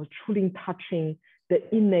them was truly touching the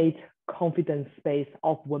innate confidence space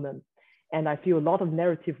of women. And I feel a lot of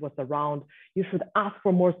narrative was around, you should ask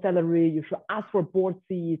for more salary, you should ask for board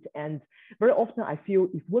seats. And very often I feel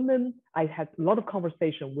if women, I had a lot of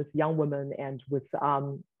conversation with young women and with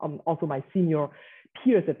also my senior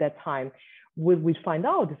peers at that time, we find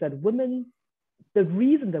out is that women, the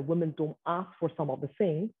reason that women don't ask for some of the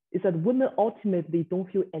things is that women ultimately don't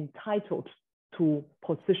feel entitled to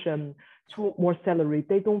position, to more salary.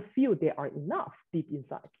 They don't feel they are enough deep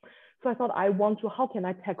inside. So I thought, how can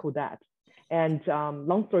I tackle that? And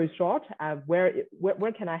long story short, where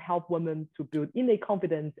can I help women to build innate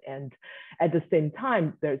confidence? And at the same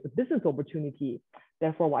time, there's a business opportunity.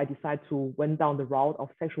 Therefore, I decided to went down the route of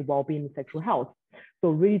sexual well-being and sexual health. So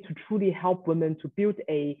really to truly help women to build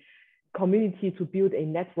a community, to build a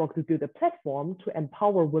network, to build a platform, to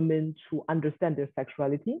empower women to understand their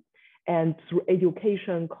sexuality, and through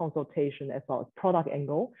education, consultation, as well as product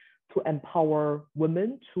angle, to empower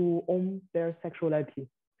women to own their sexuality.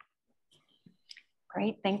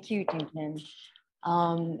 Great, thank you, Jingjin.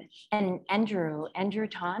 And Andrew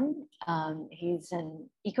Tan, he's an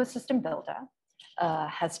ecosystem builder, a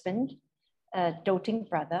husband, a doting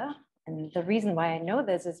brother. And the reason why I know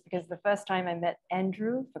this is because the first time I met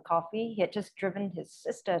Andrew for coffee, he had just driven his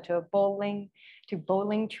sister to bowling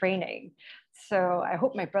training. So I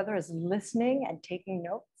hope my brother is listening and taking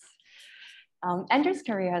notes. Andrew's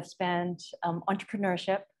career has spanned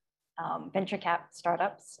entrepreneurship, venture cap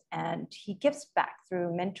startups, and he gives back through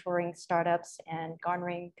mentoring startups and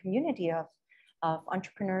garnering community of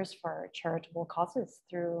entrepreneurs for charitable causes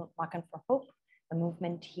through Makan for Hope, a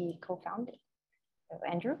movement he co-founded. So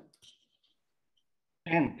Andrew?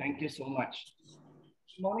 Jen, thank you so much.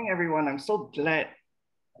 Good morning, everyone. I'm so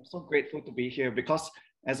grateful to be here because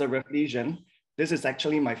as a Rafflesian, this is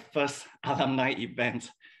actually my first alumni event.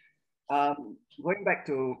 Going back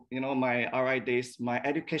to my RI days, my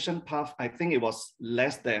education path, I think it was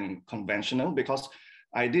less than conventional because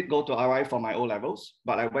I did go to RI for my O-levels,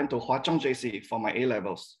 but I went to Hwa Chong JC for my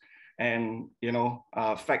A-levels. And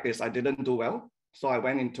fact is I didn't do well. So I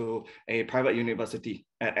went into a private university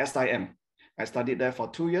at SIM. I studied there for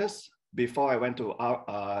 2 years before I went to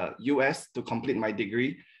US to complete my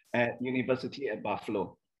degree at University at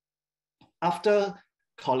Buffalo. After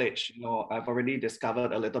college, I've already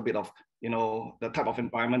discovered a little bit of, the type of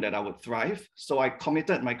environment that I would thrive. So I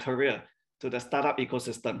committed my career to the startup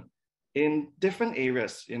ecosystem in different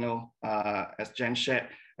areas, as Jen shared,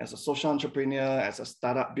 as a social entrepreneur, as a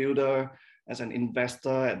startup builder, as an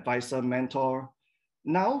investor, advisor, mentor.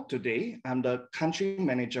 Now, today, I'm the country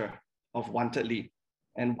manager of Wantedly.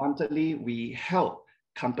 And Wantedly, we help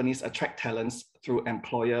companies attract talents through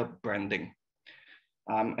employer branding.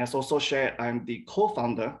 As also shared, I'm the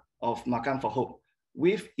co-founder of Makan for Hope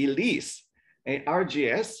with Elise, a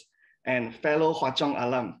RGS and fellow Hwa Chong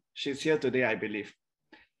alum. She's here today, I believe.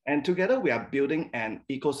 And together we are building an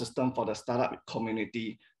ecosystem for the startup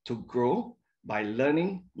community to grow by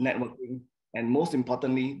learning, networking, and most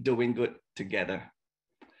importantly, doing good together.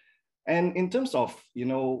 And in terms of,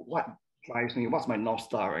 what drives me, what's my North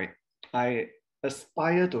Star, right? I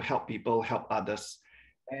aspire to help people help others.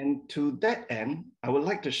 And to that end, I would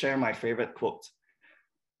like to share my favorite quote.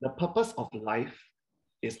 The purpose of life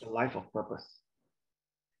is a life of purpose.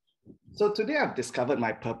 So today I've discovered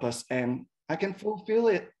my purpose and I can fulfill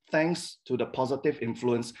it thanks to the positive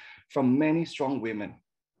influence from many strong women.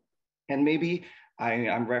 And maybe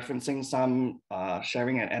I'm referencing some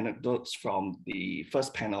sharing and anecdotes from the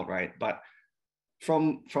first panel, right? But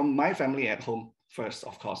from my family at home first,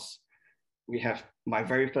 of course, we have my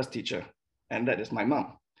very first teacher, and that is my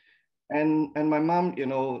mom. And my mom,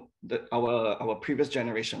 our previous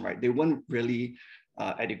generation, right? They weren't really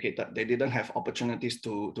educated. They didn't have opportunities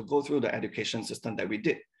to go through the education system that we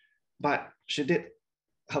did. But she did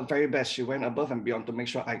her very best. She went above and beyond to make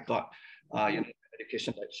sure I got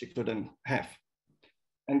education that she couldn't have.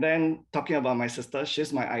 And then talking about my sister,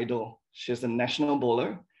 she's my idol. She's a national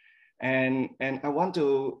bowler. And I want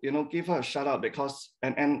to give her a shout out because,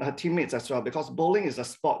 and her teammates as well, because bowling is a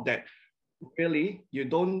sport that really you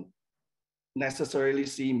don't necessarily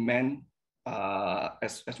see men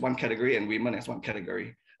as one category and women as one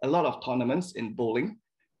category. A lot of tournaments in bowling,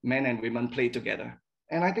 men and women play together.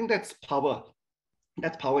 And I think that's power.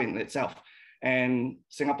 That's power in itself. And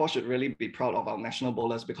Singapore should really be proud of our national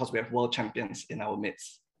bowlers because we have world champions in our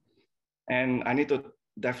midst. And I need to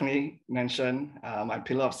definitely mention my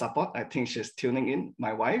pillar of support. I think she's tuning in,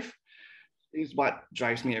 my wife. This is what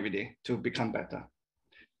drives me every day to become better.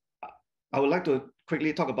 I would like to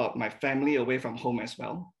quickly talk about my family away from home as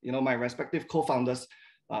well. My respective co-founders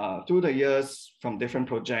through the years from different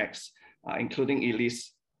projects, including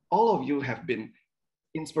Elise, all of you have been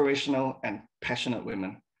inspirational and passionate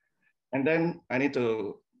women. And then I need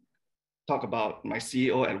to talk about my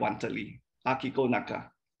CEO at Wantali, Akiko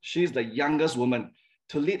Naka. She's the youngest woman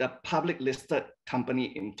to lead a public listed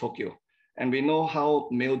company in Tokyo. And we know how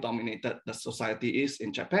male dominated the society is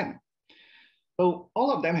in Japan. So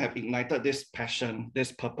all of them have ignited this passion,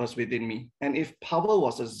 this purpose within me. And if power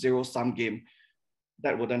was a zero-sum game,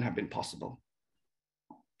 that wouldn't have been possible.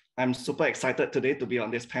 I'm super excited today to be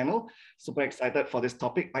on this panel, super excited for this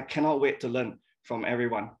topic. I cannot wait to learn from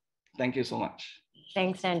everyone. Thank you so much.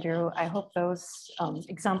 Thanks, Andrew. I hope those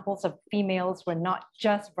examples of females were not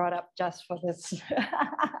just brought up just for this.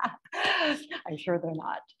 I'm sure they're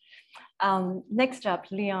not. Next up,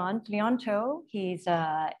 Leon To. He's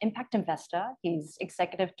an impact investor. He's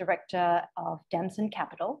executive director of Damson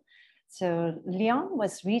Capital. So Leon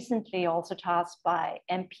was recently also tasked by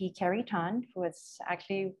MP Carrie Tan, who is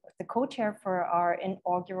actually the co-chair for our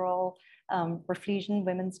inaugural Rafflesian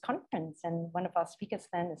Women's Conference and one of our speakers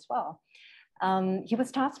then as well. He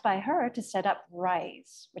was tasked by her to set up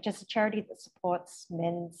RISE, which is a charity that supports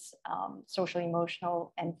men's social,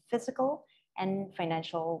 emotional, and physical and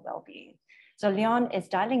financial well-being. So Leon is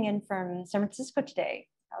dialing in from San Francisco today.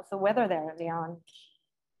 How's the weather there, Leon?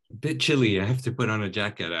 A bit chilly. I have to put on a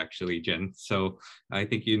jacket actually, Jen. So I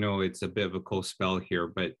think it's a bit of a cold spell here,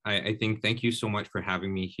 but I think thank you so much for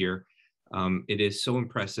having me here. It is so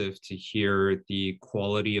impressive to hear the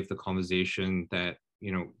quality of the conversation that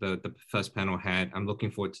the first panel had. I'm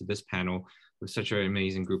looking forward to this panel with such an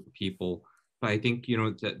amazing group of people. But I think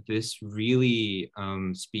that this really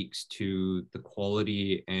speaks to the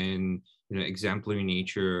quality and exemplary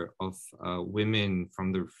nature of women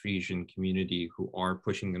from the Rafflesian community who are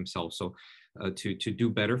pushing themselves to do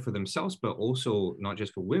better for themselves, but also not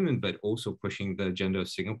just for women, but also pushing the agenda of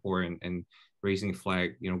Singapore and raising the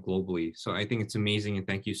flag globally. So I think it's amazing, and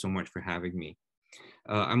thank you so much for having me.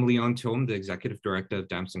 I'm Leon To. I'm the executive director of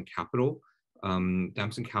Damson Capital.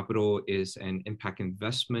 Damson Capital is an impact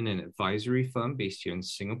investment and advisory firm based here in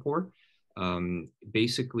Singapore.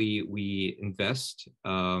 Basically, we invest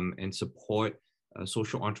and support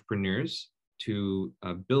social entrepreneurs to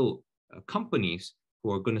build companies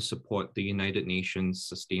who are going to support the United Nations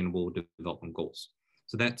Sustainable Development Goals.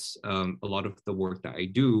 So that's a lot of the work that I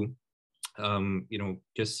do.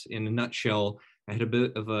 Just in a nutshell, I had a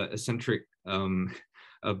bit of an eccentric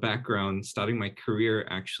background, starting my career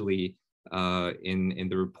actually in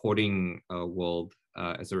the reporting world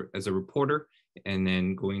as a reporter, and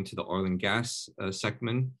then going to the oil and gas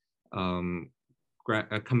segment,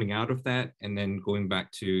 coming out of that, and then going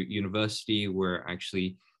back to university where I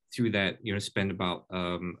actually through that, spent about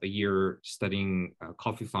a year studying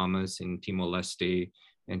coffee farmers in Timor-Leste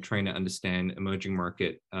and trying to understand emerging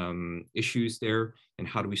market issues there and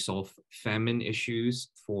how do we solve famine issues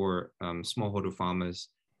for smallholder farmers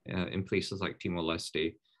in places like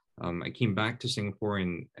Timor-Leste. I came back to Singapore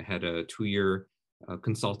and had a 2-year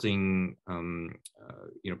consulting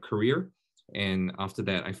career. And after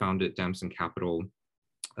that, I founded Damson Capital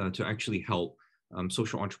to actually help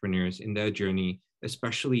social entrepreneurs in their journey,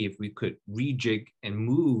 especially if we could rejig and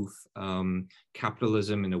move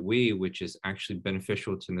capitalism in a way which is actually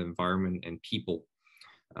beneficial to the environment and people.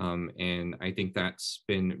 And I think that's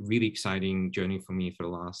been a really exciting journey for me for the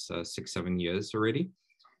last 6-7 years already.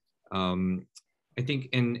 I think,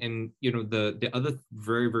 and the other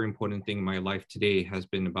very, very important thing in my life today has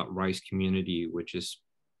been about Rise Community, which is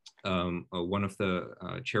one of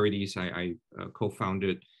the charities I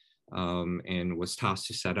co-founded and was tasked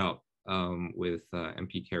to set up with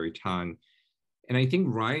MP Carrie Tan. And I think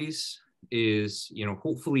Rise is,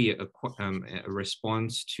 hopefully a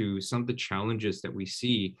response to some of the challenges that we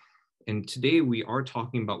see. And today we are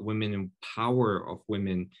talking about women and power of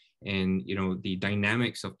women and, the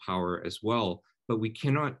dynamics of power as well. But we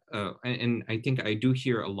cannot, and I think I do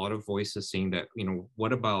hear a lot of voices saying that,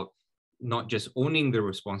 what about not just owning the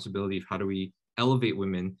responsibility of how do we elevate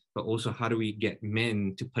women, but also how do we get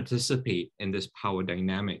men to participate in this power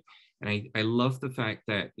dynamic? And I love the fact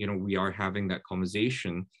that, we are having that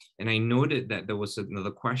conversation. And I noted that there was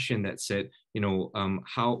another question that said,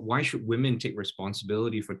 why should women take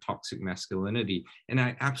responsibility for toxic masculinity? And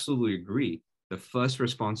I absolutely agree. The first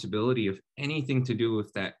responsibility of anything to do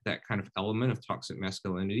with that kind of element of toxic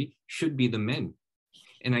masculinity should be the men.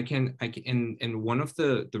 And and one of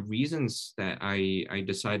the reasons that I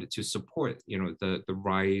decided to support, the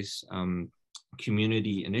Rise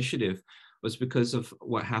community initiative was because of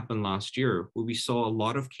what happened last year, where we saw a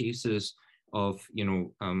lot of cases of,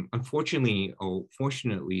 unfortunately or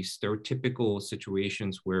fortunately, stereotypical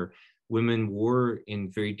situations where women were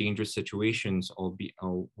in very dangerous situations or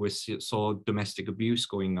we saw domestic abuse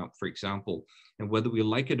going up, for example. And whether we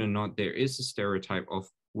like it or not, there is a stereotype of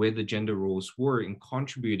where the gender roles were in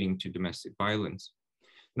contributing to domestic violence.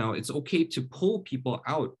 Now, it's okay to pull people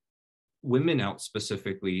out, women out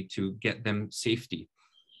specifically, to get them safety.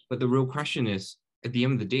 But the real question is, at the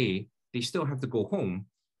end of the day, they still have to go home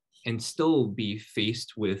and still be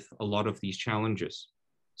faced with a lot of these challenges.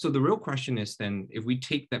 So the real question is then, if we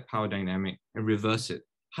take that power dynamic and reverse it,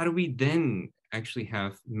 how do we then actually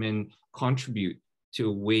have men contribute to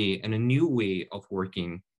a way and a new way of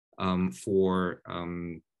working for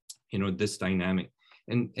this dynamic?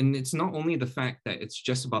 And it's not only the fact that it's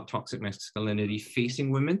just about toxic masculinity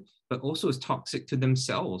facing women, but also it's toxic to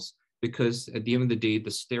themselves, because at the end of the day, the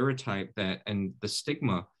stereotype and the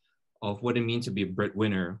stigma of what it means to be a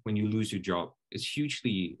breadwinner when you lose your job is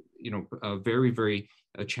hugely, very, very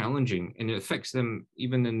challenging, and it affects them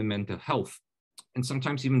even in the mental health, and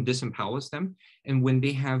sometimes even disempowers them. And when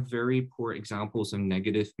they have very poor examples of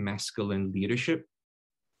negative masculine leadership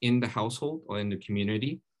in the household or in the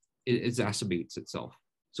community, it exacerbates itself.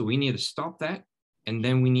 So we need to stop that, and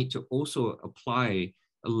then we need to also apply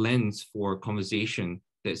a lens for conversation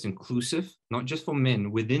that's inclusive, not just for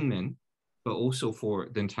men within men, but also for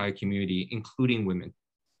the entire community, including women.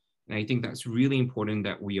 And I think that's really important,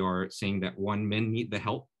 that we are saying that 1, men need the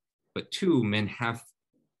help, but 2, men have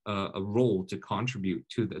a role to contribute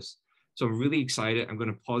to this. So I'm really excited. I'm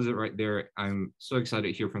going to pause it right there. I'm so excited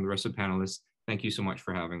to hear from the rest of the panelists. Thank you so much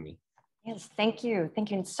for having me. Yes, thank you.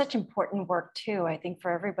 Thank you. And such important work too, I think,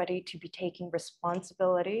 for everybody to be taking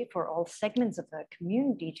responsibility, for all segments of the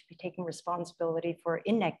community to be taking responsibility for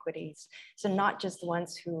inequities. So not just the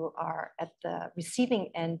ones who are at the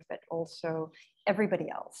receiving end, but also everybody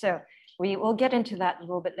else. So we will get into that a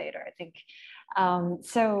little bit later, I think.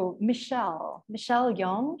 So Michelle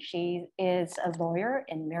Yeung, she is a lawyer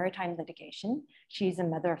in maritime litigation. She's a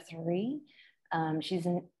mother of 3. She's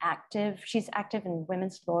active in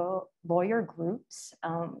women's lawyer groups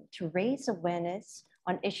to raise awareness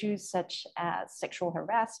on issues such as sexual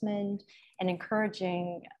harassment and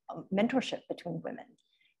encouraging mentorship between women.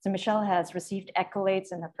 So Michelle has received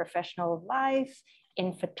accolades in her professional life.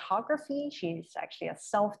 In photography, she's actually a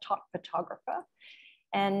self-taught photographer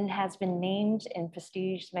and has been named in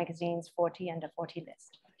Prestige magazine's 40 Under 40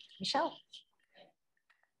 list. Michelle.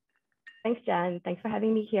 Thanks, Jen. Thanks for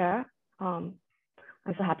having me here.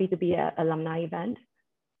 I'm so happy to be at alumni event.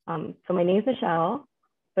 So my name is Michelle.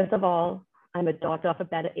 First of all, I'm a daughter of a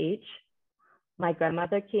better age. My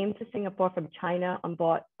grandmother came to Singapore from China on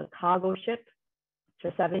board a cargo ship. She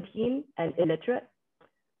was 17 and illiterate.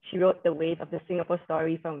 She wrote the wave of the Singapore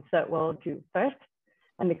story from third world to first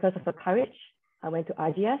And because of her courage, I went to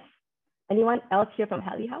RGS. Anyone else here from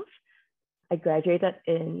Hadley House? I graduated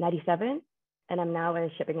in '97, and I'm now a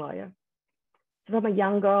shipping lawyer. So from a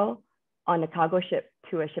young girl on a cargo ship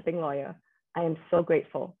to a shipping lawyer, I am so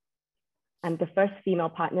grateful. I'm the first female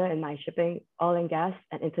partner in my shipping, oil and gas,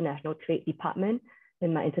 and international trade department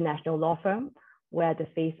in my international law firm, where the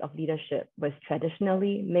face of leadership was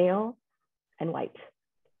traditionally male and white.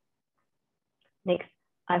 Next,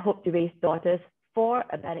 I hope to raise daughters for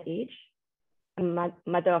a better age. I'm a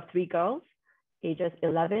mother of 3 girls, ages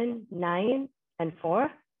 11, 9, and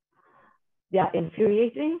 4. They are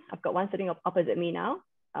infuriating. I've got one sitting opposite me now.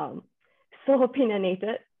 So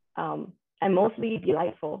opinionated and mostly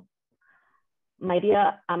delightful. My dear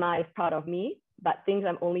Ama is proud of me, but thinks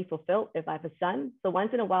I'm only fulfilled if I have a son. So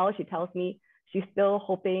once in a while, she tells me she's still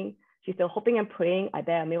hoping and praying I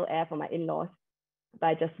bear a male heir for my in-laws. But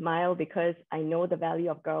I just smile because I know the value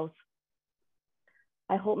of girls.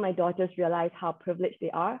 I hope my daughters realize how privileged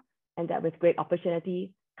they are, and that with great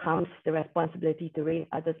opportunity comes the responsibility to raise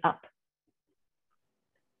others up.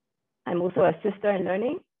 I'm also a sister in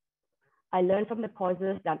learning. I learn from the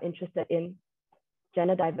causes that I'm interested in: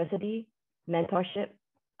 gender diversity, mentorship,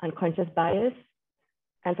 unconscious bias,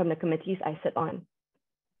 and from the committees I sit on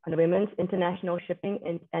the Women's International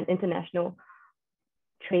Shipping and International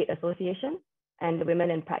Trade Association, and the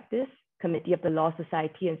Women in Practice Committee of the Law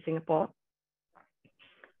Society in Singapore.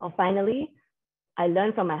 Finally, I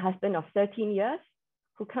learned from my husband of 13 years,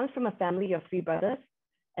 who comes from a family of 3 brothers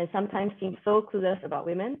and sometimes seems so clueless about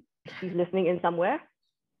women. He's listening in somewhere.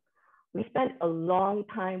 We spent a long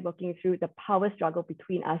time working through the power struggle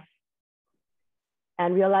between us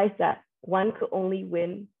and realized that one could only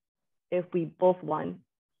win if we both won.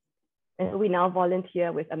 And so we now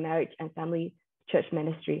volunteer with a marriage and family church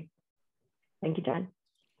ministry. Thank you, Jan.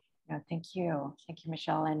 Yeah, thank you. Thank you,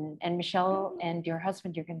 Michelle. And Michelle and your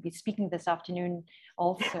husband, you're going to be speaking this afternoon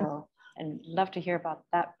also. And love to hear about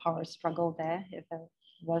that power struggle there, if there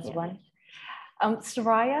was one.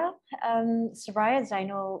 Soraya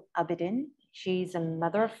Zainul Abidin, she's a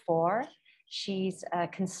mother of 4. She's a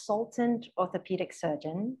consultant orthopedic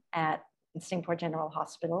surgeon at Singapore General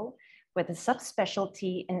Hospital with a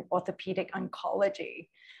subspecialty in orthopedic oncology.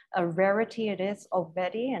 A rarity it is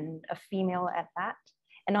already, and a female at that.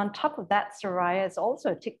 And on top of that, Soraya is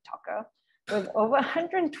also a TikToker with over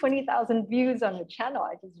 120,000 views on the channel.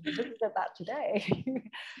 I just visited that today.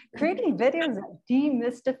 Creating videos that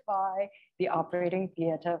demystify the operating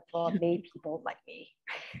theater for lay people like me.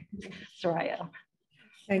 Soraya.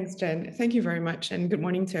 Thanks, Jen. Thank you very much. And good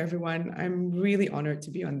morning to everyone. I'm really honored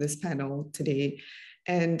to be on this panel today.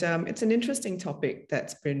 And it's an interesting topic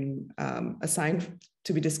that's been assigned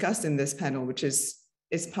to be discussed in this panel, which is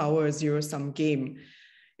power a zero-sum game?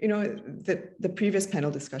 You know, the previous panel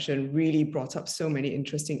discussion really brought up so many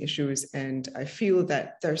interesting issues, and I feel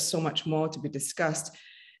that there's so much more to be discussed.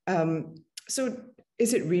 So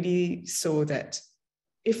is it really so that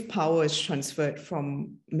if power is transferred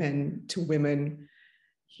from men to women,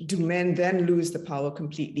 do men then lose the power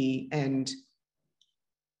completely? And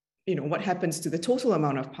you know, what happens to the total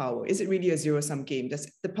amount of power? Is it really a zero-sum game?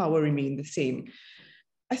 Does the power remain the same?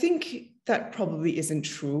 I think that probably isn't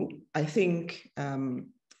true. I think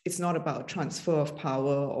it's not about transfer of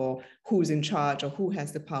power or who's in charge or who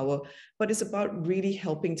has the power, but it's about really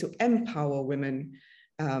helping to empower women.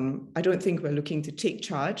 I don't think we're looking to take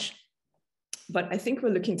charge, but I think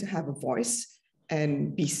we're looking to have a voice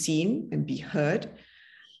and be seen and be heard.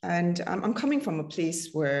 And I'm coming from a place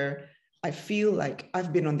where I feel like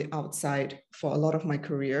I've been on the outside for a lot of my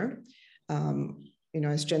career. You know,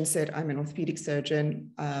 as Jen said, I'm an orthopedic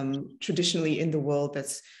surgeon. Traditionally in the world,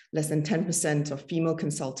 that's less than 10% of female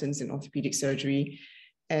consultants in orthopedic surgery.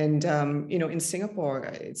 And, you know, in Singapore,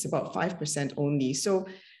 it's about 5% only. So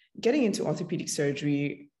getting into orthopedic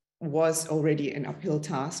surgery was already an uphill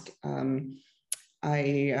task.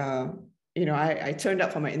 I turned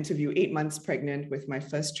up for my interview 8 months pregnant with my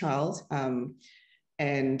first child.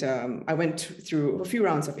 And I went through a few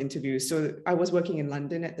rounds of interviews. So I was working in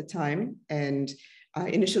London at the time, and I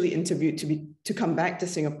initially interviewed to come back to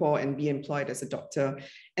Singapore and be employed as a doctor.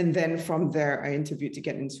 And then from there, I interviewed to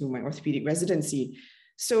get into my orthopedic residency.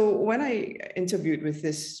 So when I interviewed with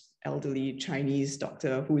this elderly Chinese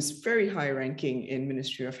doctor who is very high ranking in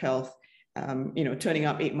Ministry of Health, you know, turning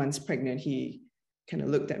up 8 months pregnant, he kind of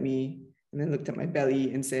looked at me and then looked at my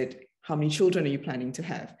belly and said, "How many children are you planning to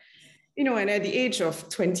have?" You know, and at the age of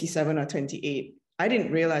 27 or 28, I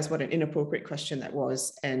didn't realize what an inappropriate question that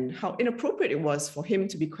was and how inappropriate it was for him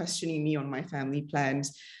to be questioning me on my family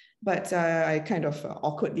plans. But I kind of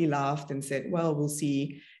awkwardly laughed and said, "Well, we'll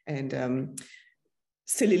see." And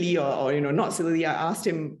sillily or not sillily, I asked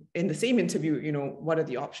him in the same interview, what are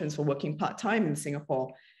the options for working part-time in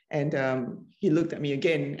Singapore? And he looked at me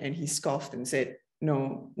again and he scoffed and said,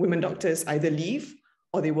 no, women doctors either leave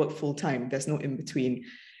or they work full-time. There's no in between.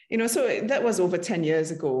 So that was over 10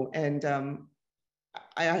 years ago. And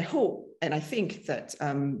I hope and I think that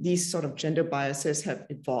these sort of gender biases have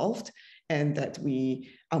evolved and that we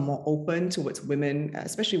are more open towards women,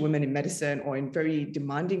 especially women in medicine or in very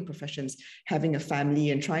demanding professions, having a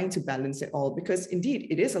family and trying to balance it all. Because indeed,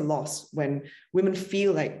 it is a loss when women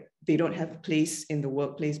feel like they don't have a place in the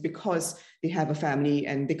workplace because they have a family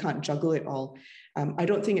and they can't juggle it all. I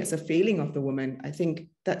don't think it's a failing of the woman. I think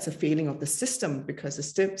that's a failing of the system because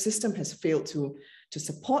the system has failed to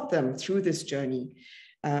support them through this journey.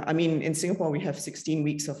 In Singapore, we have 16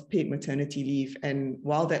 weeks of paid maternity leave. And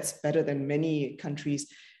while that's better than many countries,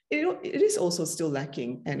 it is also still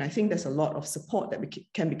lacking. And I think there's a lot of support that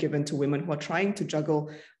can be given to women who are trying to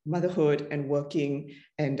juggle motherhood and working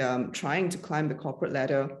and trying to climb the corporate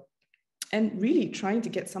ladder and really trying to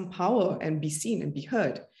get some power and be seen and be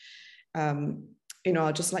heard.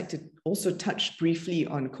 I'd just like to also touch briefly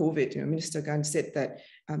on COVID. Minister Gan said that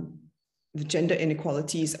the gender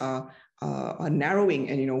inequalities are narrowing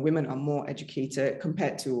and women are more educated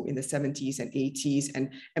compared to in the 70s and 80s,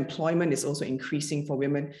 and employment is also increasing for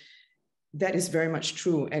women. That is very much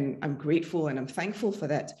true, and I'm grateful and I'm thankful for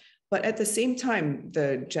that. But at the same time,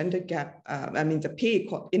 the gender gap, the pay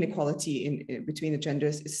inequality between the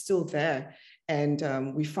genders is still there.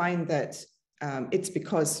 And we find that it's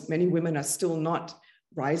because many women are still not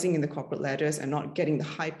rising in the corporate ladders and not getting the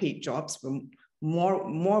high paid jobs.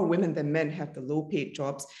 More women than men have the low paid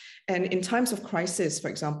jobs. And in times of crisis, for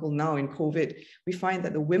example, now in COVID, we find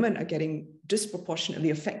that the women are getting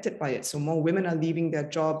disproportionately affected by it. So more women are leaving their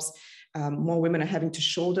jobs. More women are having to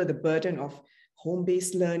shoulder the burden of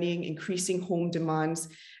home-based learning, increasing home demands.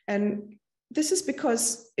 And this is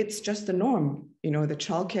because it's just the norm. The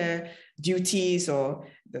childcare duties or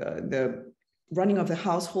the running of the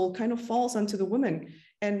household kind of falls onto the women.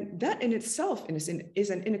 And that in itself is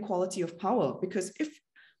an inequality of power, because if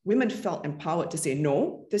women felt empowered to say,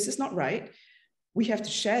 no, this is not right, we have to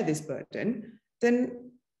share this burden,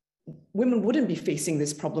 then women wouldn't be facing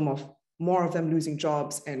this problem of more of them losing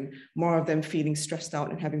jobs and more of them feeling stressed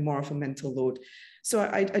out and having more of a mental load. So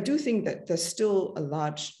I do think that there's still a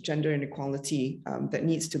large gender inequality that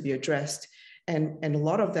needs to be addressed. And a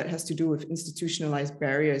lot of that has to do with institutionalized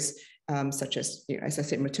barriers, such as I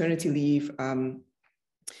said, maternity leave,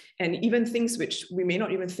 and even things which we may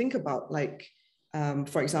not even think about, like,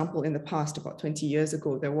 for example, in the past, about 20 years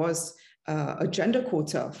ago, there was a gender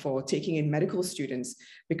quota for taking in medical students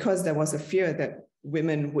because there was a fear that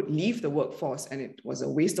women would leave the workforce and it was a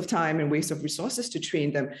waste of time and waste of resources to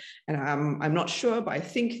train them. And I'm not sure, but I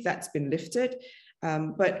think that's been lifted.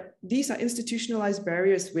 But these are institutionalized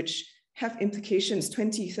barriers which have implications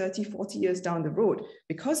 20, 30, 40 years down the road.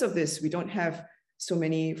 Because of this, we don't have so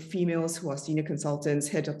many females who are senior consultants,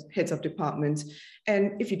 heads of departments.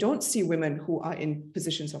 And if you don't see women who are in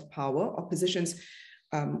positions of power or positions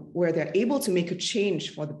where they're able to make a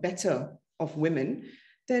change for the better of women,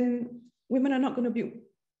 then women are not going to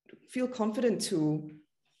feel confident to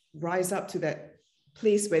rise up to that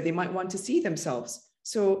place where they might want to see themselves.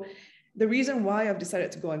 So the reason why I've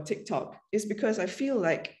decided to go on TikTok is because I feel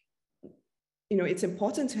like, it's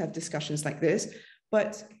important to have discussions like this,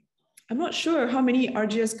 but I'm not sure how many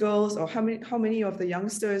RGS girls or how many of the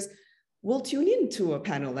youngsters will tune into a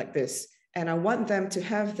panel like this. And I want them to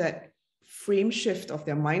have that frame shift of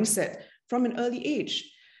their mindset from an early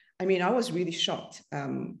age. I was really shocked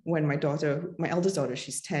when my eldest daughter,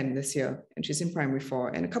 she's 10 this year, and she's in primary 4.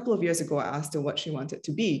 And a couple of years ago, I asked her what she wanted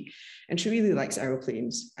to be. And she really likes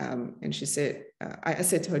aeroplanes. And she said, I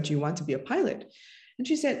said to her, do you want to be a pilot? And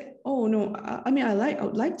she said, oh, no, I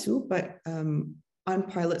would like to, but aren't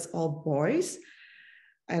pilots all boys?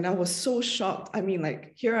 And I was so shocked.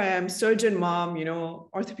 Here I am, surgeon mom,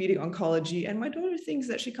 orthopedic oncology, and my daughter thinks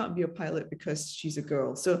that she can't be a pilot because she's a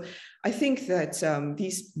girl. So I think that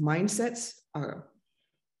these mindsets are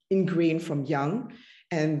ingrained from young,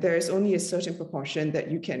 and there's only a certain proportion that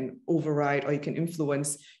you can override or you can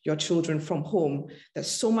influence your children from home. There's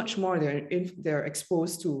so much more they're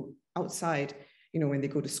exposed to outside, when they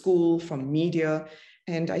go to school, from media.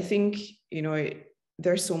 And I think,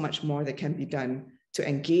 there's so much more that can be done to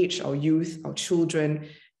engage our youth, our children,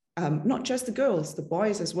 not just the girls, the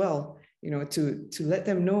boys as well, to let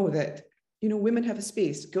them know that, women have a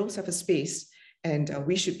space, girls have a space, and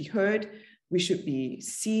we should be heard, we should be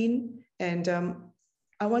seen. And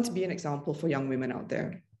I want to be an example for young women out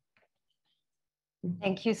there.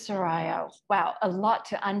 Thank you, Soraya. Wow, a lot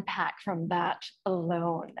to unpack from that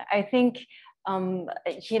alone. I think,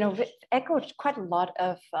 echoed quite a lot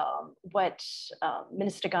of what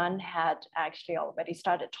Minister Gan had actually already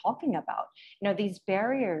started talking about. These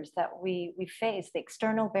barriers that we face, the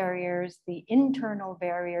external barriers, the internal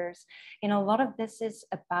barriers, a lot of this is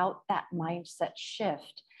about that mindset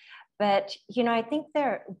shift. But, I think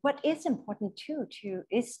what is important too,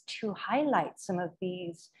 is to highlight some of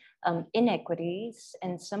these inequities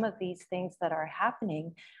and some of these things that are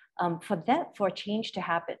happening for change to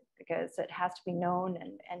happen, because it has to be known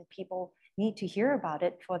and people need to hear about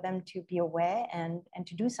it for them to be aware and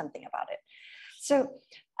to do something about it. So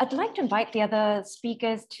I'd like to invite the other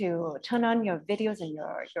speakers to turn on your videos and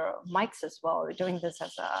your mics as well. We're doing this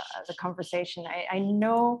as a conversation. I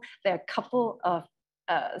know there are a couple of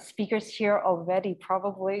speakers here already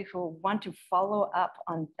probably who want to follow up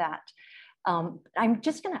on that. I'm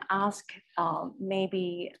just going to ask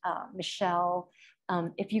maybe Michelle,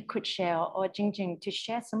 if you could share, or Jingjin, to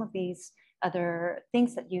share some of these other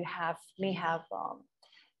things that you may have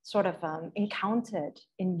encountered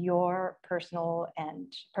in your personal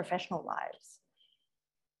and professional lives.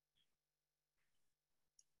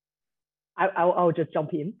 I'll just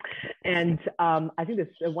jump in. And I think this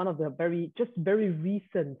is one of the very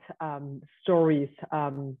recent stories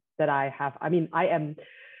that I have. I mean,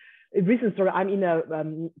 recent story, I'm in a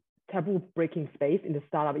taboo breaking space in the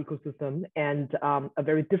startup ecosystem, and a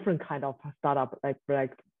very different kind of startup, like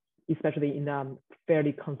especially in a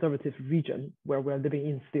fairly conservative region where we're living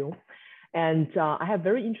in still. And I have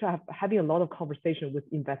very interest having a lot of conversation with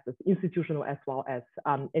investors, institutional as well as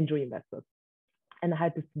angel investors. And I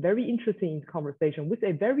had this very interesting conversation with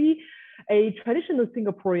a traditional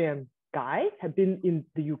Singaporean guy, had been in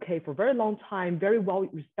the UK for a very long time, very well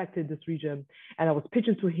respected in this region. And I was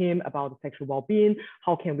pitching to him about sexual well-being,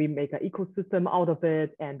 how can we make an ecosystem out of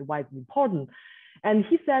it, and why it's important. And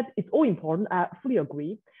he said, it's all important, I fully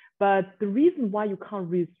agree. But the reason why you can't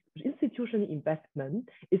raise institutional investment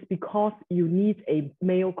is because you need a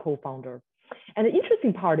male co-founder. And the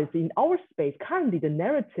interesting part is in our space, currently the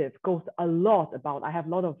narrative goes a lot about, I have a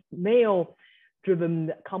lot of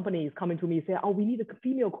male-driven companies coming to me and say, oh, we need a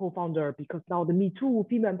female co-founder because now the Me Too,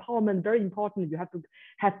 female empowerment, very important. You have to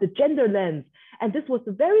have the gender lens. And this was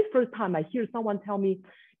the very first time I hear someone tell me,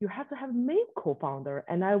 you have to have a male co-founder.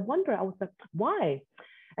 And I was like, why?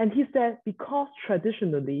 And he said, because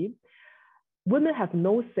traditionally, women have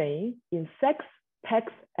no say in sex,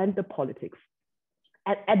 tech, and the politics.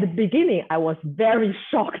 And at the beginning, I was very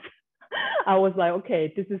shocked. I was like,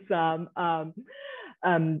 okay, this is, having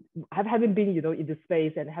been, in the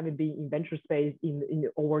space and having been in venture space in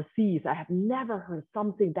overseas, I have never heard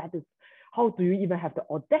something that is, how do you even have the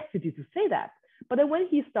audacity to say that? But then when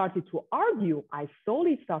he started to argue, I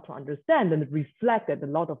slowly start to understand and reflect that a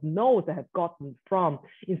lot of no's I have gotten from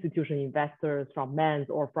institutional investors, from men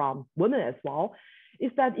or from women as well,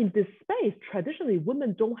 is that in this space, traditionally,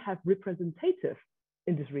 women don't have representative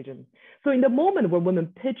in this region. So in the moment when women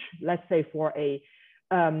pitch, let's say for a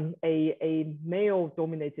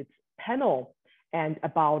male-dominated panel and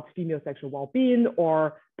about female sexual well-being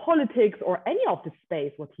or politics or any of the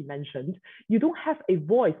space, what he mentioned, you don't have a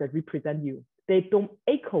voice that represents you. They don't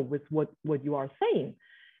echo with what you are saying.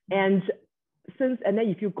 And then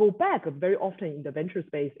if you go back, very often in the venture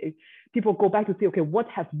space, people go back to see, okay, what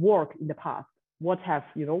has worked in the past? What has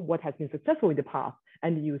been successful in the past?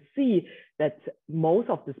 And you see that most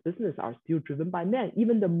of this business are still driven by men.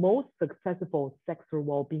 Even the most successful sexual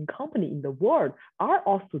well-being company in the world are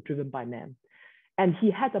also driven by men. And he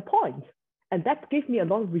had a point. And that gave me a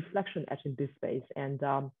lot of reflection actually in this space. And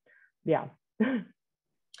yeah.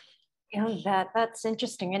 That's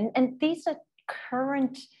interesting. And these are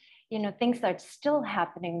current, things that are still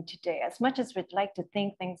happening today. As much as we'd like to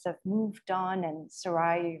think things have moved on, and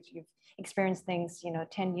Soraya, you've experienced things,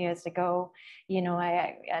 10 years ago,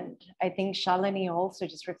 I think Shalini also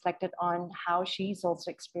just reflected on how she's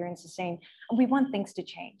also experienced the same. We want things to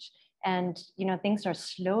change, and things are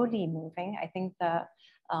slowly moving. I think the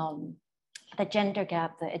gender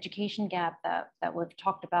gap, the education gap that we've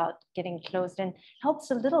talked about getting closed in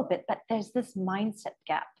helps a little bit, but there's this mindset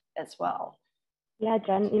gap as well. Yeah,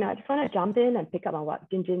 Jen, I just want to jump in and pick up on what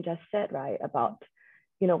Jingjin just said, right? About,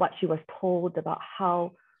 what she was told about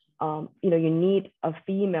how, you need a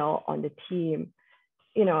female on the team.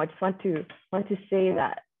 I just want to say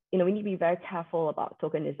that, we need to be very careful about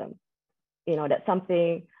tokenism. That's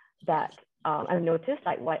something that I've noticed,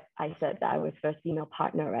 like what I said, that I was first female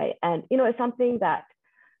partner, right? And, it's something that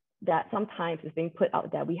sometimes is being put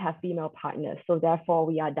out there. We have female partners, so therefore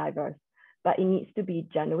we are diverse, but it needs to be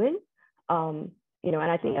genuine. you know,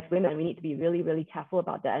 and I think as women, we need to be really, really careful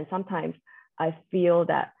about that. And sometimes I feel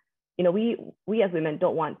that, you know, we as women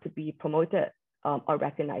don't want to be promoted or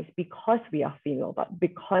recognized because we are female, but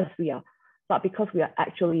because we are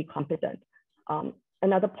actually competent.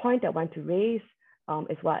 Another point I want to raise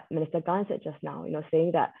is what Minister Gan said just now, you know,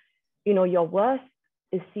 saying that, you know, your worth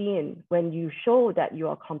is seen when you show that you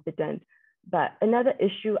are competent. But another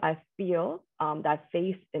issue I feel that I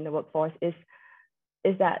face in the workforce is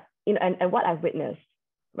that, you know, and what I've witnessed,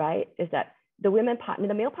 right, is that the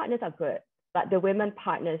male partners are good, but the women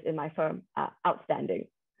partners in my firm are outstanding,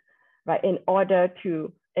 right? In order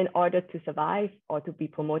to survive or to be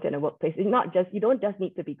promoted in a workplace, it's not just, you don't just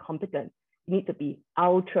need to be competent, you need to be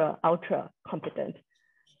ultra competent.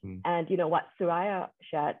 And you know what Suraya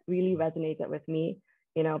shared really resonated with me,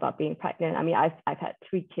 you know, about being pregnant. I mean, I've had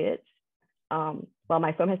 3 kids. Well,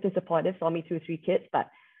 my firm has been supportive for me through 3 kids, but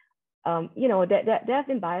you know, there have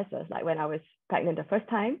been biases. Like when I was pregnant the first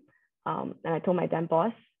time, and I told my then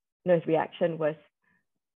boss, you know, his reaction was,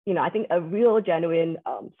 you know, I think a real genuine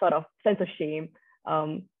sort of sense of shame.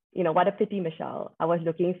 You know, what a pity, Michelle. I was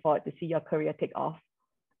looking forward to see your career take off.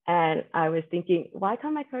 And I was thinking, why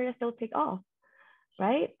can't my career still take off?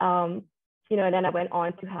 Right? You know, and then I went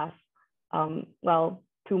on to have, well,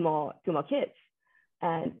 two more kids.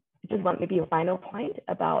 And just want maybe a final point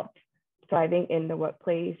about thriving in the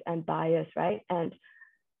workplace and bias, right? And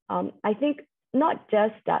I think not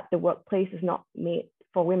just that the workplace is not made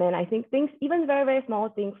for women. I think things, even very, very small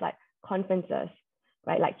things like conferences,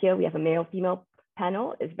 right? Like here we have a male-female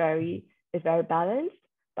panel, is very balanced.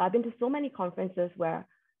 But I've been to so many conferences where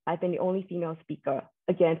I've been the only female speaker.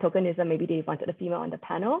 Again, tokenism, maybe they wanted a female on the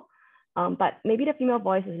panel, but maybe the female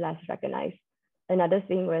voice is less recognized. Another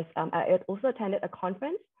thing was I also attended a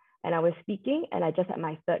conference and I was speaking and I just had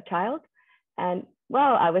my 3rd child. And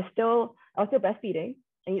well, I was still breastfeeding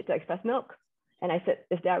and used to express milk. And I said,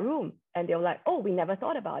 is there a room? And they were like, oh, we never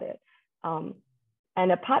thought about it.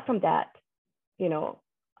 And apart from that, you know,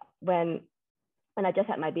 when I just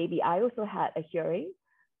had my baby, I also had a hearing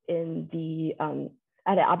in the, I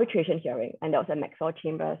had an arbitration hearing, and that was at Maxwell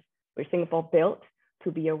Chambers, which Singapore built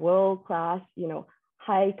to be a world-class, you know,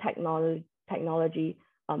 high technology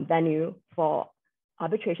venue for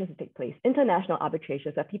arbitrations to take place, international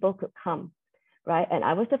arbitrations where people could come, right? And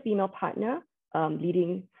I was the female partner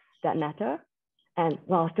leading that matter, and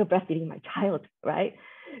while still breastfeeding my child, right?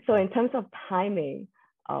 So in terms of timing,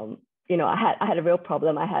 you know, I had a real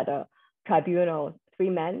problem. I had a tribunal, 3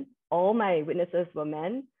 men, all my witnesses were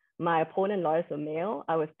men. My opponent lawyers were male.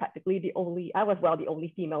 I was practically the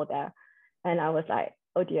only female there. And I was like,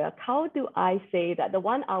 oh dear, how do I say that the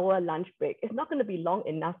 1 hour lunch break is not going to be long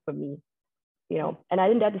enough for me? You know, and I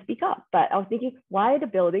didn't dare to speak up, but I was thinking, why are the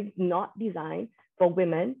buildings not designed for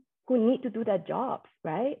women who need to do their jobs,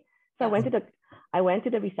 right? So I went to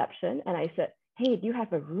the reception and I said, hey, do you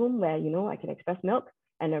have a room where, you know, I can express milk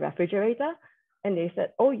and a refrigerator? And they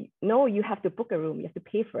said, oh, no, you have to book a room. You have to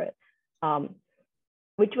pay for it,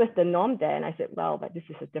 which was the norm there. And I said, well, but this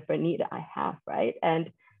is a different need that I have, right? And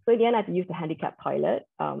so in the end, I had to use the handicapped toilet,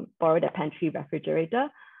 borrow the pantry refrigerator.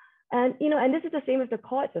 And, you know, and this is the same with the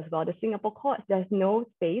courts as well. The Singapore courts, there's no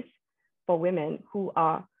space for women who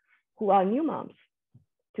are new moms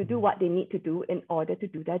to do what they need to do in order to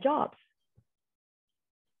do their jobs.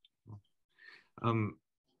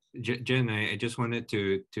 Jen, I just wanted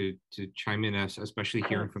to chime in, especially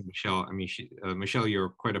hearing from Michelle. I mean, Michelle, you're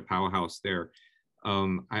quite a powerhouse there.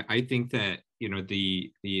 I think that, you know, the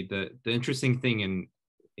interesting thing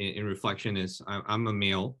in reflection is I'm a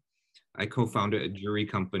male. I co-founded a jewelry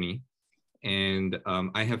company, and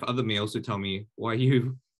I have other males who tell me, why are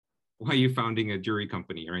you founding a jewelry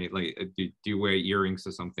company, right? Like, do you wear earrings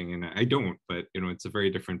or something? And I don't, but you know, it's a very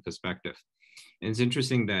different perspective. And it's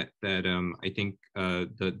interesting that I think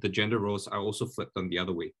the gender roles are also flipped on the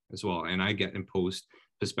other way as well. And I get imposed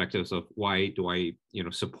perspectives of why do I, you know,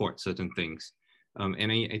 support certain things.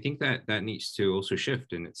 And I think that needs to also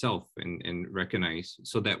shift in itself and recognize,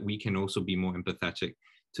 so that we can also be more empathetic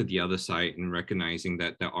to the other side and recognizing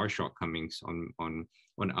that there are shortcomings on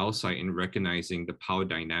our side, and recognizing the power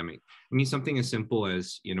dynamic. I mean, something as simple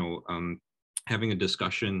as, you know, having a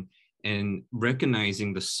discussion and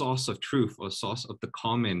recognizing the source of truth or source of the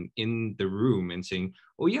comment in the room and saying,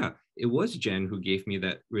 oh yeah, it was Jen who gave me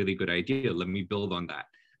that really good idea. Let me build on that.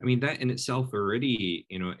 I mean, that in itself already,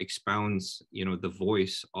 you know, expounds, you know, the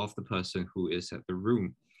voice of the person who is at the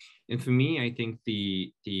room. And for me, I think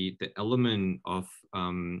the element of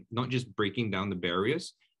not just breaking down the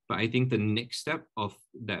barriers, but I think the next step of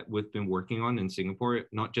that we've been working on in Singapore,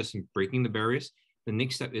 not just in breaking the barriers, the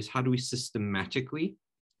next step is how do we systematically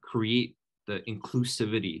create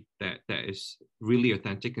inclusivity that is really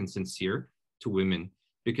authentic and sincere to women.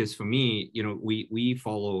 Because for me, you know, we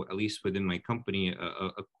follow, at least within my company,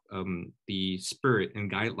 the spirit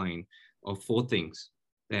and guideline of 4 things: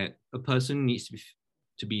 that a person needs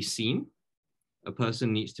to be seen, a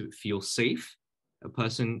person needs to feel safe, a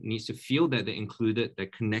person needs to feel that they're included,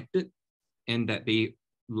 they're connected, and that they,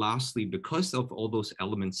 lastly, because of all those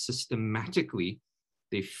elements, systematically,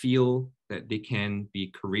 they feel that they can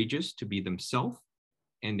be courageous to be themselves,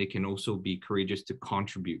 and they can also be courageous to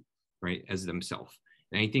contribute, right, as themselves.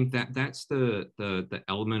 And I think that that's the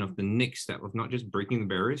element of the next step of not just breaking the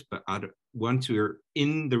barriers, but once we're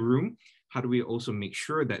in the room, how do we also make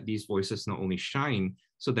sure that these voices not only shine,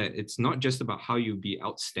 so that it's not just about how you be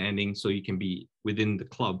outstanding so you can be within the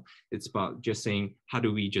club. It's about just saying, how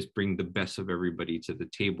do we just bring the best of everybody to the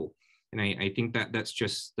table? And I think that that's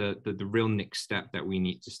just the real next step that we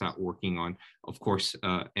need to start working on, of course,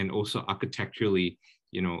 and also architecturally,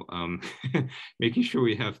 you know, making sure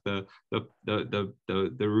we have the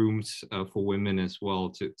rooms for women as well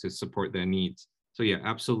to support their needs. So yeah,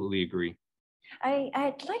 absolutely agree.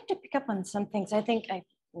 I'd like to pick up on some things. I think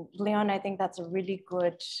Leon, I think that's a really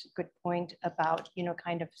good point about, you know,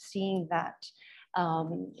 kind of seeing that,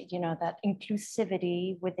 you know, that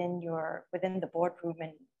inclusivity within the boardroom,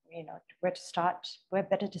 and, you know, where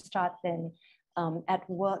better to start than at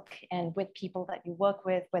work and with people that you work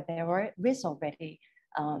with, where there is already,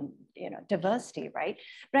 you know, diversity, right?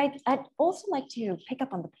 But I'd also like to pick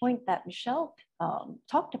up on the point that Michelle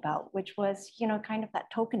talked about, which was, you know, kind of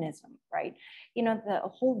that tokenism, right? You know, the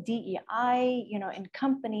whole DEI, you know, in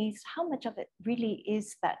companies, how much of it really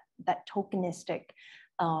is that tokenistic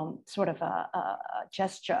sort of a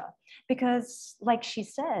gesture? Because like she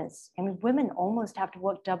says, I mean, women almost have to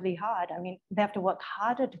work doubly hard. I mean, they have to work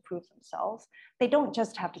harder to prove themselves. They don't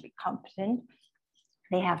just have to be competent,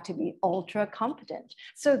 they have to be ultra competent.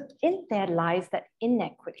 So in there lies that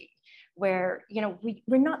inequity where, you know,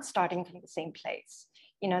 we're not starting from the same place.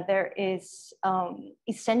 You know, there is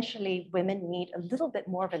essentially women need a little bit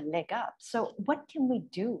more of a leg up. So what can we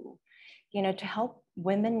do, you know, to help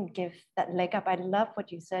women give that leg up? I love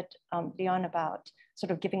what you said, Leon, about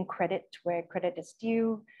sort of giving credit where credit is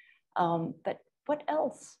due. But what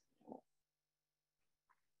else?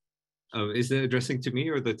 Is it addressing to me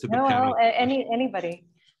or to the panel? panel? Anybody.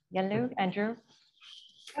 Yen-Lu, Andrew?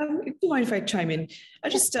 If you mind if I chime in, I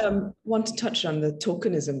just want to touch on the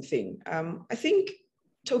tokenism thing. I think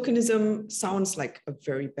tokenism sounds like a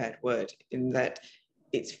very bad word in that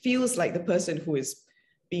it feels like the person who is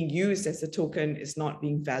being used as a token is not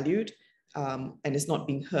being valued and is not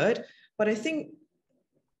being heard. But I think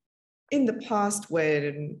in the past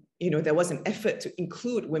when, you know, there was an effort to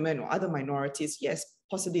include women or other minorities, yes,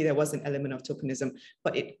 possibly there was an element of tokenism,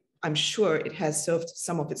 but I'm sure it has served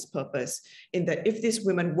some of its purpose in that if these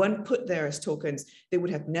women weren't put there as tokens, they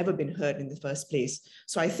would have never been heard in the first place.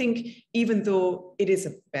 So I think even though it is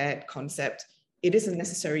a bad concept, it is a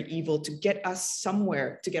necessary evil to get us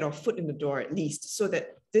somewhere, to get our foot in the door at least, so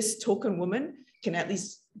that this token woman can at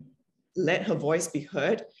least let her voice be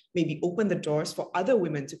heard, maybe open the doors for other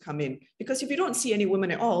women to come in. Because if you don't see any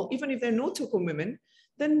women at all, even if there are no token women,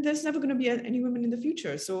 then there's never going to be any women in the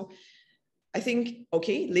future. So I think,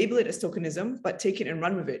 okay, label it as tokenism, but take it and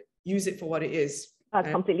run with it. Use it for what it is. I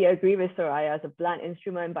completely agree with Soraya as a blunt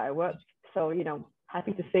instrument, but I work. So, you know,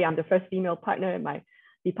 happy to say I'm the first female partner in my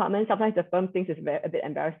department. Sometimes the firm thinks it's a bit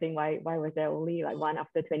embarrassing. Why was there only like one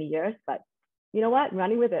after 20 years? But you know what?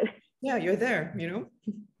 Running with it. Yeah, you're there, you know?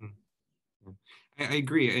 I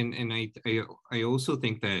agree. And I also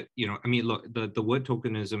think that, you know, I mean, look, the word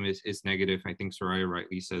tokenism is negative. I think Soraya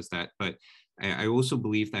rightly says that, but I also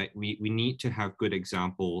believe that we need to have good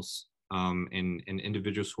examples and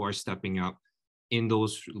individuals who are stepping up in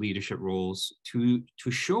those leadership roles to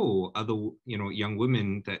show other, you know, young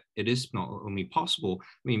women that it is not only possible.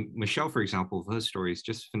 I mean, Michelle, for example, her story is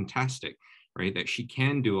just fantastic, right? That she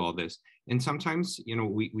can do all this. And sometimes, you know,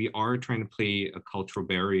 we are trying to play a cultural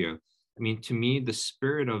barrier. I mean, to me, the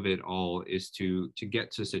spirit of it all is to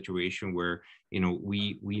get to a situation where, you know,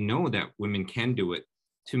 we know that women can do it.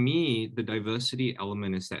 To me, the diversity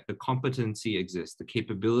element is that the competency exists, the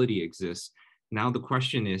capability exists. Now the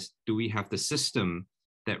question is, do we have the system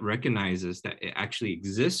that recognizes that it actually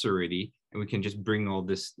exists already, and we can just bring all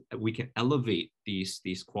this, we can elevate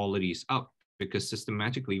these qualities up, because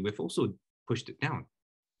systematically we've also pushed it down.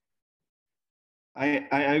 I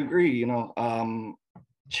agree, you know,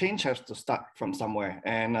 change has to start from somewhere,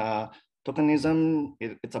 and tokenism,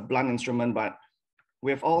 it's a blunt instrument, but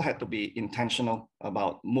we've all had to be intentional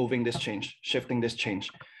about moving this change, shifting this change.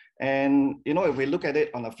 And, you know, if we look at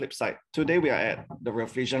it on the flip side, today we are at the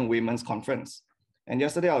Rafflesian Women's Conference. And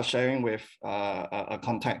yesterday I was sharing with a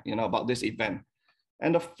contact, you know, about this event.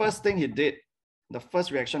 And the first thing he did, the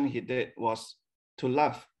first reaction he did was to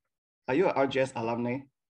laugh. Are you an RGS alumni?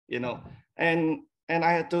 You know, and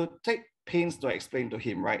I had to take pains to explain to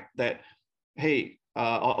him, right, that, hey,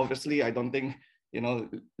 obviously I don't think, you know,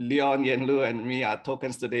 Leon, Yen-Lu and me are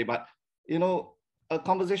tokens today, but, you know, a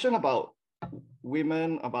conversation about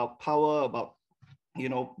women, about power, about, you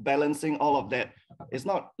know, balancing all of that is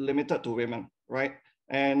not limited to women, right?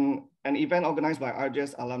 And an event organized by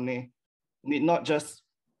RGS Alumnae need not just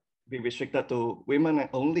be restricted to women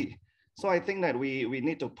only. So I think that we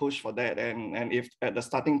need to push for that. And if at the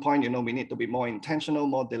starting point, you know, we need to be more intentional,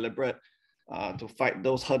 more deliberate to fight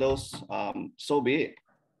those hurdles, so be it.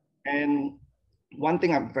 And one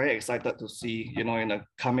thing I'm very excited to see, you know, in the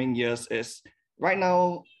coming years is right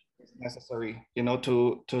now it's necessary, you know,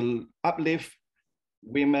 to uplift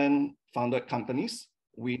women-founded companies.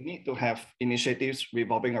 We need to have initiatives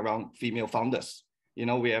revolving around female founders. You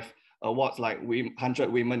know, we have awards like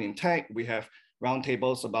 100 Women in Tech. We have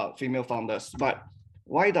roundtables about female founders. But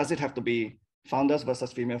why does it have to be founders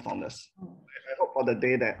versus female founders? I hope for the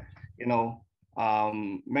day that, you know,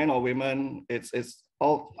 men or women, it's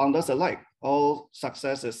all founders alike. All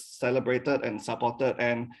success is celebrated and supported.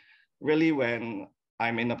 And really, when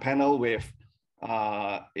I'm in a panel with,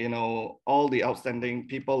 you know, all the outstanding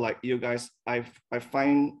people like you guys, I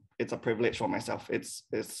find it's a privilege for myself. It's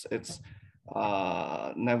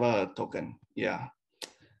never a token. Yeah.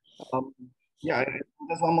 Yeah,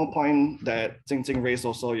 there's one more point that Jingjin raised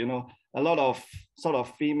also, you know, a lot of sort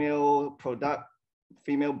of female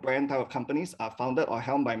brand type of companies are founded or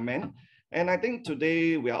helmed by men. And I think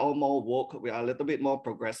today we are all more woke. We are a little bit more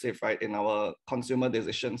progressive, right, in our consumer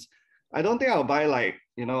decisions. I don't think I'll buy like,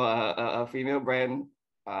 you know, a female brand,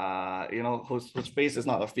 you know, whose face is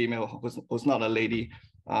not a female, who's not a lady.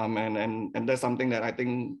 And that's something that I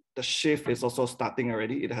think the shift is also starting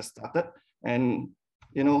already. It has started, and,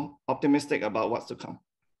 you know, optimistic about what's to come.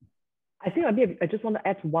 I think I just want to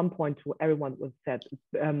add one point to everyone was said.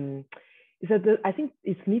 Is that I think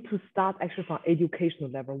it needs to start actually from educational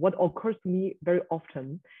level. What occurs to me very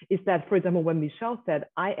often is that, for example, when Michelle said,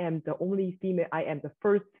 I am the only female, I am the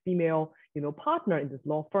first female, you know, partner in this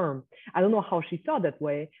law firm. I don't know how she felt that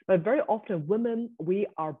way, but very often women, we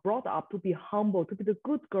are brought up to be humble, to be the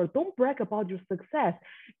good girl. Don't brag about your success,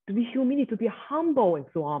 to be humility, to be humble and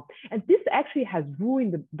so on. And this actually has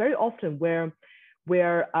ruined very often where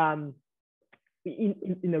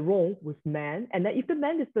in a role with men, and then if the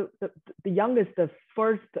man is the youngest, the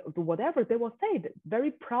first, the whatever, they will say it very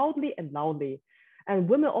proudly and loudly. And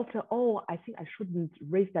women often, oh, I think I shouldn't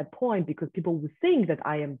raise that point because people will think that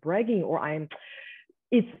I am bragging or I am.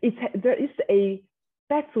 There is a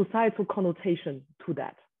bad societal connotation to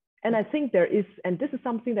that, and I think there is, and this is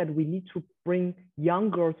something that we need to bring young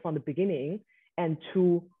girls from the beginning and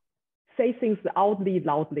to say things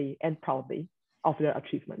loudly, and proudly of their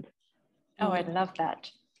achievement. Oh, I love that.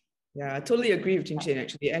 Yeah, I totally agree with Jingjin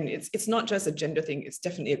actually. And it's not just a gender thing, it's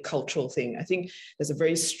definitely a cultural thing. I think there's a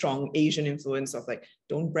very strong Asian influence of like,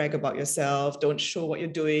 don't brag about yourself, don't show what you're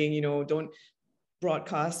doing, you know, don't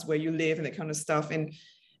broadcast where you live and that kind of stuff. And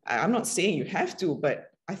I'm not saying you have to, but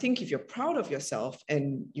I think if you're proud of yourself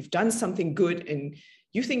and you've done something good and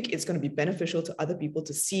you think it's going to be beneficial to other people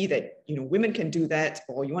to see that, you know, women can do that,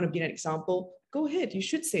 or you want to be an example, go ahead, you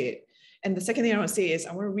should say it. And the second thing I want to say is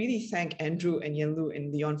I want to really thank Andrew and Yen-Lu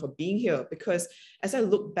and Leon for being here, because as I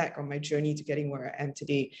look back on my journey to getting where I am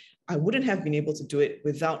today, I wouldn't have been able to do it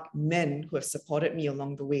without men who have supported me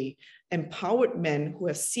along the way, empowered men who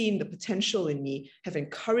have seen the potential in me, have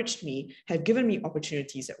encouraged me, have given me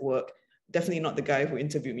opportunities at work. Definitely not the guy who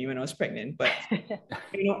interviewed me when I was pregnant, but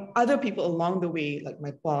you know, other people along the way, like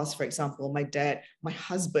my boss, for example, my dad, my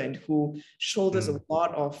husband, who shoulders a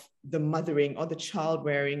lot of the mothering or the child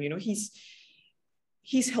rearing. You know,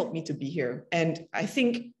 he's helped me to be here. And I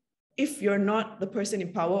think if you're not the person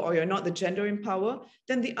in power or you're not the gender in power,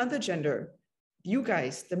 then the other gender, you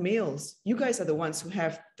guys, the males, you guys are the ones who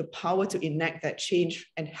have the power to enact that change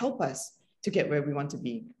and help us to get where we want to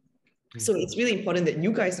be. So it's really important that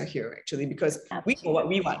you guys are here actually, because we know what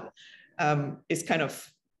we want. It's kind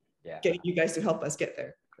of getting you guys to help us get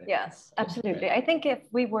there. Yes, absolutely. I think if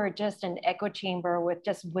we were just an echo chamber with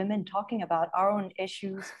just women talking about our own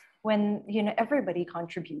issues, when, you know, everybody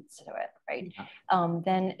contributes to it, right?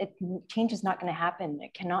 Then change is not going to happen.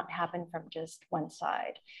 It cannot happen from just one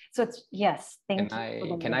side. So it's, yes, thank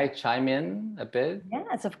you. Can I chime in a bit?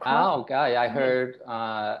 Yes, of course. Oh, God, I heard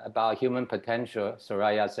about human potential.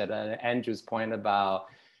 Soraya said, Andrew's point about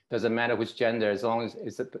Doesn't matter which gender, as long as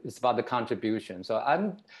it's about the contribution. So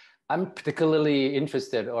I'm particularly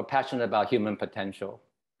interested or passionate about human potential.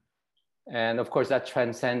 And of course that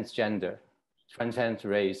transcends gender, transcends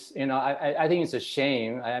race. You know, I think it's a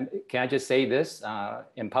shame, can I just say this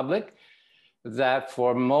in public, that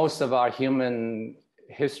for most of our human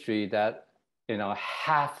history that, you know,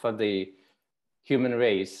 half of the human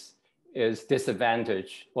race is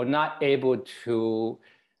disadvantaged or not able to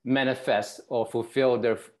manifest or fulfill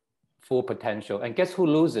their full potential. And guess who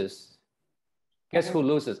loses? Guess who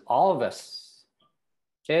loses? All of us.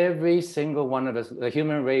 Every single one of us, the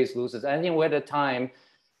human race loses. I think we're at a time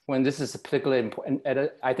when this is particularly important,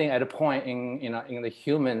 I think at a point in, you know, in the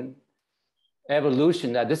human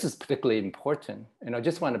evolution that this is particularly important. And I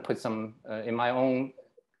just want to put some, in my own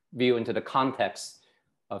view, into the context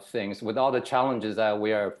of things with all the challenges that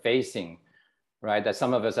we are facing, right? That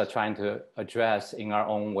some of us are trying to address in our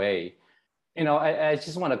own way. You know, I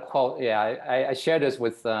just want to quote, I share this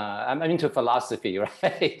with, I'm into philosophy,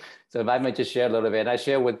 right? So if I might just share a little bit, I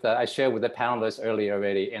shared with the panelists earlier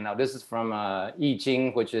already. You know, this is from I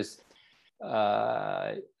Ching, which is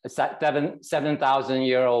a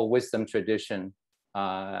 7,000-year-old wisdom tradition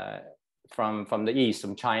from the East,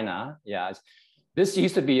 from China. Yeah, this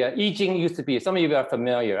used to be, I Ching used to be, some of you are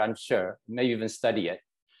familiar, I'm sure, maybe even study it.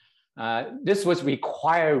 This was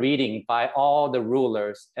required reading by all the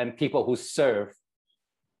rulers and people who served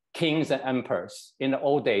kings and emperors in the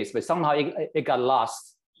old days, but somehow it got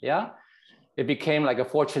lost. Yeah, it became like a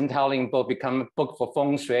fortune-telling book, become a book for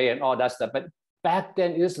feng shui and all that stuff. But back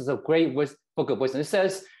then, this is a great book of wisdom. It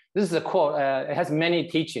says, this is a quote, it has many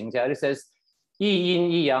teachings. Yeah? It says, Yi yin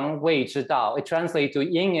yi yang wei zhi dao. It translates to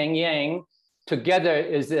yin and yang together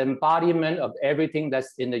is the embodiment of everything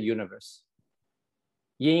that's in the universe.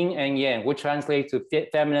 Yin and yang, which translates to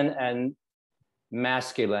feminine and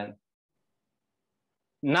masculine.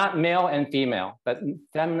 Not male and female, but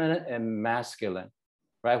feminine and masculine,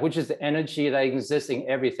 right? Which is the energy that exists in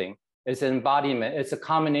everything. It's an embodiment, it's a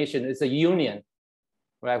combination, it's a union,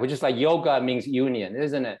 right? Which is like yoga means union,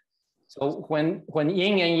 isn't it? So when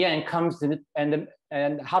yin and yang comes in, and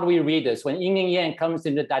how do we read this? When yin and yang comes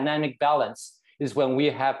into dynamic balance is when we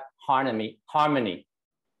have harmony.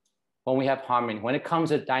 When we have harmony. When it comes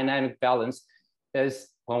to dynamic balance is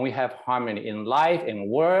when we have harmony in life, in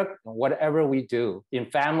work, in whatever we do, in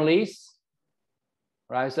families,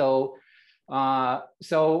 right? So, I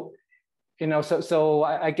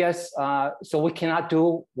guess, so we cannot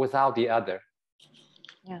do without the other.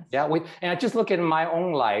 Yes. Yeah, and I just look at my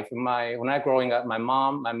own life. When I growing up, my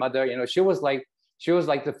mom, my mother, you know, she was like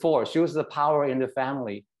the force. She was the power in the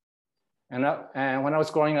family. And when I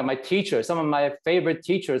was growing up, my teachers, some of my favorite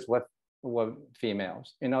teachers were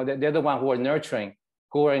females. You know, they're the ones who were nurturing,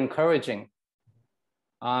 who were encouraging.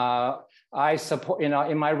 I support, you know,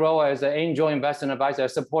 in my role as an angel investment advisor,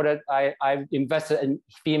 I invested in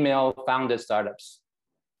female founded startups.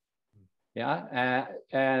 Yeah,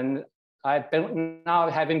 and I've been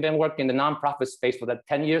now, having been working in the nonprofit space for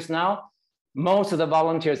 10 years now, most of the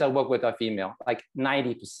volunteers I work with are female, like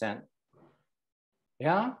 90%.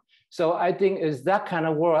 Yeah. So I think it's that kind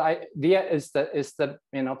of world. Is the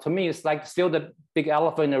you know, to me, it's like still the big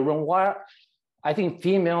elephant in the room. Where I think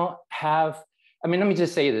female have, I mean, let me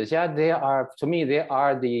just say this. Yeah, they are, to me, they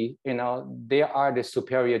are the, you know, they are the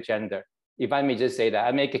superior gender. If I may just say that,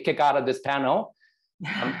 I make a kick out of this panel.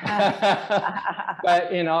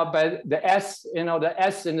 But you know, but the S, you know, the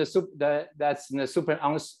S in the that's in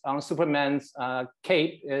the on Superman's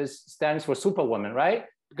cape stands for Superwoman, right?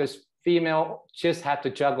 Because female just have to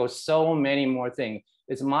juggle so many more things.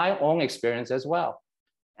 It's my own experience as well.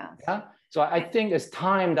 Yes. Yeah. So I think it's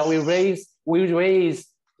time that we raise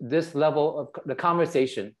this level of the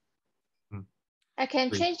conversation. I can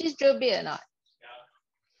change this drill bit or not?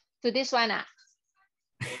 To this one.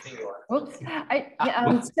 Oops.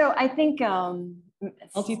 So I think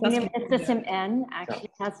Mr. Sim N actually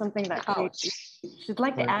has something that she'd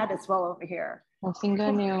like to add as well over here.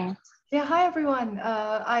 Fingernail. Yeah, hi everyone.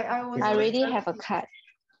 I already have a cut.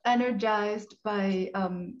 Energized by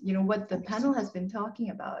you know, what the panel has been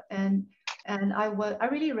talking about, and I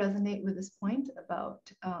really resonate with this point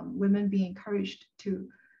about women being encouraged to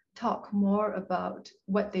talk more about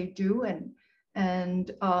what they do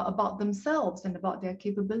and about themselves and about their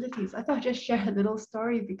capabilities. I thought I'd just share a little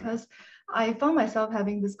story because I found myself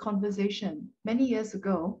having this conversation many years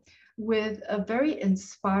ago with a very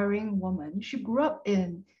inspiring woman. She grew up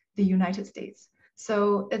in the United States,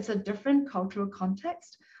 so it's a different cultural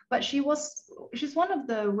context, but she's one of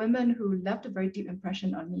the women who left a very deep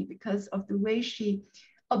impression on me because of the way she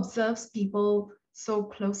observes people so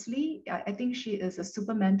closely. I think she is a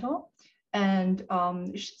super mentor. And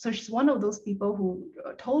so she's one of those people who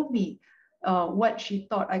told me what she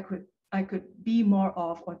thought I could be more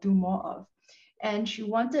of or do more of. And she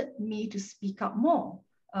wanted me to speak up more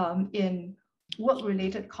in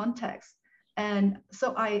work-related contexts. And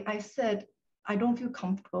so I said, I don't feel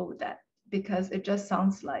comfortable with that because it just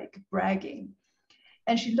sounds like bragging.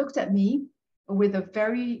 And she looked at me with a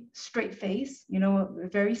very straight face, you know, a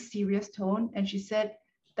very serious tone. And she said,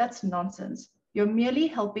 that's nonsense. You're merely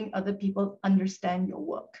helping other people understand your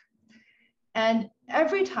work. And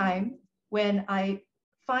every time when I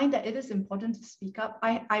find that it is important to speak up,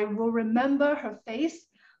 I will remember her face,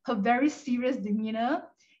 her very serious demeanor.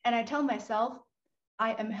 And I tell myself,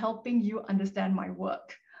 I am helping you understand my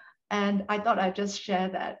work. And I thought I'd just share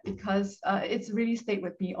that because it's really stayed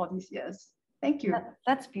with me all these years. Thank you.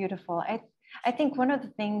 That's beautiful. I think one of the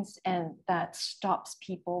things that stops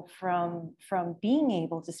people from being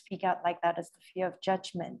able to speak out like that is the fear of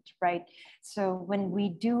judgment, right? So when we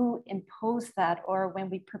do impose that, or when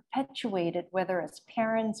we perpetuate it, whether as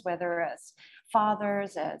parents, whether as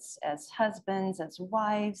fathers, as husbands, as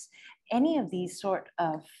wives, any of these sort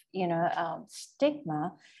of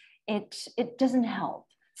stigma, it doesn't help.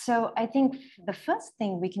 So I think the first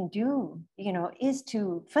thing we can do, is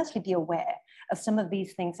to firstly be aware of some of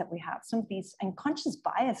these things that we have, some of these unconscious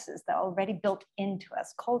biases that are already built into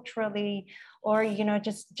us culturally, or,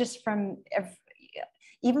 just from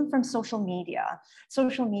even from social media.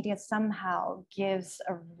 Social media somehow gives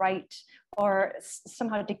a right or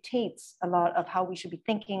somehow dictates a lot of how we should be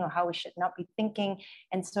thinking or how we should not be thinking.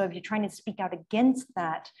 And so if you're trying to speak out against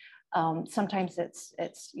that, sometimes it's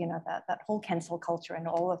that whole cancel culture and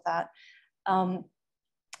all of that.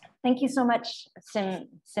 Thank you so much,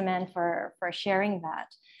 Siman, for sharing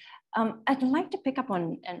that. I'd like to pick up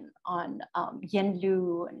on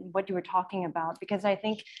Yen-Lu and what you were talking about, because I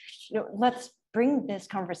think let's bring this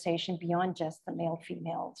conversation beyond just the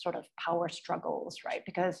male-female sort of power struggles, right?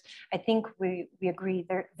 Because I think we agree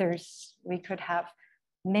we could have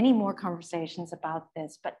many more conversations about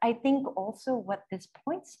this, but I think also what this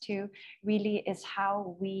points to really is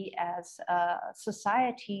how we as a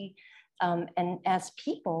society and as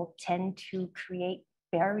people tend to create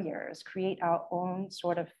barriers, create our own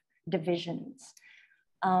sort of divisions.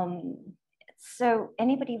 So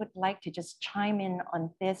anybody would like to just chime in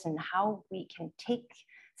on this and how we can take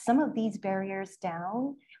some of these barriers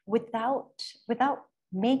down without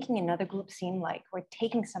making another group seem like we're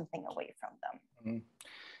taking something away from them? Mm-hmm.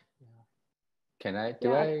 Can I,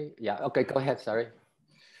 yeah, okay, go ahead, sorry.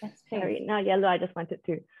 Sorry, no, Yen-Lu, I just wanted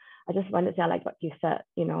to say, I like what you said,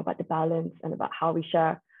 about the balance and about how we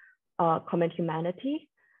share common humanity.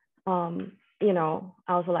 I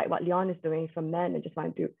also like what Leon is doing for men, and just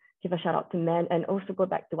wanted to give a shout out to men, and also go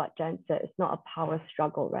back to what Jen said, it's not a power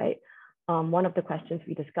struggle, right? One of the questions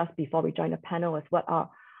we discussed before we joined the panel was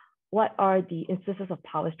what are the instances of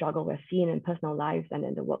power struggle we're seeing in personal lives and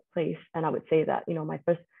in the workplace? And I would say that, my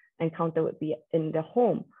first encounter would be in the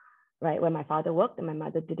home, right, where my father worked and my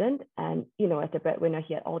mother didn't. And as a breadwinner,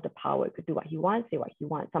 he had all the power, he could do what he wants, say what he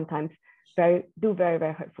wants, sometimes do very,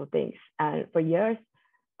 very hurtful things. And for years,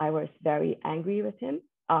 I was very angry with him.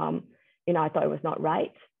 I thought it was not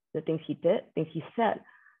right, the things he did, things he said.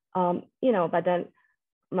 But then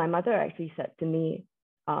my mother actually said to me,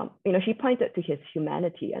 she pointed to his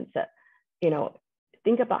humanity and said,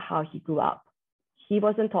 think about how he grew up. He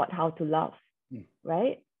wasn't taught how to love,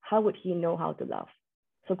 right? How would he know how to love?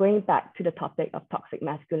 So going back to the topic of toxic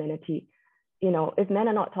masculinity, if men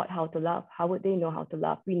are not taught how to love, how would they know how to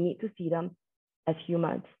love? We need to see them as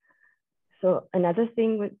humans. So another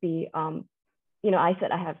thing would be, I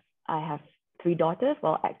said I have 3 daughters.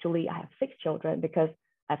 Well, actually, I have 6 children because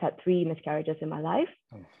I've had 3 miscarriages in my life,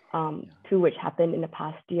 2 which happened in the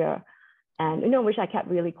past year, and which I kept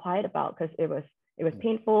really quiet about because it was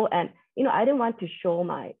painful, and I didn't want to show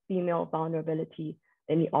my female vulnerability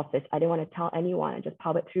in the office. I didn't want to tell anyone. I just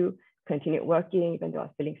powered through, continued working even though I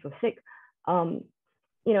was feeling so sick. And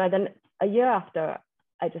then a year after,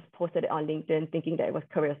 I just posted it on LinkedIn thinking that it was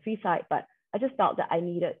career suicide, but I just felt that I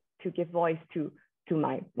needed to give voice to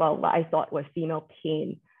my, what I thought was female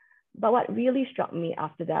pain. But what really struck me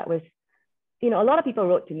after that was, a lot of people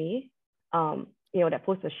wrote to me, that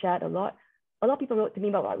post was shared a lot. A lot of people wrote to me,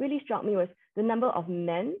 but what really struck me was the number of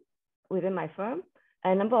men within my firm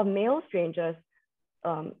and a number of male strangers,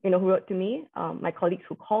 who wrote to me, my colleagues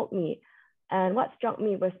who called me. And what struck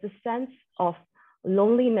me was the sense of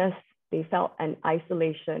loneliness they felt and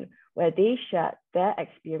isolation, where they shared their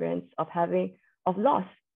experience of loss.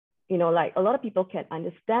 Like a lot of people can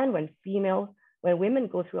understand when women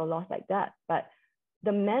go through a loss like that, but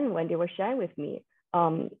the men, when they were sharing with me,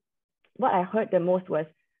 what I heard the most was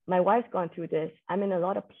My wife's gone through this. I'm in a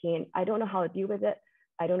lot of pain. I don't know how to deal with it.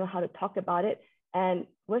 I don't know how to talk about it. And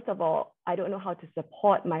worst of all, I don't know how to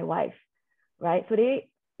support my wife, right? So they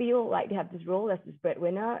feel like they have this role as this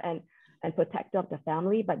breadwinner and protector of the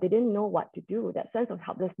family, but they didn't know what to do, that sense of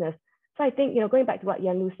helplessness. So I think, going back to what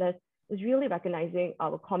Yen-Lu says, is really recognizing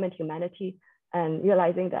our common humanity and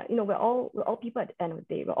realizing that, we're all people at the end of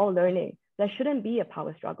the day. We're all learning. There shouldn't be a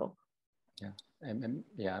power struggle.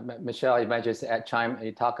 Yeah, Michelle, if I just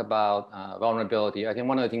you talk about vulnerability. I think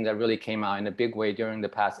one of the things that really came out in a big way during the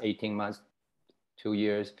past 18 months, 2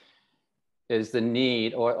 years, is the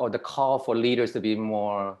need or the call for leaders to be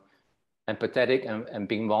more empathetic and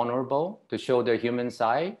being vulnerable, to show their human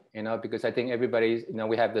side, because I think everybody's,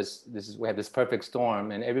 we have this perfect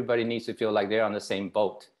storm, and everybody needs to feel like they're on the same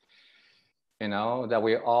boat, that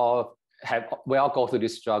we all go through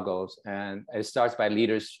these struggles, and it starts by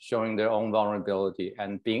leaders showing their own vulnerability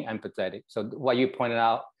and being empathetic. So what you pointed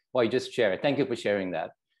out, what you just shared, thank you for sharing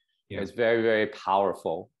that. Yeah. It's very, very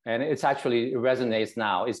powerful. And it resonates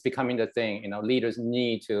now. It's becoming the thing, leaders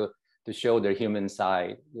need to show their human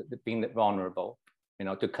side, being vulnerable,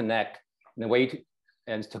 to connect in a way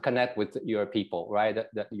to connect with your people, right?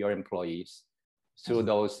 Your employees through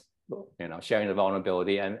those, sharing the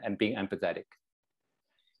vulnerability and being empathetic.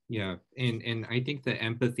 Yeah, and I think the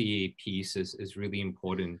empathy piece is really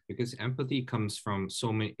important, because empathy comes from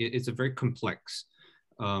so many, it's a very complex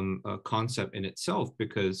concept in itself,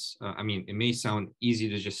 because it may sound easy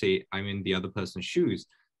to just say I'm in the other person's shoes,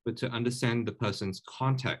 but to understand the person's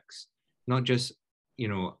context, not just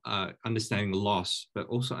understanding loss, but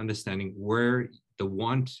also understanding where the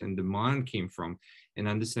want and demand came from, and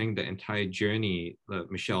understanding the entire journey,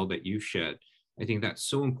 Michelle, that you've shared. I think that's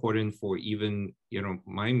so important for even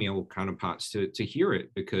my male counterparts to hear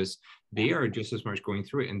it, because they are just as much going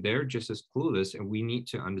through it, and they're just as clueless, and we need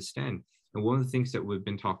to understand. And one of the things that we've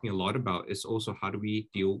been talking a lot about is also how do we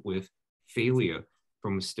deal with failure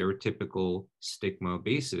from a stereotypical stigma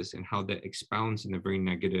basis, and how that expounds in a very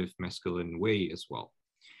negative masculine way as well.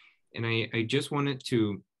 And I just wanted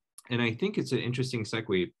to, and I think it's an interesting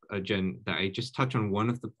segue, Jen, that I just touch on one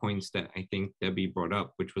of the points that I think Debbie brought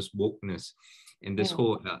up, which was wokeness, and this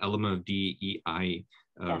whole element of DEI,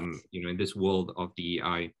 in this world of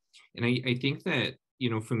DEI. And I think that,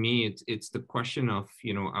 for me, it's the question of,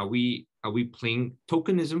 are we playing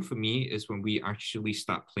tokenism? For me, is when we actually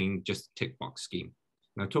start playing just a tick box game.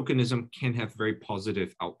 Now, tokenism can have very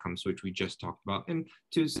positive outcomes, which we just talked about, and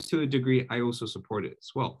to a degree, I also support it as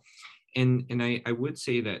well. And I would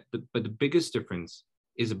say that, but the biggest difference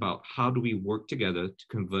is about how do we work together to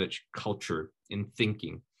converge culture and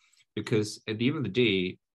thinking, because at the end of the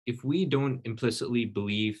day, if we don't implicitly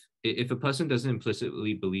believe, if a person doesn't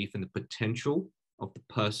implicitly believe in the potential of the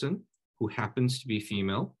person who happens to be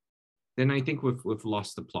female, then I think we've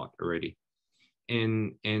lost the plot already.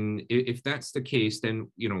 And if that's the case,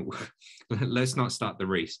 then let's not start the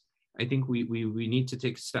race. I think we need to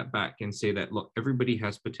take a step back and say that, look, everybody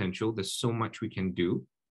has potential. There's so much we can do,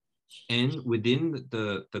 and within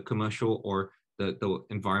the commercial or the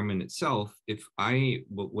environment itself, if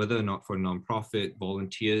whether or not for nonprofit,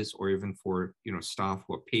 volunteers, or even for staff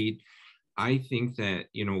who are paid, I think that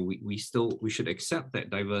we should accept that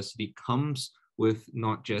diversity comes with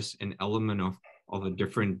not just an element of a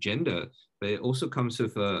different gender, but it also comes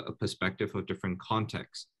with a perspective of different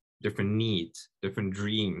contexts, different needs, different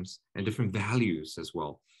dreams, and different values as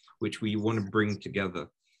well, which we want to bring together.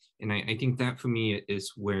 And I think that for me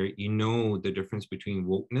is where the difference between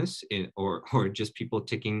wokeness or just people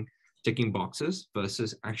ticking boxes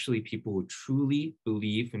versus actually people who truly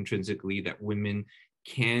believe intrinsically that women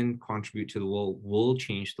can contribute to the world, will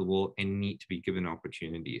change the world, and need to be given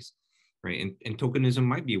opportunities, right? And tokenism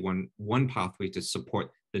might be one pathway to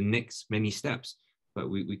support the next many steps, but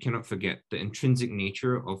we cannot forget the intrinsic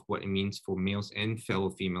nature of what it means for males and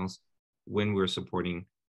fellow females when we're supporting,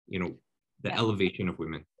 the elevation of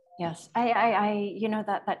women. Yes,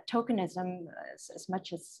 that tokenism, as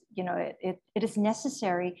much as it is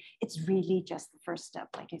necessary, it's really just the first step,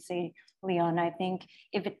 like you say, Leon. I think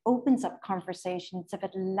if it opens up conversations, if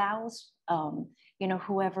it allows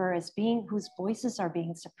whose voices are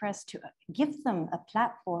being suppressed, to give them a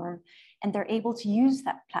platform, and they're able to use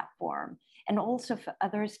that platform, and also for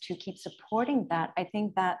others to keep supporting that, I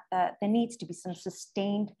think that there needs to be some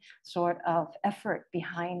sustained sort of effort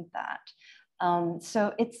behind that.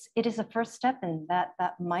 So it is a first step, and that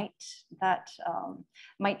might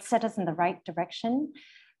set us in the right direction.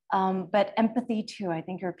 But empathy too, I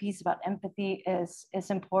think your piece about empathy is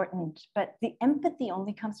important, but the empathy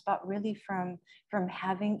only comes about really from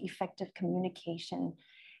having effective communication.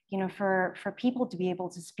 you know, for people to be able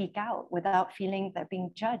to speak out without feeling they're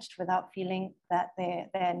being judged, without feeling that they're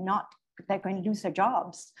going to lose their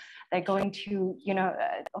jobs, they're going to, you know,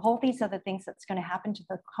 all these other things that's going to happen to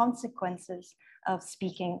the consequences of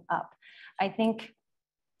speaking up. I think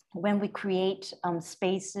when we create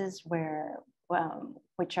spaces where,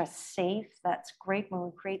 which are safe, that's great. When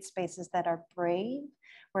we create spaces that are brave,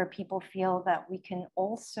 where people feel that we can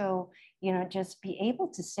also, you know, just be able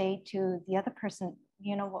to say to the other person,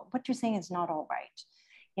 you know, what you're saying is not all right.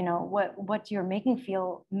 You know, what you're making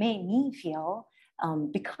made me feel,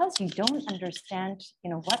 because you don't understand, you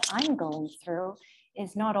know, what I'm going through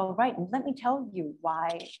is not all right. And let me tell you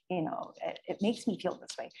why, you know, it makes me feel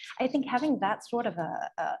this way. I think having that sort of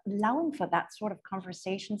allowing for that sort of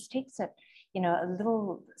conversations takes it, you know, a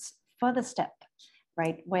little further step,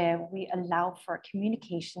 right? Where we allow for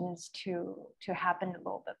communications to happen a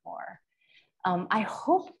little bit more. I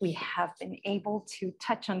hope we have been able to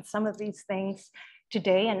touch on some of these things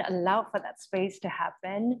today and allow for that space to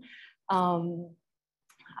happen.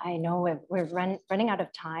 I know we're running out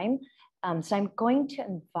of time. So I'm going to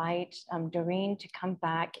invite Doreen to come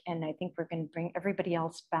back, and I think we're going to bring everybody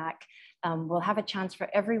else back. We'll have a chance for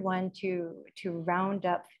everyone to round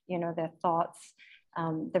up, you know, their thoughts.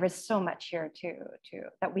 There is so much here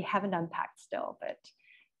that we haven't unpacked still, but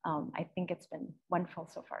I think it's been wonderful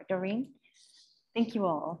so far. Doreen, thank you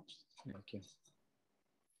all. Thank you.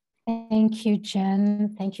 Thank you,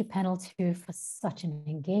 Jen. Thank you, panel two, for such an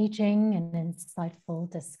engaging and insightful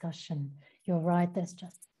discussion. You're right, there's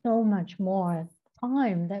just so much more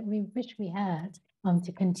time that we wish we had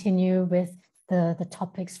to continue with the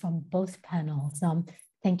topics from both panels.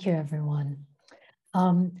 Thank you, everyone.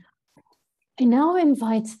 I now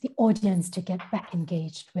invite the audience to get back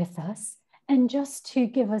engaged with us and just to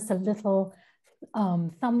give us a little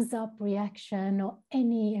thumbs up reaction or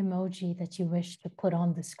any emoji that you wish to put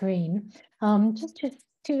on the screen, just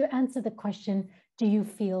to answer the question, do you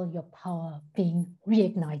feel your power being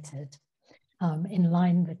reignited, in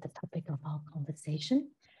line with the topic of our conversation?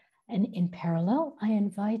 And in parallel, I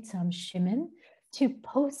invite Shimin to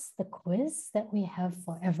post the quiz that we have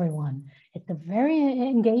for everyone. It's a very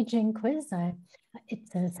engaging quiz.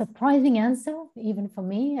 It's a surprising answer, even for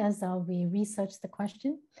me, as we research the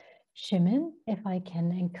question. Shimin, if I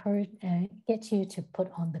can encourage, get you to put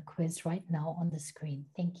on the quiz right now on the screen.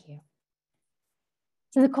 Thank you.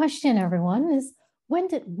 So the question, everyone, is when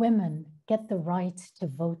did women get the right to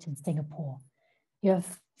vote in Singapore? You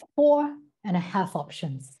have 4.5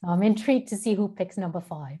 options. I'm intrigued to see who picks number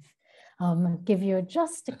 5. I'll give you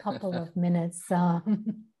just a couple of minutes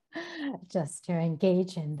just to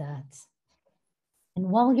engage in that.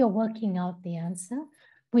 And while you're working out the answer,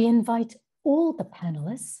 we invite all the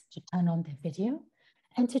panelists to turn on their video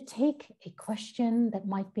and to take a question that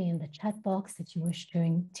might be in the chat box that you wish to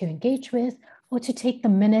engage with, or to take the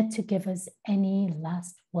minute to give us any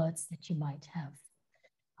last words that you might have.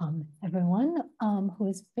 Everyone who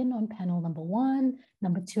has been on panel number 1,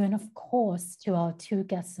 number 2, and of course to our 2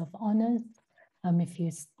 guests of honor, if you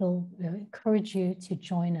still encourage you to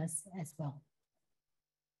join us as well.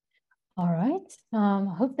 All right,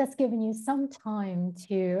 I hope that's given you some time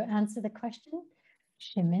to answer the question.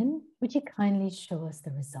 Shimin, would you kindly show us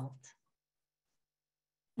the result?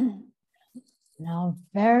 Now,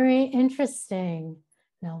 very interesting.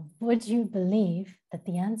 Now, would you believe that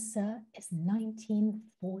the answer is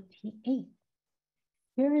 1948?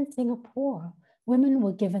 Here in Singapore, women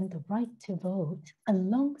were given the right to vote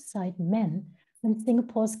alongside men when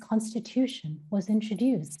Singapore's constitution was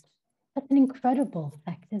introduced. That's an incredible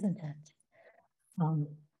fact, isn't it?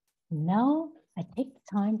 Now, I take the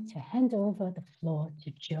time to hand over the floor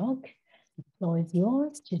to Jeog. The floor is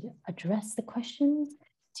yours to address the questions,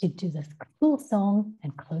 to do the full song,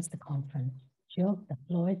 and close the conference. Jeog, the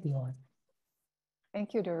floor is yours.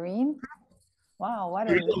 Thank you, Doreen. Wow, what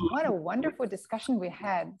a wonderful discussion we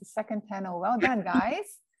had, the second panel. Well done,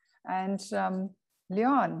 guys. And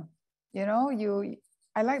Leon, you know,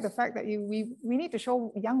 I like the fact that we need to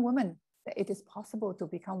show young women that it is possible to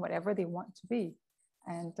become whatever they want to be.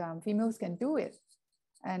 And females can do it.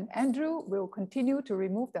 And Andrew will continue to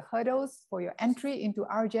remove the hurdles for your entry into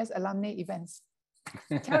RGS Alumnae events.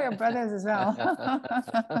 Tell your brothers as well.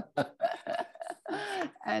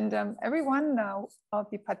 And everyone of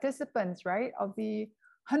the participants, right, of the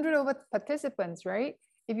 100 over participants, right,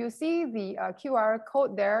 if you see the QR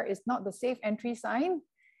code there, it's not the safe entry sign.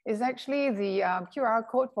 It's actually the QR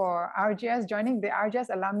code for RGS, joining the RGS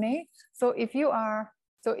Alumnae. So if you are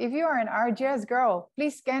an RGS girl,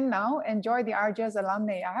 please scan now and join the RGS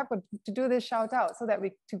Alumnae. I have to do this shout out so that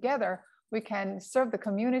together we can serve the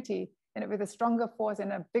community and with a stronger force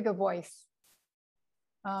and a bigger voice.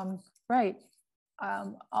 Right.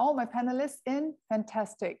 All my panelists in,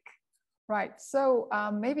 fantastic. Right, so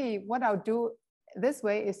maybe what I'll do this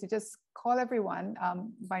way is to just call everyone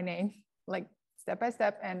by name, like step by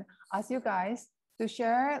step, and ask you guys to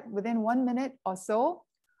share within 1 minute or so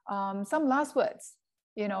some last words,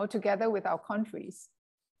 you know, together with our countries.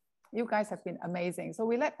 You guys have been amazing. So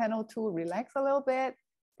we let panel 2 relax a little bit,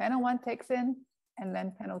 panel 1 takes in, and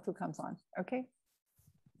then panel 2 comes on, okay?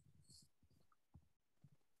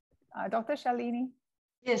 Dr. Shalini?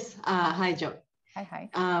 Yes, hi, Jeog. Hi.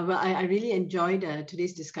 Well, I really enjoyed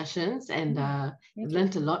today's discussions, and I've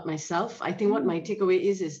learned a lot myself. I think what my takeaway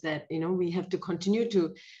is that, you know, we have to continue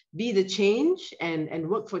to be the change and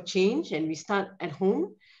work for change, and we start at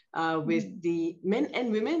home with the men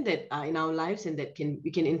and women that are in our lives and that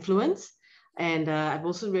we can influence. And I'm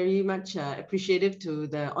also very much appreciative to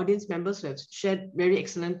the audience members who have shared very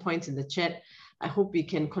excellent points in the chat. I hope we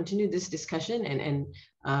can continue this discussion and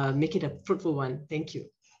make it a fruitful one. Thank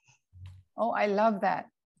you. Oh, I love that.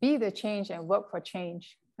 Be the change and work for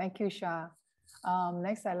change. Thank you, Shah.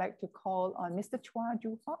 Next, I'd like to call on Mr. Chua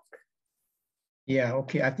Joo Hock. Yeah,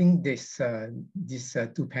 okay. I think these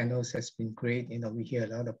 2 panels has been great. You know, we hear a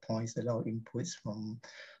lot of points, a lot of inputs from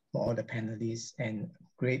all the panelists, and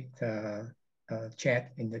great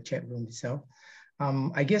chat in the chat room itself.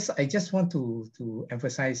 I guess I just want to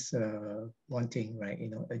emphasize one thing, right? You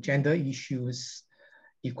know, gender issues,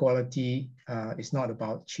 equality is not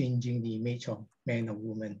about changing the image of man or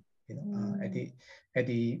woman. You know,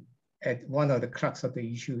 at one of the crux of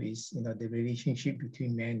the issue is, you know, the relationship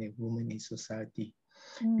between man and woman in society,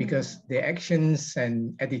 because the actions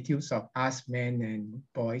and attitudes of us men and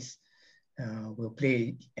boys will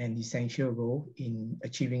play an essential role in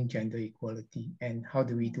achieving gender equality. And how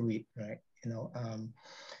do we do it, right? You know,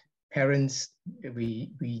 parents,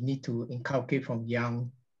 we need to inculcate from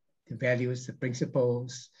young the values, the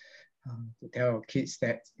principles, to tell our kids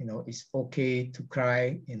that, you know, it's okay to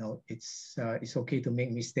cry, you know, it's okay to make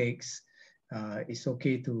mistakes, it's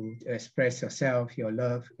okay to express yourself, your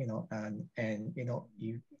love, you know, and you know,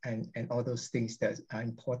 and all those things that are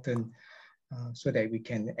important, so that we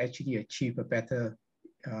can actually achieve a better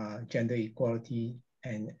gender equality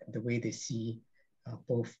and the way they see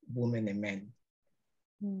both women and men.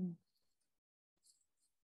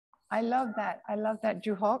 I love that,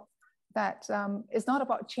 Joo Hock, that it's not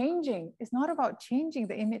about changing. It's not about changing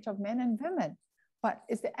the image of men and women, but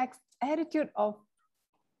it's the attitude of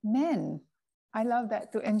men. I love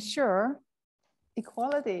that, to ensure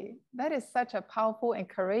equality. That is such a powerful and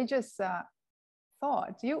courageous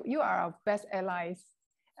thought. You are our best allies,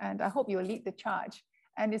 and I hope you'll lead the charge.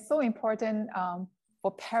 And it's so important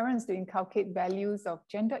for parents to inculcate values of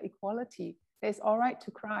gender equality. It's all right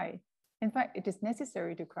to cry. In fact, it is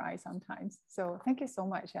necessary to cry sometimes. So thank you so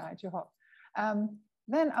much, Joo Hock.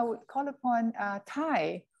 Then I would call upon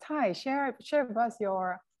Thai. Thai, share with us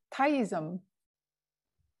your Thaiism.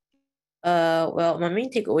 Well, my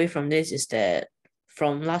main takeaway from this is that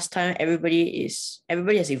from last time, everybody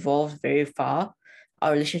has evolved very far.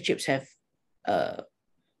 Our relationships have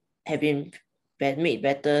been made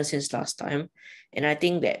better since last time, and I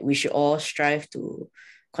think that we should all strive to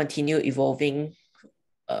continue evolving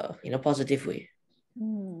in a positive way.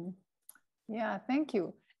 Yeah, thank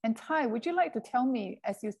you. And Thai, would you like to tell me,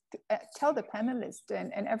 as you tell the panelists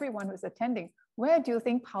and everyone who's attending, where do you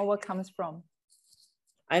think power comes from?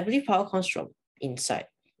 I believe power comes from inside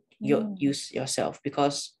yourself,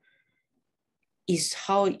 because it's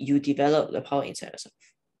how you develop the power inside yourself,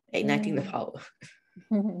 igniting the power.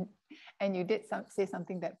 And you did say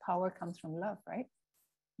something, that power comes from love, right?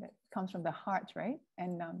 That comes from the heart, right?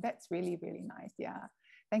 And that's really, really nice. Yeah.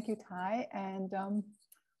 Thank you, Thai. And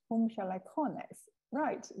whom shall I call next?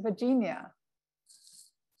 Right, Virginia.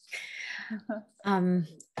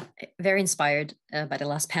 Very inspired by the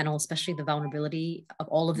last panel, especially the vulnerability of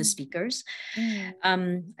all of the speakers.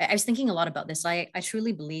 I was thinking a lot about this. I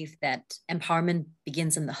truly believe that empowerment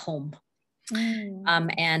begins in the home.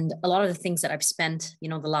 And a lot of the things that I've spent, the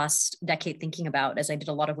last decade thinking about, as I did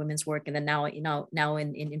a lot of women's work, and then now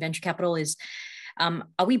in venture capital, is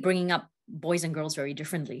are we bringing up boys and girls very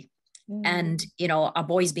differently? And are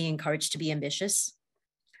boys being encouraged to be ambitious,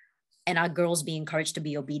 and are girls being encouraged to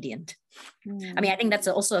be obedient? I mean, I think that's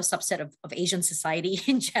also a subset of Asian society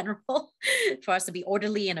in general, for us to be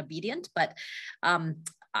orderly and obedient. But I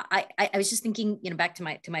was just thinking, back to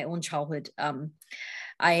my own childhood.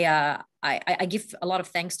 I give a lot of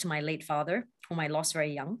thanks to my late father, whom I lost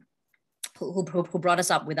very young, who brought us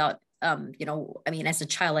up without, as a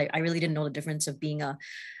child, I really didn't know the difference of being a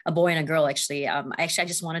boy and a girl, actually. I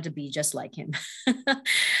just wanted to be just like him.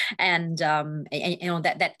 And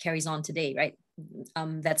that carries on today, right?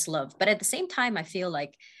 that's love. But at the same time, I feel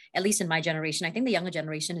like, at least in my generation, I think the younger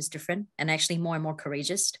generation is different and actually more and more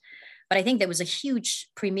courageous. But I think there was a huge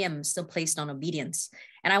premium still placed on obedience.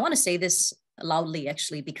 And I want to say this loudly,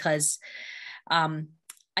 actually, because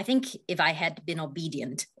I think if I had been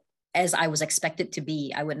obedient as I was expected to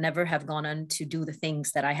be, I would never have gone on to do the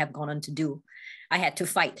things that I have gone on to do. I had to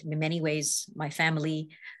fight in many ways, my family,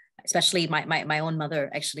 especially my own mother,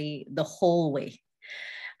 actually, the whole way.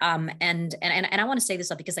 And I want to say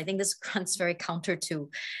this up because I think this runs very counter to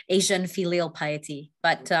Asian filial piety.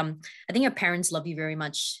 But I think your parents love you very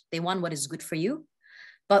much. They want what is good for you,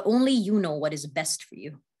 but only you know what is best for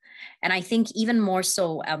you. And I think even more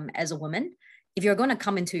so as a woman, if you're going to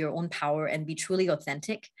come into your own power and be truly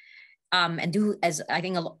authentic, and do, as I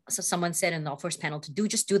think someone said in the first panel,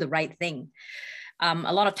 just do the right thing.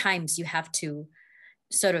 A lot of times you have to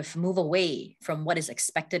sort of move away from what is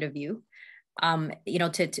expected of you, to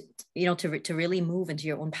really move into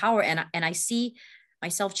your own power. And I see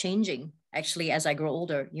myself changing actually as I grow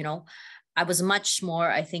older. I was much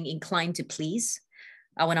more, I think, inclined to please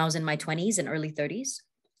when I was in my 20s and early 30s.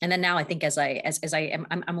 And then now I think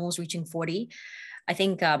I'm almost reaching 40, I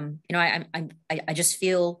think, I just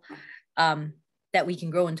feel that we can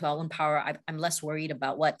grow into our own power. I'm less worried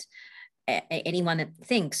about what anyone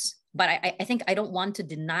thinks, but I think I don't want to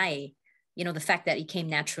deny, the fact that it came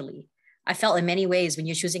naturally. I felt in many ways when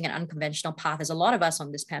you're choosing an unconventional path, as a lot of us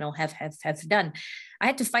on this panel have done, I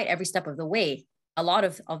had to fight every step of the way. A lot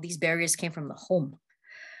of these barriers came from the home,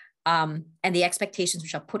 and the expectations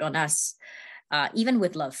which are put on us, even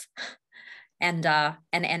with love. And I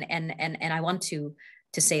want to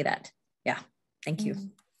say that. Yeah, thank you.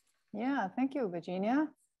 Yeah, thank you, Virginia.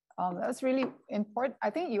 That's really important.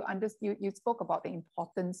 I think you spoke about the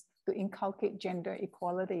importance to inculcate gender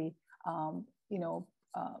equality.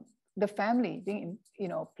 The family being,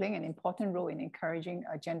 playing an important role in encouraging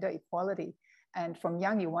gender equality. And from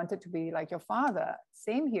young, you wanted to be like your father.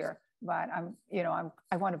 Same here. But I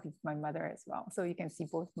want to be my mother as well. So you can see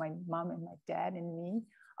both my mom and my dad in me.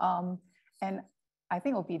 And I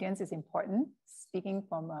think obedience is important. Speaking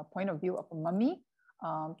from a point of view of a mummy,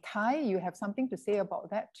 Tai, you have something to say about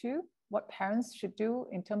that too? What parents should do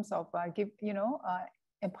in terms of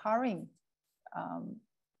empowering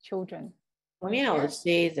children? I mean, I would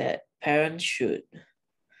say that parents should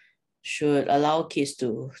allow kids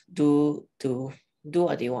to do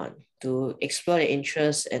what they want, to explore their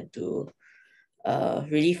interests and to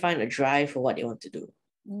really find a drive for what they want to do.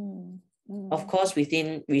 Of course,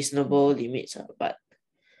 within reasonable limits, but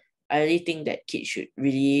I really think that kids should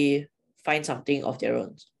really find something of their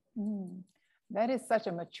own. That is such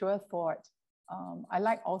a mature thought. I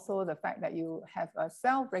like also the fact that you have a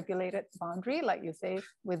self-regulated boundary, like you say,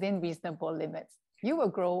 within reasonable limits. You will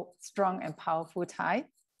grow strong and powerful, Tai.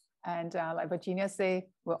 And like Virginia say,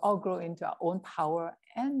 we'll all grow into our own power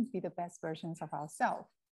and be the best versions of ourselves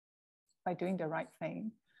by doing the right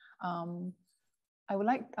thing. I would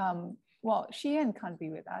like, Shiyan can't be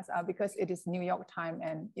with us because it is New York time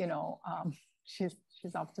and, she's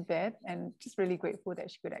off to bed, and just really grateful that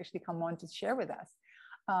she could actually come on to share with us.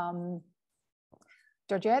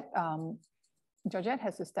 Georgette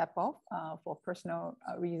has to step off for personal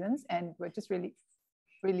reasons, and we're just really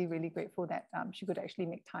grateful that she could actually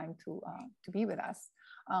make time to be with us.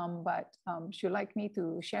 But she would like me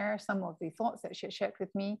to share some of the thoughts that she shared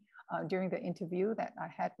with me during the interview that I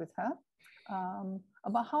had with her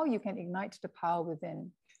about how you can ignite the power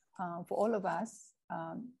within. For all of us,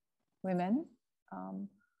 women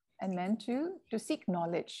and men too, to seek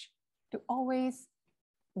knowledge, to always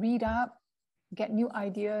read up, get new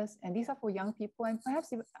ideas, and these are for young people, and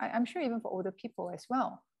perhaps even, I'm sure even for older people as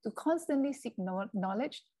well, to constantly seek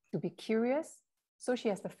knowledge, to be curious. So she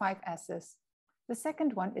has the 5 S's. The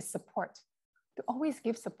second one is support, to always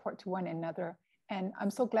give support to one another. And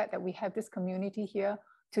I'm so glad that we have this community here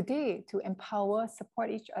today to empower, support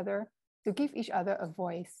each other, to give each other a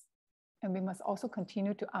voice. And we must also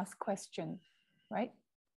continue to ask questions, right?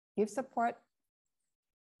 Give support,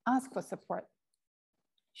 ask for support.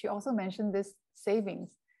 She also mentioned this savings,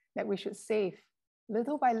 that we should save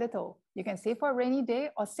little by little. You can save for a rainy day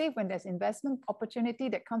or save when there's investment opportunity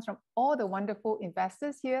that comes from all the wonderful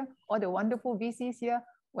investors here, all the wonderful VCs here.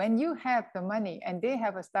 When you have the money and they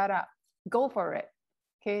have a startup, go for it.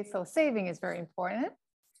 Okay, so saving is very important.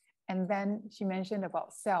 And then she mentioned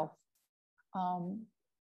about self.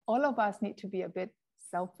 All of us need to be a bit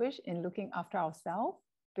selfish in looking after ourselves,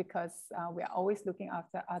 because we are always looking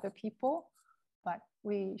after other people, but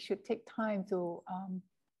we should take time to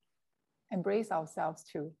embrace ourselves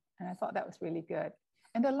too. And I thought that was really good.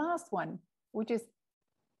 And the last one, which is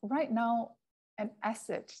right now, an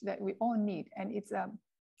asset that we all need, and it's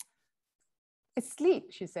sleep,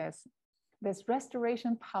 she says. There's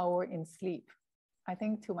restoration power in sleep. I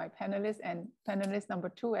think to my panelists and panelist number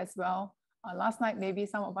 2 as well, last night, maybe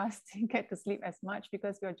some of us didn't get to sleep as much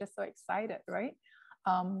because we were just so excited, right?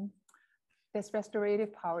 There's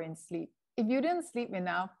restorative power in sleep. If you didn't sleep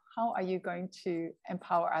enough, how are you going to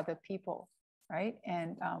empower other people, right?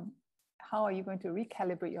 And how are you going to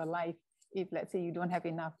recalibrate your life if, let's say, you don't have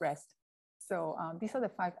enough rest? So these are the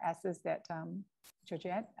 5 assets that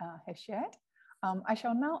Georgette has shared. I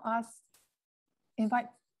shall now invite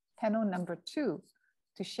panel number 2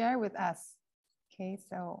 to share with us. Okay,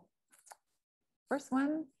 so first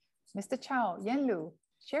one, Mr. Chow, Yen-Lu,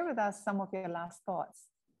 share with us some of your last thoughts.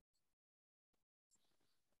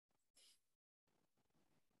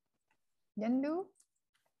 Yen-Lu?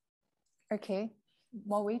 Okay,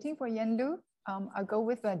 while waiting for Yen-Lu, I'll go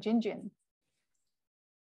with Jingjin.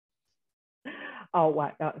 Oh,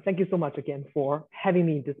 wow. Thank you so much again for having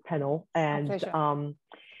me in this panel. And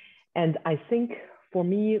I think for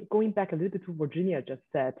me, going back a little bit to what Virginia just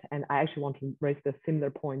said, and I actually want to raise a similar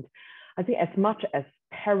point. I think as much as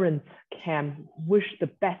parents can wish the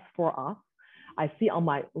best for us, I see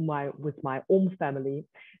with my own family,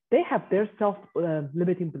 they have their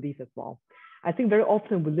self-limiting beliefs as well. I think very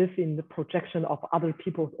often we live in the projection of other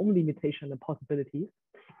people's own limitations and possibilities.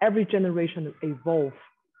 Every generation evolves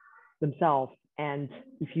themselves. And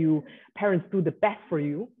if parents do the best for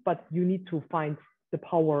you, but you need to find the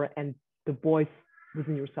power and the voice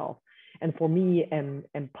within yourself. And for me,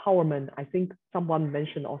 empowerment, I think someone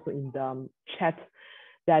mentioned also in the chat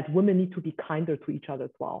that women need to be kinder to each other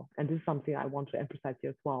as well. And this is something I want to emphasize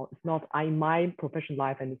here as well. It's not in my professional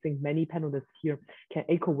life, and I think many panelists here can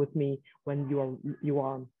echo with me when you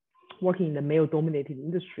are working in a male-dominated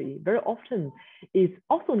industry. Very often, it's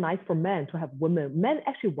also nice for men to have women. Men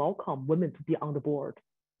actually welcome women to be on the board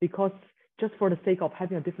because just for the sake of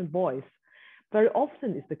having a different voice. Very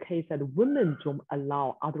often it's the case that women don't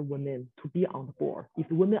allow other women to be on the board if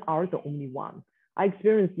the women are the only one. I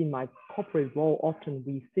experienced in my corporate role, often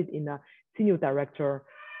we sit in a senior director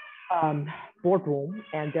boardroom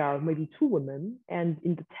and there are maybe 2 women, and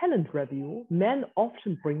in the talent review, men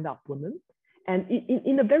often bring up women and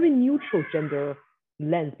in a very neutral gender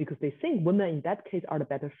lens because they think women in that case are the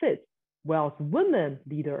better fit. Whereas women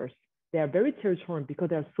leaders, they are very territorial because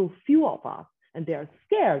there are so few of us. And they are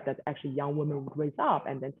scared that actually young women would raise up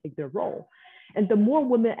and then take their role. And the more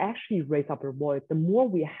women actually raise up their voice, the more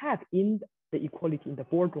we have in the equality in the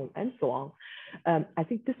boardroom and so on. I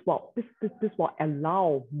think this will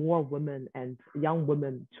allow more women and young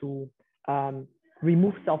women to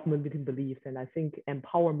remove self-limiting beliefs. And I think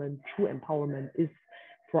empowerment, true empowerment, is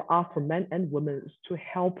for us, for men and women, to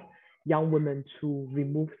help young women to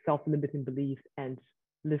remove self-limiting beliefs and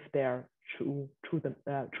live their true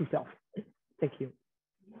self. Thank you.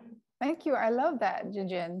 Thank you. I love that,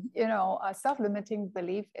 Jingjin. Self-limiting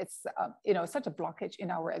belief, it's such a blockage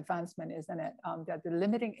in our advancement, isn't it? They're the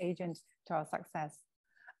limiting agent to our success.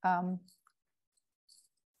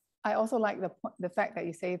 I also like the fact that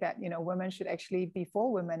you say that women should actually be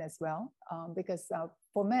for women as well, because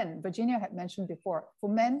for men, Virginia had mentioned before, for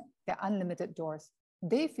men, there are unlimited doors.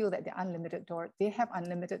 They feel that they're unlimited door. They have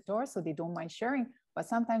unlimited doors, so they don't mind sharing. But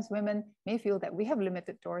sometimes women may feel that we have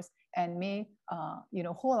limited doors and may,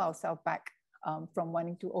 hold ourselves back from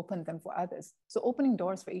wanting to open them for others. So opening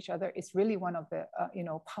doors for each other is really one of the,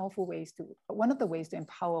 powerful ways one of the ways to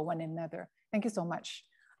empower one another. Thank you so much.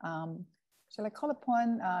 Shall I call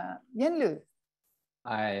upon Yen-Lu?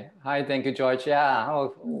 Hi, thank you, George. Yeah,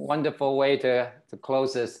 wonderful way to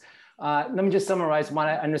close this. Let me just summarize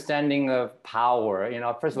my understanding of power.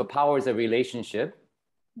 First of all, power is a relationship,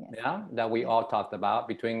 that we all talked about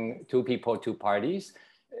between 2 people, 2 parties.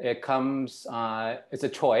 It comes, it's a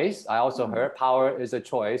choice. I also heard power is a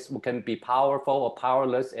choice. We can be powerful or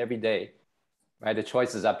powerless every day, right? The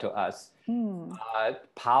choice is up to us.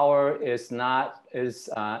 Power is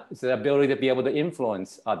the ability to be able to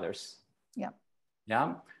influence others.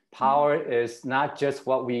 Yeah. Power is not just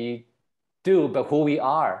what we do, but who we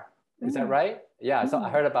are. Is that right? Yeah. So I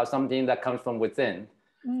heard about something that comes from within.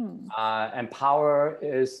 And power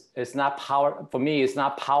is not power, for me, it's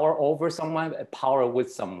not power over someone, but power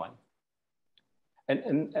with someone.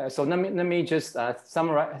 And so let me just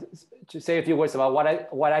summarize, just say a few words about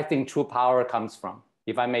what I think true power comes from,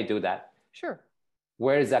 if I may do that. Sure.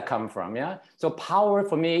 Where does that come from? Yeah. So power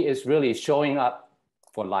for me is really showing up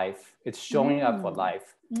for life. It's showing up for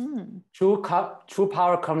life. True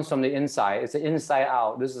power comes from the inside. It's the inside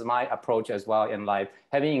out. This is my approach as well in life.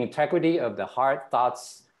 Having integrity of the heart,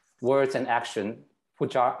 thoughts, words, and action,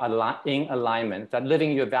 which are in alignment, that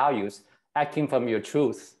living your values. acting from your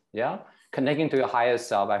truth, yeah? Connecting to your higher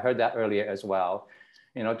self. I heard that earlier as well.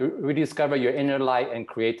 You know, to rediscover your inner light and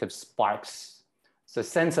creative sparks. It's a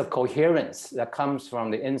sense of coherence that comes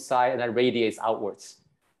from the inside and that radiates outwards,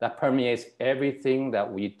 that permeates everything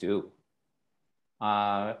that we do.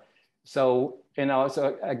 So, you know,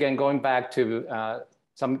 so again, going back to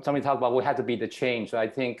somebody talked about we had to be the change. So I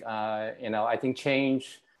think, you know, I think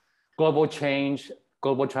global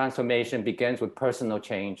transformation begins with personal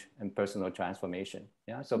change and personal transformation.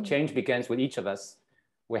 Yeah. So change begins with each of us.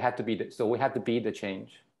 We have to be the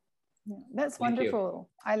change. Yeah, that's wonderful.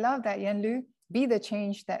 I love that, Yen-Lu. Be the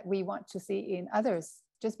change that we want to see in others.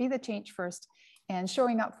 Just be the change first and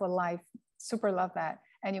showing up for life. Super love that.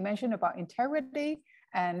 And you mentioned about integrity.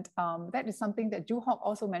 And that is something that Joo Hock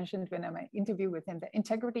also mentioned when I interviewed with him, that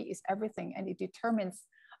integrity is everything and it determines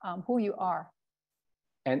who you are.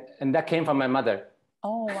 And that came from my mother.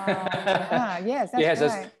 Oh, wow. Yes, that's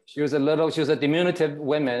right. She was a diminutive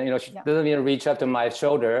woman, you know, she doesn't even reach up to my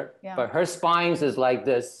shoulder, but her spine is like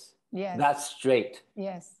this. Yes. That's straight.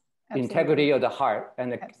 Yes. The integrity of the heart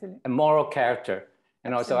and a moral character.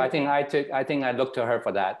 You know, so I think I look to her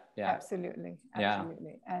for that. Yeah. Absolutely.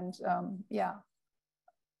 Absolutely. Yeah. And yeah.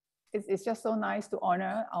 It's just so nice to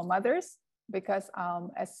honor our mothers because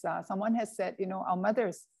as someone has said, you know, our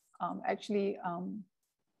mothers actually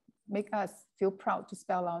make us feel proud to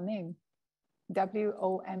spell our name,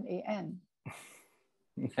 W-O-M-A-N.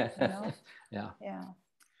 You know? Yeah. Yeah.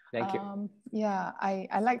 Thank you. Yeah,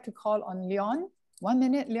 I like to call on Leon. 1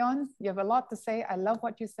 minute, Leon. You have a lot to say. I love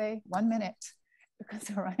what you say. 1 minute because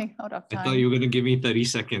we're running out of time. I thought you were going to give me 30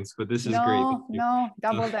 seconds, but this is great. No,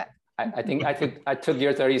 double that. I think I took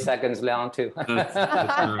your 30 seconds, Leon, too. That's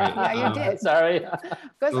right. Yeah, you did. Sorry.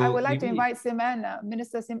 Because I would like to invite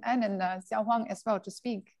Minister Sim An and Siow Huang as well to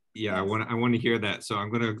speak. Yeah, yes. I want to hear that. So I'm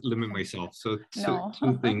going to limit myself. So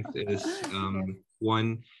two things is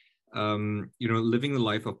one, you know, living the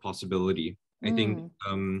life of possibility. I think,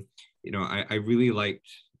 you know, I really liked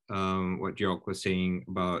what Jeog was saying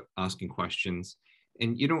about asking questions.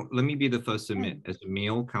 And, you know, let me be the first to admit, as a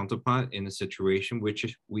male counterpart in a situation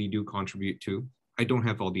which we do contribute to, I don't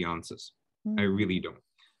have all the answers. I really don't.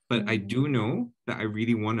 But I do know that I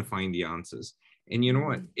really want to find the answers. And you know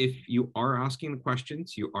what? If you are asking the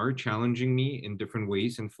questions, you are challenging me in different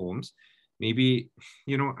ways and forms. Maybe,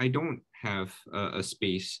 you know, I don't have a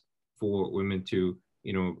space for women to,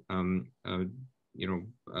 to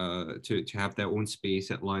have their own space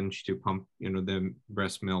at lunch to pump, you know, their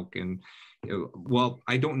breast milk. And, well,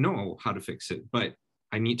 I don't know how to fix it, but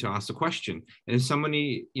I need to ask the question. And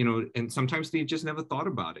somebody, you know, and sometimes they just never thought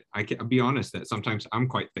about it. I'll be honest that sometimes I'm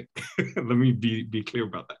quite thick. Let me be clear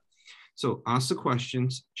about that. So ask the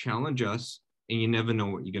questions, challenge us, and you never know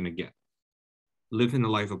what you're going to get. Live in a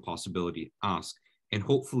life of possibility, ask. And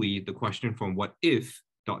hopefully the question from what if ...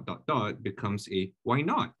 becomes a why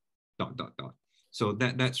not ... So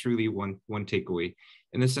that's really one takeaway.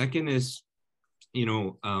 And the second is, you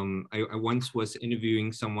know, I once was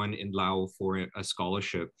interviewing someone in Laos for a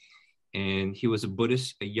scholarship, and he was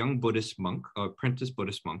a young Buddhist monk, apprentice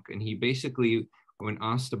Buddhist monk. And he basically, when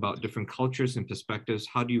asked about different cultures and perspectives,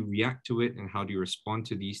 how do you react to it and how do you respond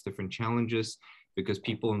to these different challenges? Because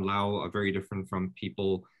people in Laos are very different from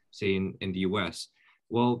people, say, in the US.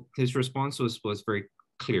 Well, his response was very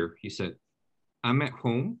clear. He said, I'm at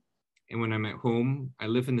home, and when I'm at home, I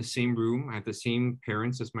live in the same room. I have the same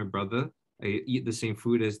parents as my brother. I eat the same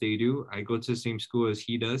food as they do. I go to the same school as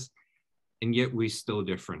he does. And yet we're still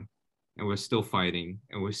different, and we're still fighting,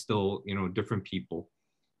 and we're still, you know, different people.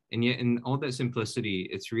 And yet in all that simplicity,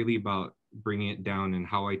 it's really about bringing it down. And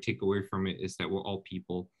how I take away from it is that we're all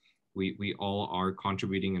people. We all are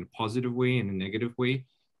contributing in a positive way and a negative way,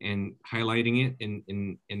 and highlighting it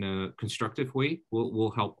in a constructive way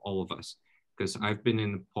will help all of us. Because I've been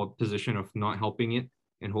in a position of not helping it,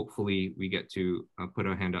 and hopefully we get to put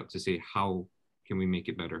our hand up to say, how can we make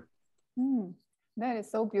it better? That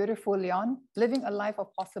is so beautiful, Leon. Living a life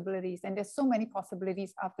of possibilities. And there's so many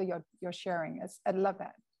possibilities after your sharing. I love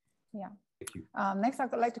that. Yeah. Thank you. Next, I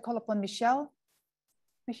would like to call upon Michelle.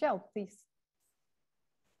 Michelle, please.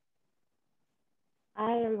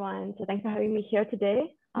 Hi, everyone. So thanks for having me here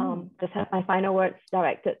today. Just have my final words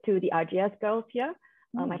directed to the RGS girls here.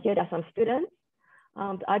 I hear there's some students.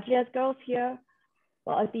 The RGS girls here,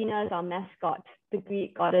 well, Athena is our mascot, the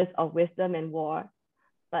Greek goddess of wisdom and war.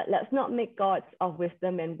 But let's not make gods of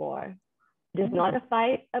wisdom and war. It is not a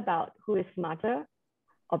fight about who is smarter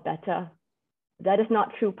or better. That is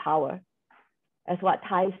not true power. As what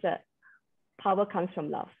Tai said, power comes from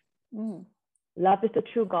love. Love is the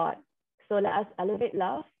true God. So let us elevate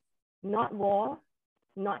love, not war,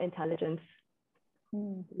 not intelligence.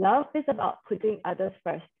 Love is about putting others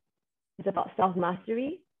first. It's about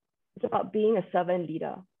self-mastery. It's about being a servant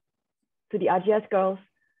leader. To the RGS girls,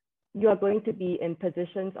 you are going to be in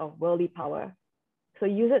positions of worldly power. So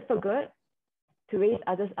use it for good, to raise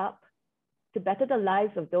others up, to better the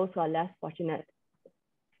lives of those who are less fortunate.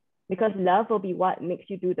 Because love will be what makes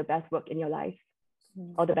you do the best work in your life.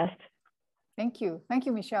 All the best. Thank you. Thank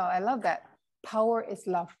you, Michelle. I love that. Power is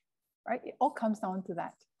love, right? It all comes down to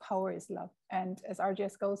that. Power is love. And as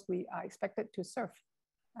RGS goes, we are expected to serve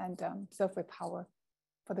and serve with power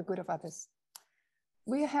for the good of others.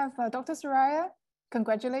 We have Dr. Soraya.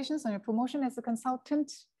 Congratulations on your promotion as a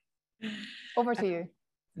consultant. Over to you.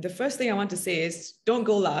 The first thing I want to say is don't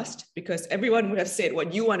go last, because everyone would have said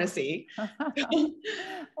what you want to say.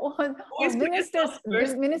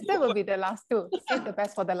 Minister will be the last too. Save the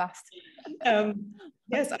best for the last.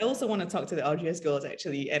 Yes, I also want to talk to the RGS girls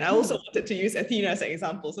actually. And I also wanted to use Athena as an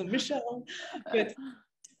example. So Michelle, but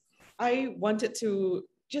I wanted to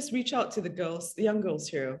just reach out to the girls, the young girls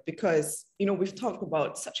here, because, you know, we've talked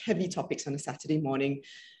about such heavy topics on a Saturday morning,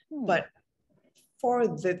 but for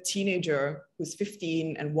the teenager who's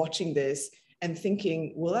 15 and watching this and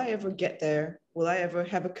thinking, will I ever get there? Will I ever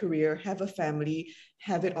have a career, have a family,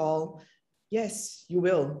 have it all? Yes, you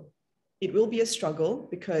will. It will be a struggle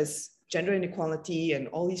because gender inequality and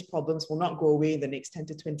all these problems will not go away in the next 10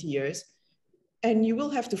 to 20 years. And you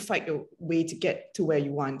will have to fight your way to get to where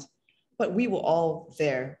you want. But we were all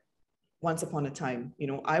there once upon a time. You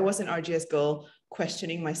know, I was an RGS girl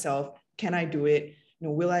questioning myself, can I do it? You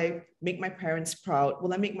know, will I make my parents proud?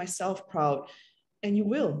 Will I make myself proud? And you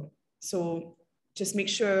will. So just make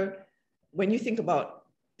sure when you think about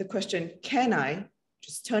the question, can I,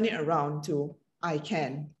 just turn it around to I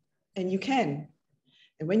can, and you can.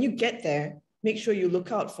 And when you get there, make sure you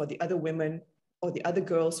look out for the other women or the other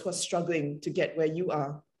girls who are struggling to get where you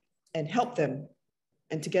are and help them.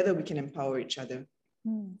 And together we can empower each other.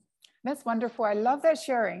 That's wonderful. I love that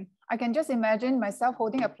sharing. I can just imagine myself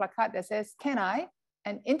holding a placard that says, can I?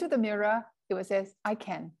 And into the mirror, it will say, I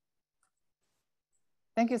can.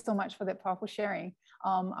 Thank you so much for that powerful sharing.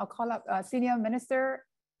 I'll call up Senior Minister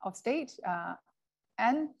of State,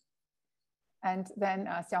 and then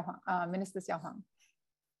Minister Siow Huang.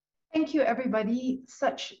 Thank you, everybody.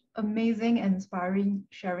 Such amazing and inspiring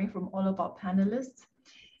sharing from all of our panelists.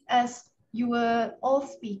 As you were all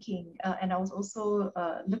speaking, and I was also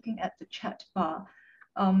looking at the chat bar,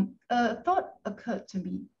 a thought occurred to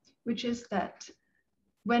me, which is that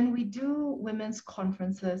when we do women's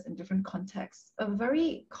conferences in different contexts, a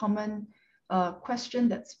very common question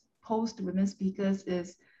that's posed to women speakers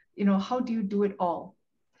is, you know, how do you do it all?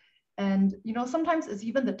 And, you know, sometimes it's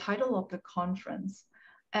even the title of the conference.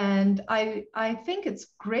 And I think it's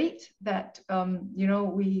great that, you know,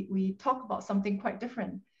 we talk about something quite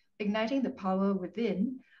different, igniting the power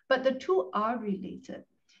within, but the two are related.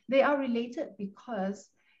 They are related because,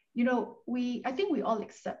 you know, I think we all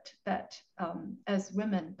accept that as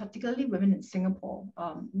women, particularly women in Singapore,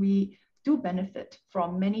 we do benefit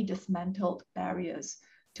from many dismantled barriers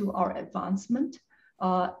to our advancement.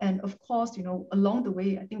 And of course, you know, along the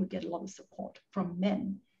way, I think we get a lot of support from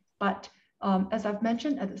men. But as I've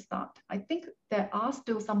mentioned at the start, I think there are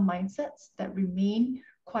still some mindsets that remain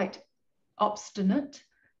quite obstinate,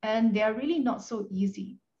 and they are really not so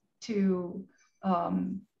easy to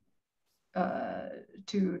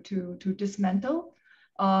dismantle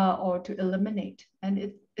or to eliminate,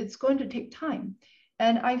 and it's going to take time.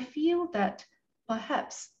 And I feel that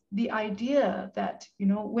perhaps the idea that, you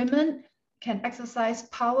know, women can exercise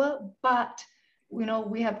power, but, you know,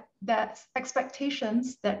 we have that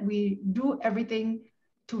expectations that we do everything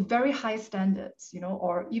to very high standards, you know,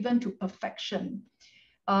 or even to perfection.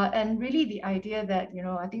 And really the idea that, you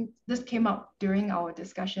know, I think this came up during our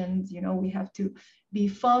discussions, you know, we have to be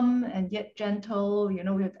firm and yet gentle, you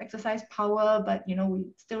know, we have to exercise power, but, you know, we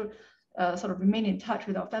still sort of remain in touch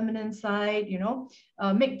with our feminine side, you know,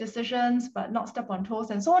 make decisions, but not step on toes,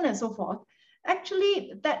 and so on and so forth.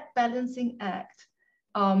 Actually, that balancing act,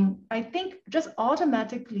 I think just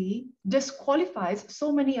automatically disqualifies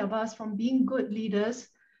so many of us from being good leaders,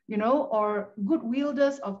 you know, or good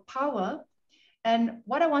wielders of power. And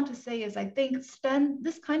what I want to say is, I think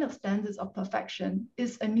this kind of standards of perfection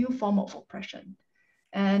is a new form of oppression.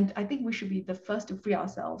 And I think we should be the first to free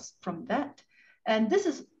ourselves from that. And this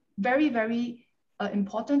is very, very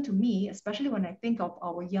important to me, especially when I think of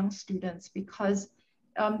our young students, because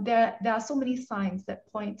there are so many signs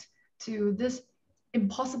that point to this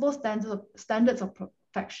impossible standards of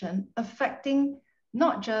perfection affecting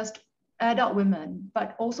not just adult women,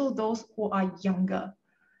 but also those who are younger.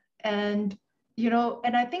 And, you know,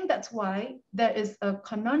 and I think that's why there is a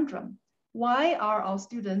conundrum Why are our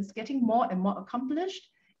students getting more and more accomplished,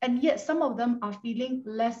 and yet some of them are feeling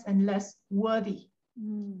less and less worthy?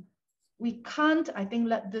 We can't, I think,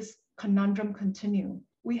 let this conundrum continue.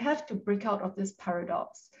 We have to break out of this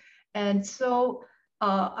paradox. And so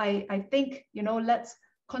I think, let's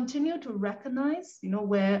continue to recognize,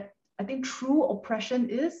 where I think true oppression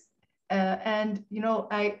is. And,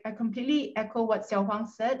 I completely echo what Siow Huang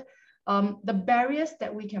said. The barriers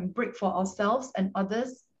that we can break for ourselves and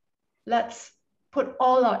others, let's put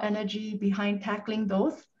all our energy behind tackling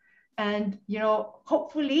those. And,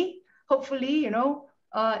 hopefully,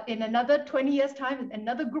 in another 20 years' time,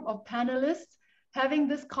 another group of panelists having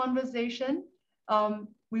this conversation,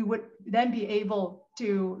 we would then be able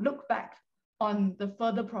to look back on the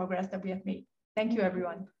further progress that we have made. Thank you,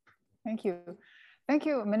 everyone. Thank you. Thank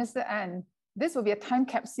you, Minister Anne. This will be a time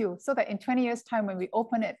capsule so that in 20 years' time, when we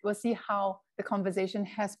open it, we'll see how the conversation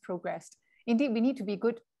has progressed. Indeed, we need to be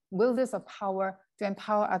good wielders of power to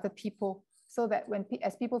empower other people so that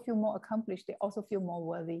as people feel more accomplished, they also feel more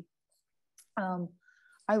worthy.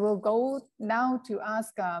 I will go now to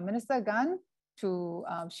ask Minister Gan to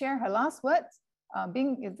share her last words,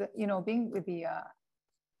 being with the,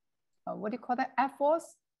 what do you call that, Air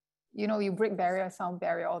Force? You break barrier, sound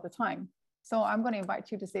barrier all the time. So I'm going to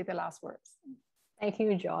invite you to say the last words. Thank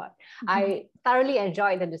you, George. I thoroughly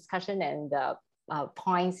enjoyed the discussion and the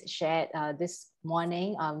points shared this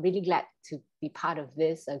morning. I'm really glad to be part of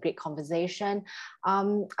this great conversation.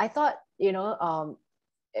 I thought,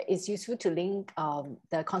 it's useful to link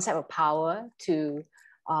the concept of power to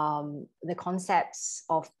the concepts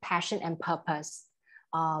of passion and purpose.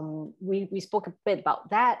 We spoke a bit about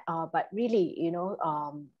that, but really,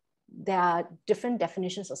 there are different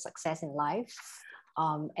definitions of success in life.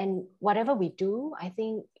 And whatever we do, I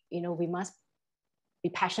think, we must be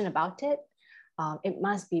passionate about it. It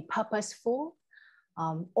must be purposeful.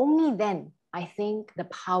 Only then, I think the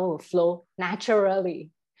power will flow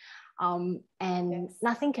naturally. And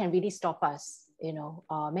nothing can really stop us,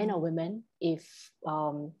 men or women, if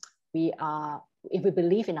we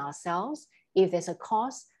believe in ourselves, if there's a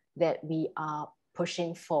cause that we are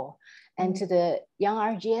pushing for. And to the young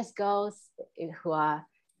RGS girls who are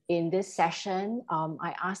in this session,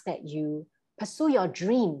 I ask that you pursue your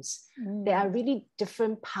dreams. There are really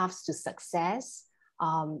different paths to success,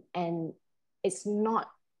 and it's not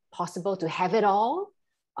possible to have it all.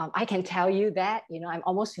 I can tell you that, I'm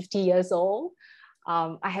almost 50 years old.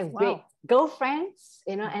 I have great girlfriends,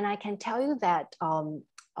 and I can tell you that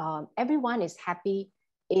everyone is happy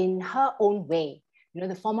in her own way.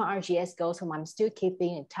 The former RGS girls whom I'm still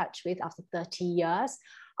keeping in touch with after 30 years,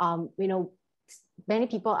 many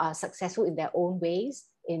people are successful in their own ways,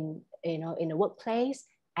 in the workplace,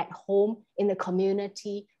 at home, in the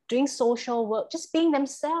community, doing social work, just being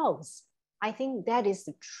themselves. I think that is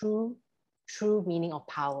the true meaning of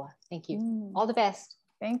power. Thank you. All the best.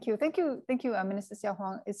 Thank you. Thank you, Minister Siow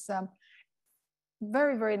Huang. It's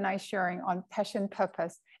very, very nice sharing on passion,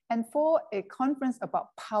 purpose. And for a conference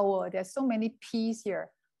about power, there's so many P's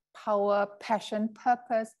here: power, passion,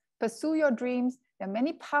 purpose, pursue your dreams. There are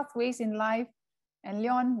many pathways in life, and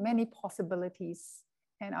Leon, many possibilities.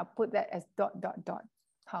 And I'll put that as ...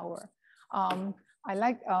 power. I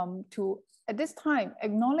like to, at this time,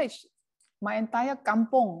 acknowledge my entire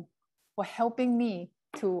kampong for helping me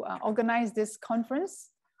to organize this conference.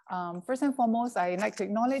 First and foremost, I'd like to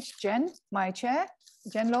acknowledge Jen, my chair.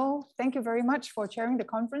 Yen-Lu, thank you very much for chairing the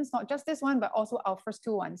conference, not just this one, but also our first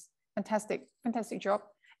two ones. Fantastic, fantastic job.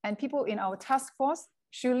 And people in our task force,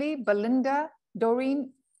 Shirley, Belinda,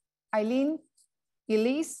 Doreen, Eileen,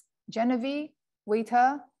 Elise, Genevieve,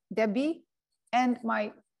 Waiter, Debbie, and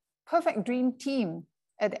my perfect dream team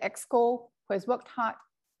at the Exco, who has worked hard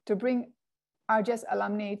to bring RGS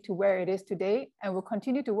Alumnae to where it is today, and will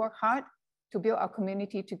continue to work hard to build our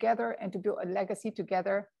community together and to build a legacy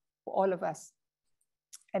together for all of us.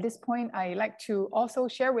 At this point, I'd like to also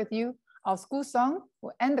share with you our school song.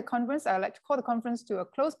 We'll end the conference. I'd like to call the conference to a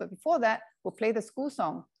close, but before that, we'll play the school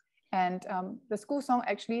song. And the school song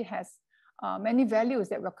actually has many values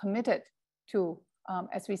that we're committed to.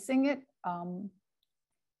 As we sing it,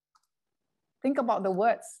 think about the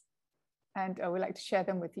words, and we'd like to share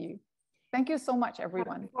them with you. Thank you so much,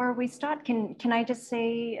 everyone. Before we start, can I just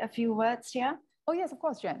say a few words, yeah? Oh yes, of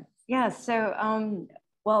course, Jen. Yeah, so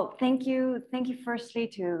well, thank you firstly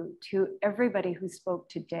to everybody who spoke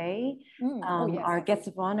today, our guests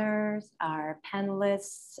of honors, our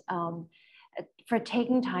panelists, for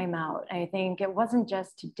taking time out. I think it wasn't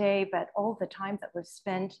just today, but all the time that we've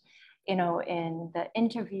spent, in the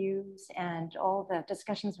interviews and all the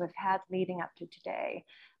discussions we've had leading up to today.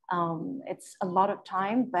 It's a lot of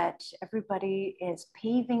time, but everybody is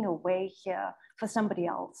paving a way here for somebody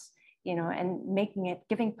else, you know, and making it,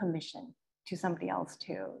 giving permission to somebody else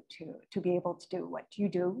to be able to do what you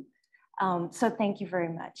do. So thank you very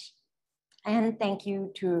much. And thank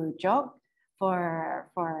you to Jeog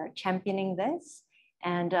for championing this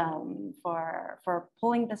and for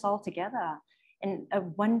pulling this all together. And a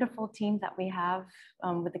wonderful team that we have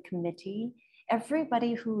with the committee.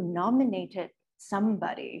 Everybody who nominated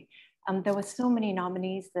somebody. There were so many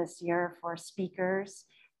nominees this year for speakers.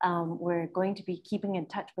 We're going to be keeping in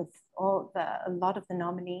touch with a lot of the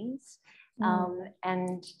nominees.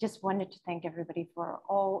 And just wanted to thank everybody for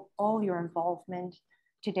all your involvement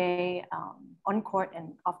today on court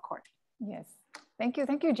and off court. Yes, thank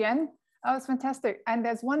you, Jen. That was fantastic. And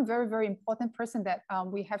there's one very, very important person that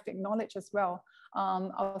we have to acknowledge as well.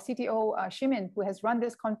 Our CTO, Shimin, who has run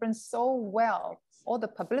this conference so well, all the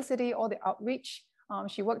publicity, all the outreach.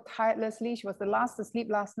 She worked tirelessly. She was the last to sleep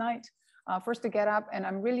last night, first to get up. And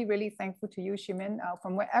I'm really, really thankful to you, Shimin,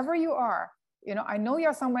 from wherever you are. You know, I know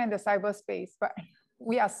you're somewhere in the cyberspace, but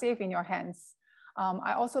we are safe in your hands.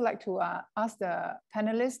 I also like to ask the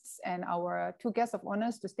panelists and our two guests of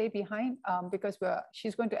honors to stay behind because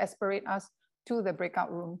she's going to aspirate us to the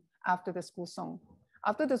breakout room after the school song.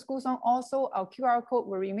 After the school song, also our QR code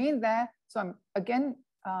will remain there. So I'm again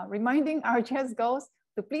reminding RGS girls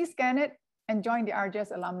to please scan it and join the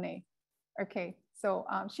RGS Alumnae. Okay, so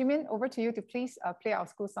Shimin, over to you to please play our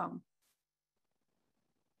school song.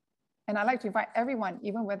 And I'd like to invite everyone,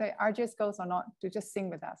 even whether RGS girls or not, to just sing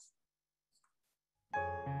with us.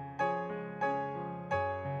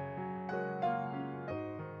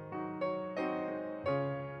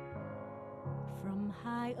 From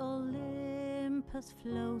high Olympus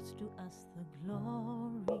flows to us the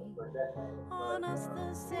glory, on us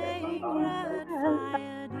the sacred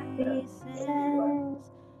fire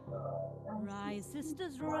descends. Rise,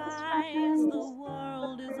 sisters, rise, the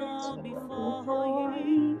world is all before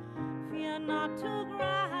ye. Fear not to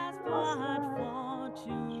grasp what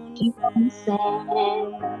fortune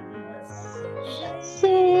sends.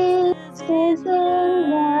 Sisters in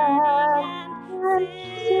learning and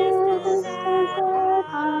sisters at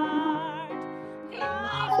heart,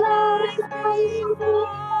 life lies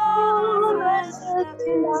before us,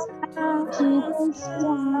 to the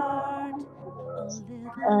start.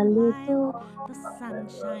 A little while, the sun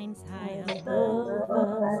shines high above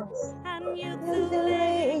us, and youth's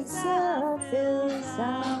elixir fills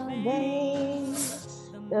our veins.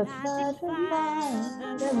 The magic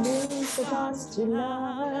fire that moves the gods to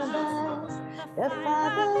love us, the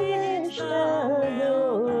Father which the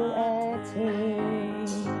Lord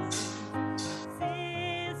attains.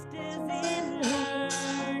 Sisters in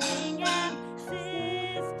learning and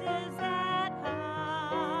sisters at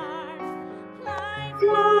heart,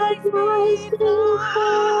 life lies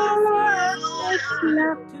before us, yes, to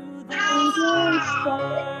the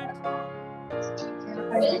start.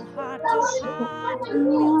 From heart to heart,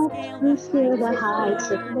 we'll scale the heights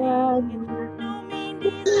of learning. No mean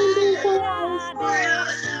desire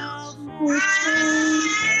shall shame.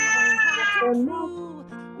 Whole-hearted true,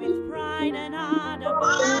 with pride and ardor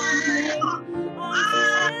burning, on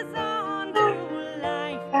sisters on through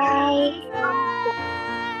life and fame.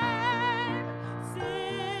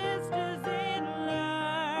 Sisters in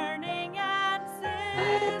learning and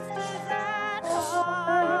sisters at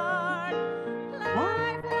heart,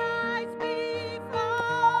 life lies before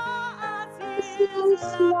us,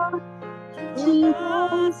 yes, love to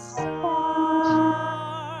the start.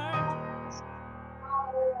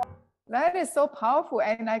 That is so powerful,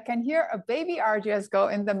 and I can hear a baby RGS girl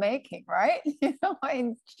in the making, right? You know,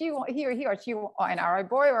 and he or she, or an RI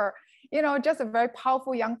boy, or you know, just a very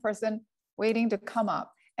powerful young person waiting to come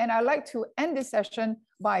up. And I'd like to end this session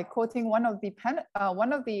by quoting one of the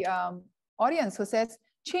audience who says,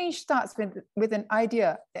 "Change starts with an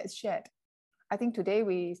idea that's shared." I think today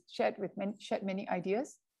we shared many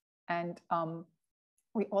ideas, and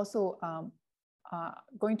we also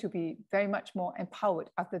going to be very much more empowered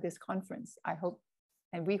after this conference. I hope,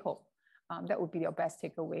 and we hope, that would be your best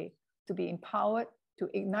takeaway, to be empowered, to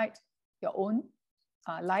ignite your own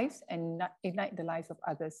lives and ignite the lives of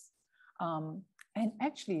others. And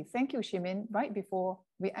actually, thank you, Shimin. Right before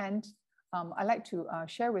we end, I'd like to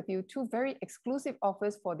share with you two very exclusive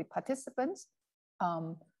offers for the participants.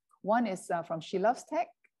 One is from She Loves Tech.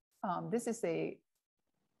 This is a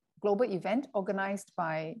global event organized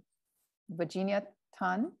by Georgette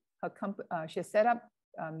Tan. She has set up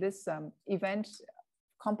this event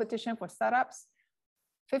competition for startups,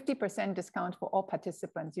 50% discount for all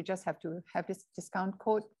participants. You just have to have this discount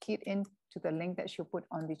code keyed into the link that she'll put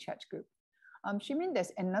on the chat group. Shimin,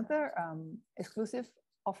 there's another exclusive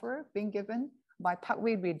offer being given by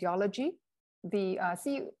Parkway Radiology. The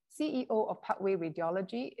CEO of Parkway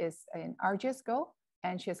Radiology is an RGS girl,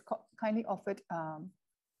 and she has kindly offered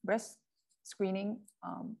breast screening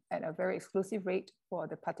at a very exclusive rate for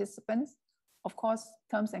the participants. Of course,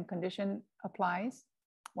 terms and condition applies,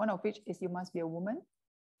 one of which is you must be a woman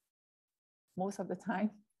most of the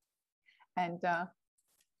time. And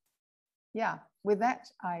yeah, with that,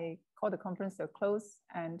 I call the conference to a close,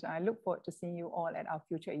 and I look forward to seeing you all at our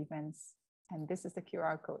future events. And this is the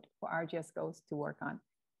QR code for RGS Girls to work on.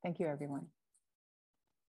 Thank you, everyone.